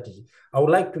strategy. I would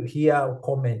like to hear a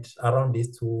comment around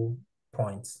these 2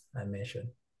 points I mentioned.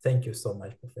 Thank you so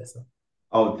much, Professor.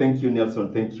 Oh, thank you,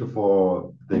 Nelson. Thank you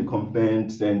for the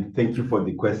comments and thank you for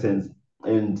the questions.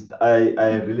 And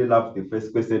I really love the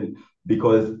first question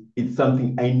because it's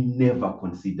something I never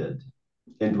considered.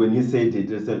 And when you said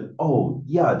it, I said, oh,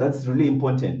 yeah, that's really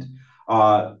important.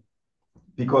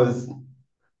 Because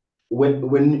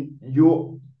when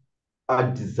you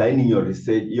are designing your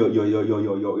research,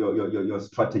 your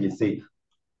strategy, say,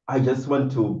 I just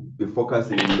want to be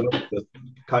focusing in lots of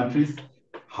countries.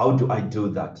 How do I do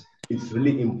that? It's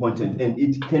really important, and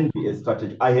it can be a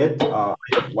strategy. I have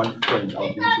one friend,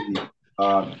 I'll mention it.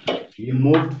 He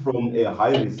moved from a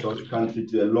high resource country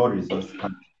to a low resource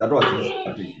country. That was his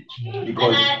strategy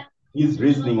because his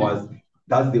reasoning was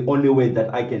that's the only way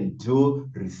that I can do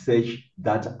research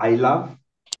that I love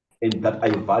and that I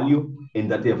value and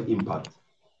that have impact.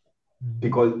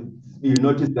 Because you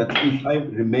notice that if I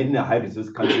remain in a high resource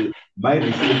country, my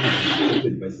research is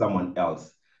supported by someone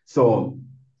else. So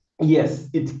yes,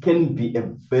 it can be a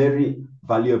very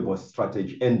valuable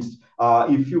strategy. And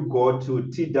if you go to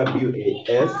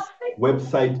TWAS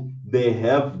website, they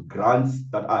have grants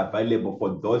that are available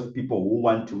for those people who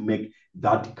want to make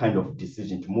that kind of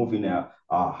decision to move in a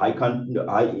high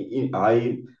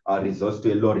resource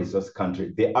to a low resource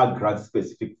country. There are grants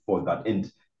specific for that.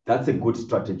 And that's a good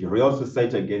strategy. Royal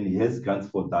Society, again, he has grants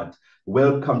for that.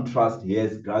 Wellcome Trust, he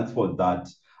has grants for that.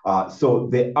 So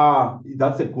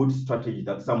that's a good strategy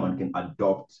that someone can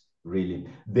adopt, really.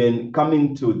 Then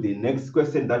coming to the next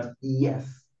question, that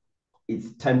yes,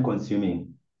 it's time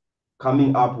consuming.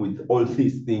 Coming up with all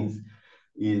these things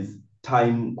is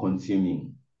time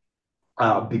consuming.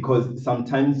 Because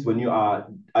sometimes when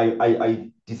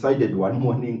I decided one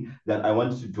morning that I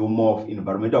wanted to do more of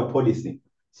environmental policy.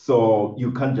 So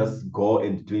you can't just go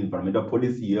and do environmental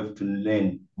policy, you have to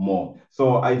learn more.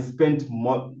 So I spent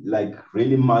more, like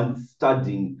really months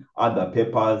studying other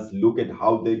papers, look at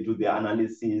how they do their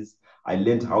analysis. I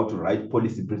learned how to write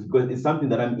policy briefs because it's something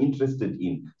that I'm interested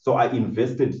in. So I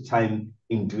invested time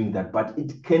in doing that, but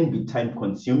it can be time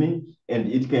consuming and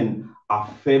it can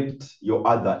affect your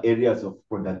other areas of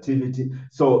productivity.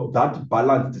 So that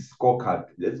balanced scorecard,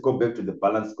 let's go back to the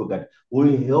balanced scorecard,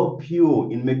 will help you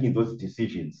in making those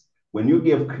decisions. When you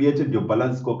have created your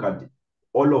balanced scorecard,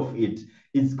 all of it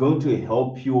is going to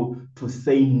help you to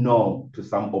say no to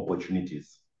some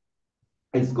opportunities.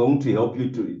 It's going to help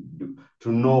you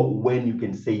to know when you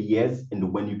can say yes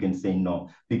and when you can say no.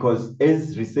 Because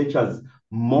as researchers,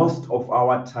 most of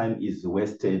our time is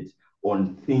wasted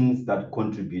on things that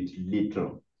contribute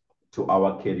little to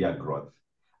our career growth.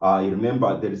 You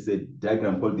remember there is a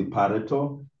diagram called the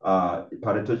Pareto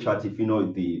chart, if you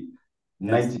know the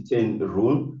 90-10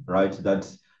 rule, right? That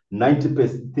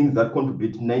 90% things that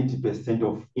contribute 90%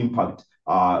 of impact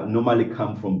normally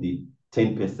come from the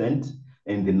 10%,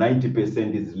 and the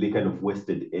 90% is really kind of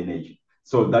wasted energy.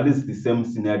 So that is the same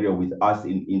scenario with us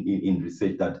in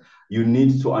research, that you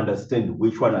need to understand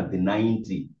which one are the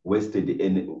 90 wasted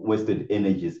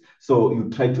energies. So you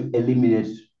try to eliminate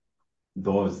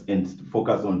those and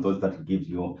focus on those that give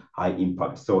you high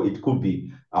impact. So it could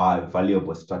be a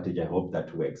valuable strategy. I hope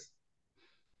that works.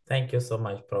 Thank you so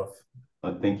much, Prof.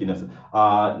 Thank you, Nelson.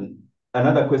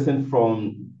 Another question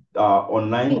from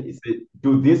online is,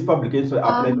 do these publications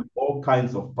apply to all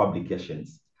kinds of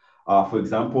publications? For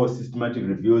example, systematic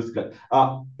reviews.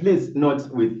 Please note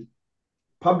with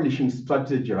publishing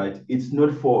strategy, right? It's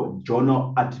not for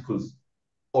journal articles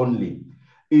only.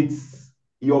 It's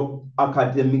your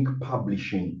academic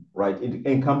publishing, right? It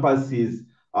encompasses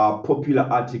popular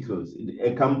articles. It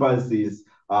encompasses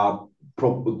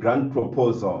grant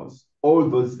proposals, all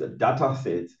those data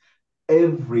sets,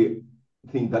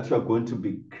 everything that you're going to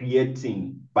be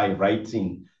creating by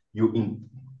writing, you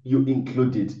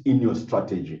include it in your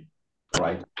strategy,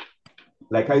 right?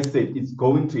 Like I said, it's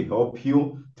going to help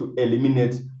you to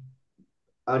eliminate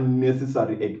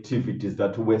unnecessary activities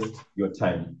that waste your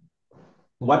time.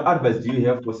 What advice do you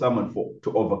have for someone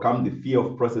to overcome the fear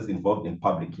of process involved in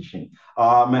publication?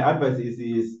 My advice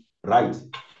is write.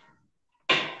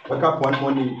 Wake up one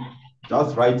morning,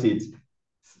 just write it,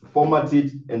 format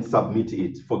it, and submit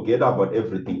it. Forget about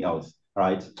everything else,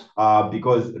 right?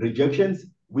 Because rejections,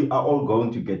 we are all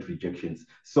going to get rejections.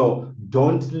 So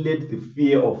don't let the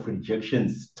fear of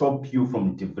rejection stop you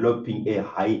from developing a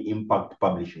high impact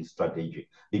publishing strategy,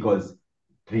 because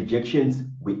rejections,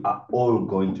 we are all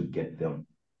going to get them,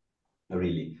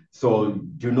 really. So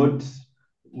do not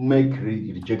make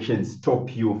rejection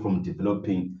stop you from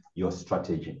developing your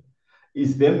strategy.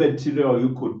 Is there material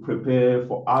you could prepare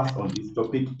for us on this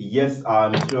topic? Yes,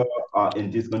 I'm sure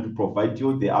Andy is going to provide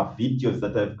you. There are videos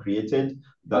that I've created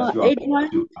that you are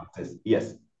going to access.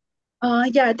 Yes.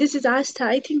 Yeah, this is Asta.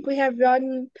 I think we have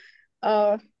run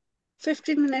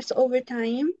 15 minutes over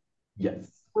time.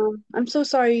 Yes. I'm so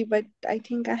sorry, but I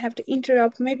think I have to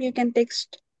interrupt. Maybe you can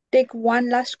take one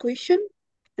last question,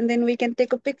 and then we can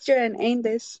take a picture and end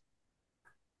this.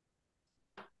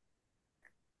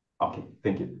 Okay,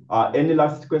 thank you. Any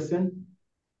last question?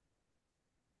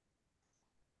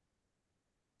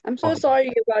 I'm so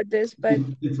sorry about this, but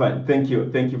it's fine. Thank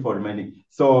you. Thank you for reminding.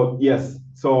 So yes,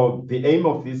 so the aim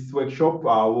of this workshop,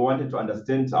 we wanted to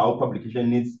understand how publication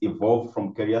needs evolve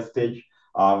from career stage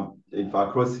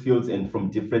across fields and from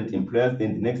different employers.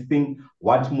 Then the next thing,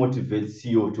 what motivates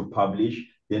you to publish?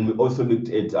 Then we also looked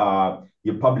at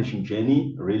your publishing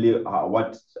journey, really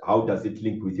how does it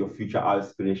link with your future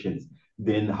aspirations?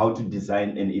 Then how to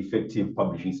design an effective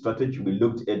publishing strategy. We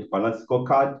looked at balanced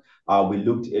scorecard. We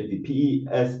looked at the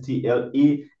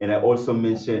PESTLE, and I also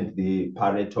mentioned the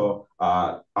Pareto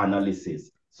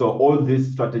analysis. So all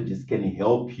these strategies can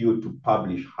help you to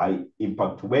publish high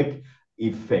impact work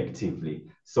effectively.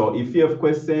 So if you have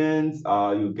questions,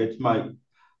 you get my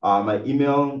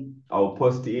email. I'll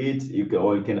post it. You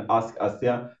can ask us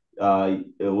there.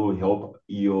 It will help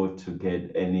you to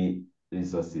get any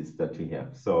resources that we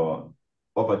have. So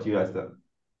over to you, Esther.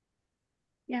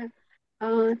 Yeah.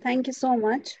 Thank you so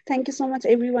much. Thank you so much,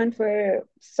 everyone, for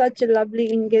such a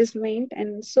lovely engagement.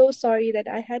 And so sorry that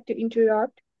I had to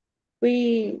interrupt.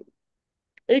 It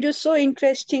was so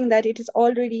interesting that it is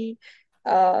already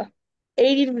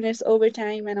 18 minutes over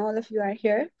time, and all of you are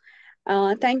here.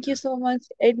 Thank you so much,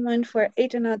 Edmond, for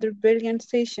yet another brilliant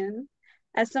session.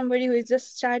 As somebody who is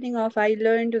just starting off, I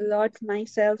learned a lot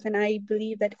myself, and I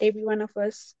believe that every one of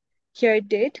us here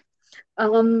did.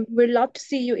 We'd love to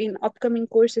see you in upcoming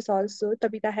courses also.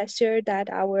 Tabitha has shared that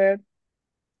our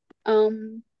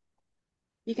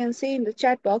you can see in the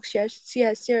chat box, she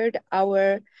has shared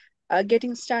our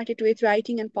getting started with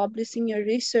writing and publishing your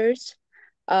research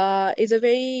is a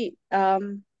very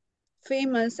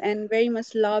famous and very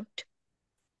much loved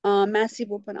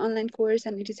massive open online course,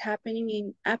 and it is happening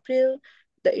in April.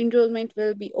 The enrollment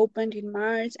will be opened in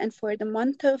March, and for the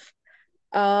month of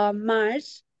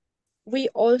March, we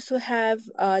also have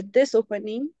this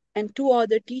opening and two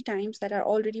other tea times that are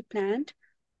already planned.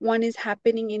 One is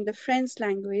happening in the French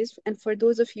language, and for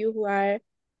those of you who are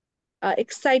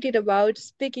excited about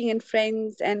speaking in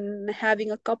French and having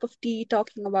a cup of tea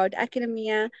talking about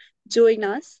academia, join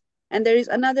us. And there is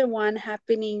another one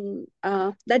happening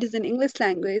that is in English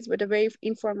language, but a very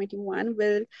informative one.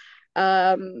 We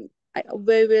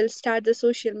will start the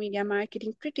social media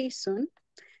marketing pretty soon.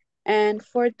 And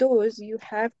for those, you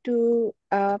have to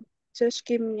just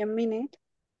give me a minute.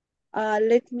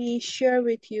 Let me share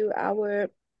with you our,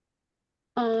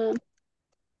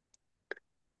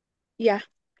 yeah.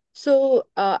 So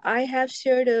I have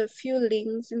shared a few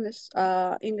links in this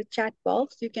in the chat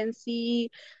box. You can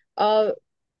see a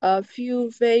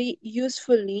few very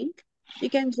useful links. You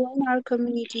can join our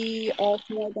community of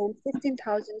more than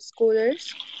 15,000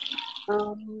 scholars.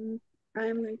 I'm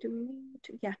going to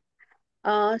mute, yeah.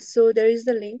 So there is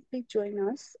the link, please join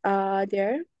us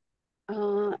there.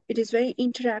 It is very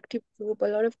interactive group. A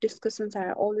lot of discussions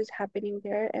are always happening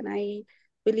there, and I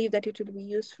believe that it will be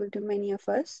useful to many of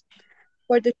us.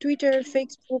 For the Twitter,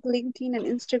 Facebook, LinkedIn, and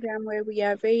Instagram, where we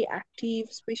are very active,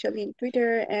 especially in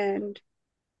Twitter and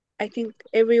I think,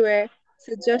 everywhere.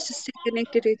 So just stay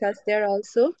connected with us there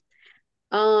also.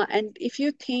 And if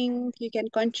you think you can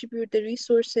contribute the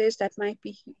resources that might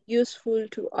be useful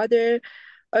to other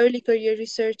early career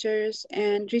researchers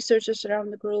and researchers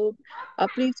around the globe,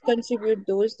 please contribute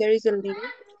those. There is a link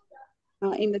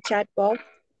in the chat box.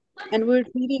 And we'd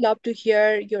really love to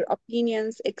hear your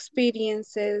opinions,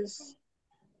 experiences,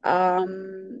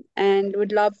 and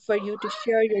would love for you to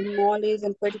share your knowledge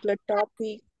on particular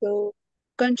topics. So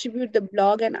contribute the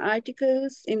blog and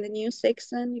articles in the news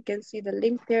section. You can see the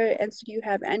link there. And so you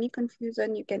have any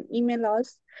confusion, you can email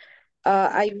us.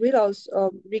 I will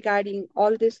also, regarding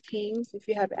all these things, if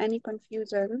you have any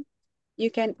confusion,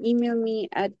 you can email me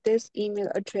at this email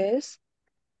address.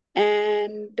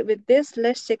 And with this,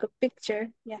 let's take a picture.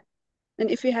 Yeah.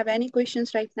 And if you have any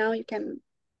questions right now, you can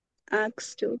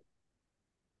ask too.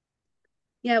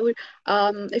 Yeah,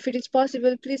 if it is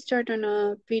possible, please start on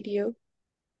a video.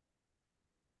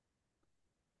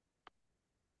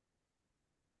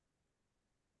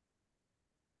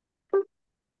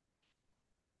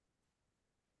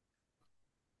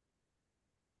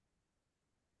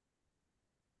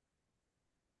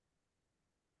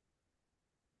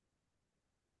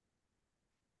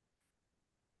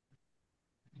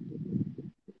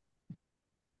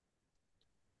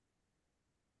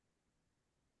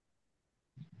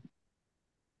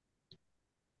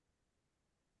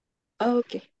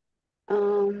 Okay.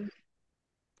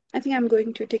 I think I'm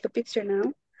going to take a picture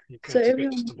now. You can So take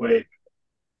everyone the will, wave.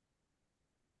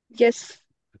 yes,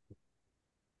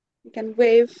 you can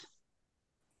wave.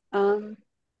 Um,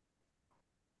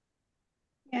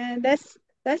 yeah,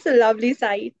 that's a lovely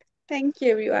sight. Thank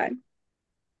you, everyone.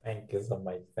 Thank you so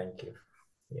much. Thank you.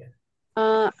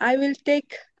 Yeah. I will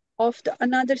take off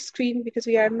another screen because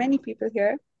we are many people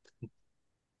here.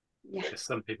 Yeah. There's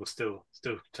some people still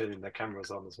turning their cameras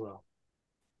on as well.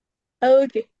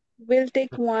 Okay, we'll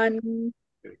take one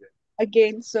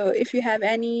again. So if you have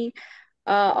any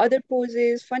other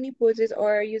poses, funny poses,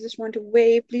 or you just want to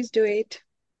wave, please do it.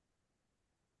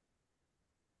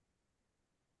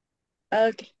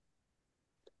 Okay.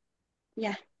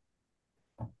 Yeah.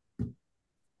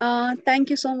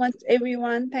 Thank you so much,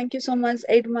 everyone. Thank you so much,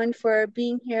 Edmond, for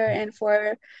being here and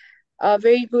for a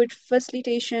very good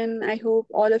facilitation. I hope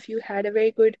all of you had a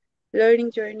very good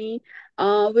learning journey.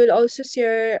 We'll also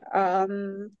share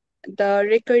the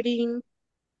recording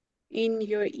in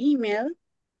your email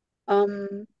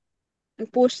and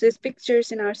post these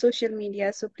pictures in our social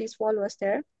media. So please follow us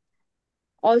there.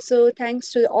 Also,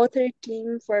 thanks to the AuthorAID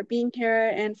team for being here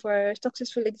and for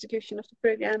successful execution of the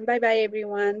program. Bye-bye,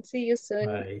 everyone. See you soon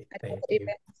at Thank other you.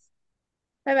 events.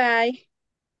 Bye-bye.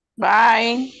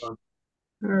 Bye. All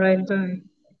right,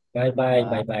 bye.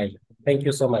 Bye bye. Thank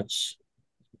you so much.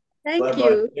 Thank Bye-bye.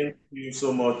 you. Thank you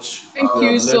so much. Thank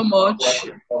you so much.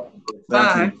 Thank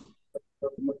Bye.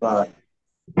 you. Bye.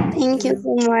 Thank you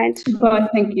so much. Bye.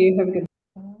 Thank you. Have a good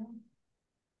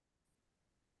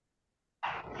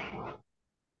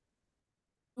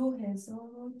해서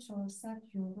저싹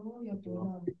요로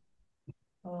여보라.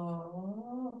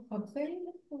 갑자기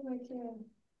이렇게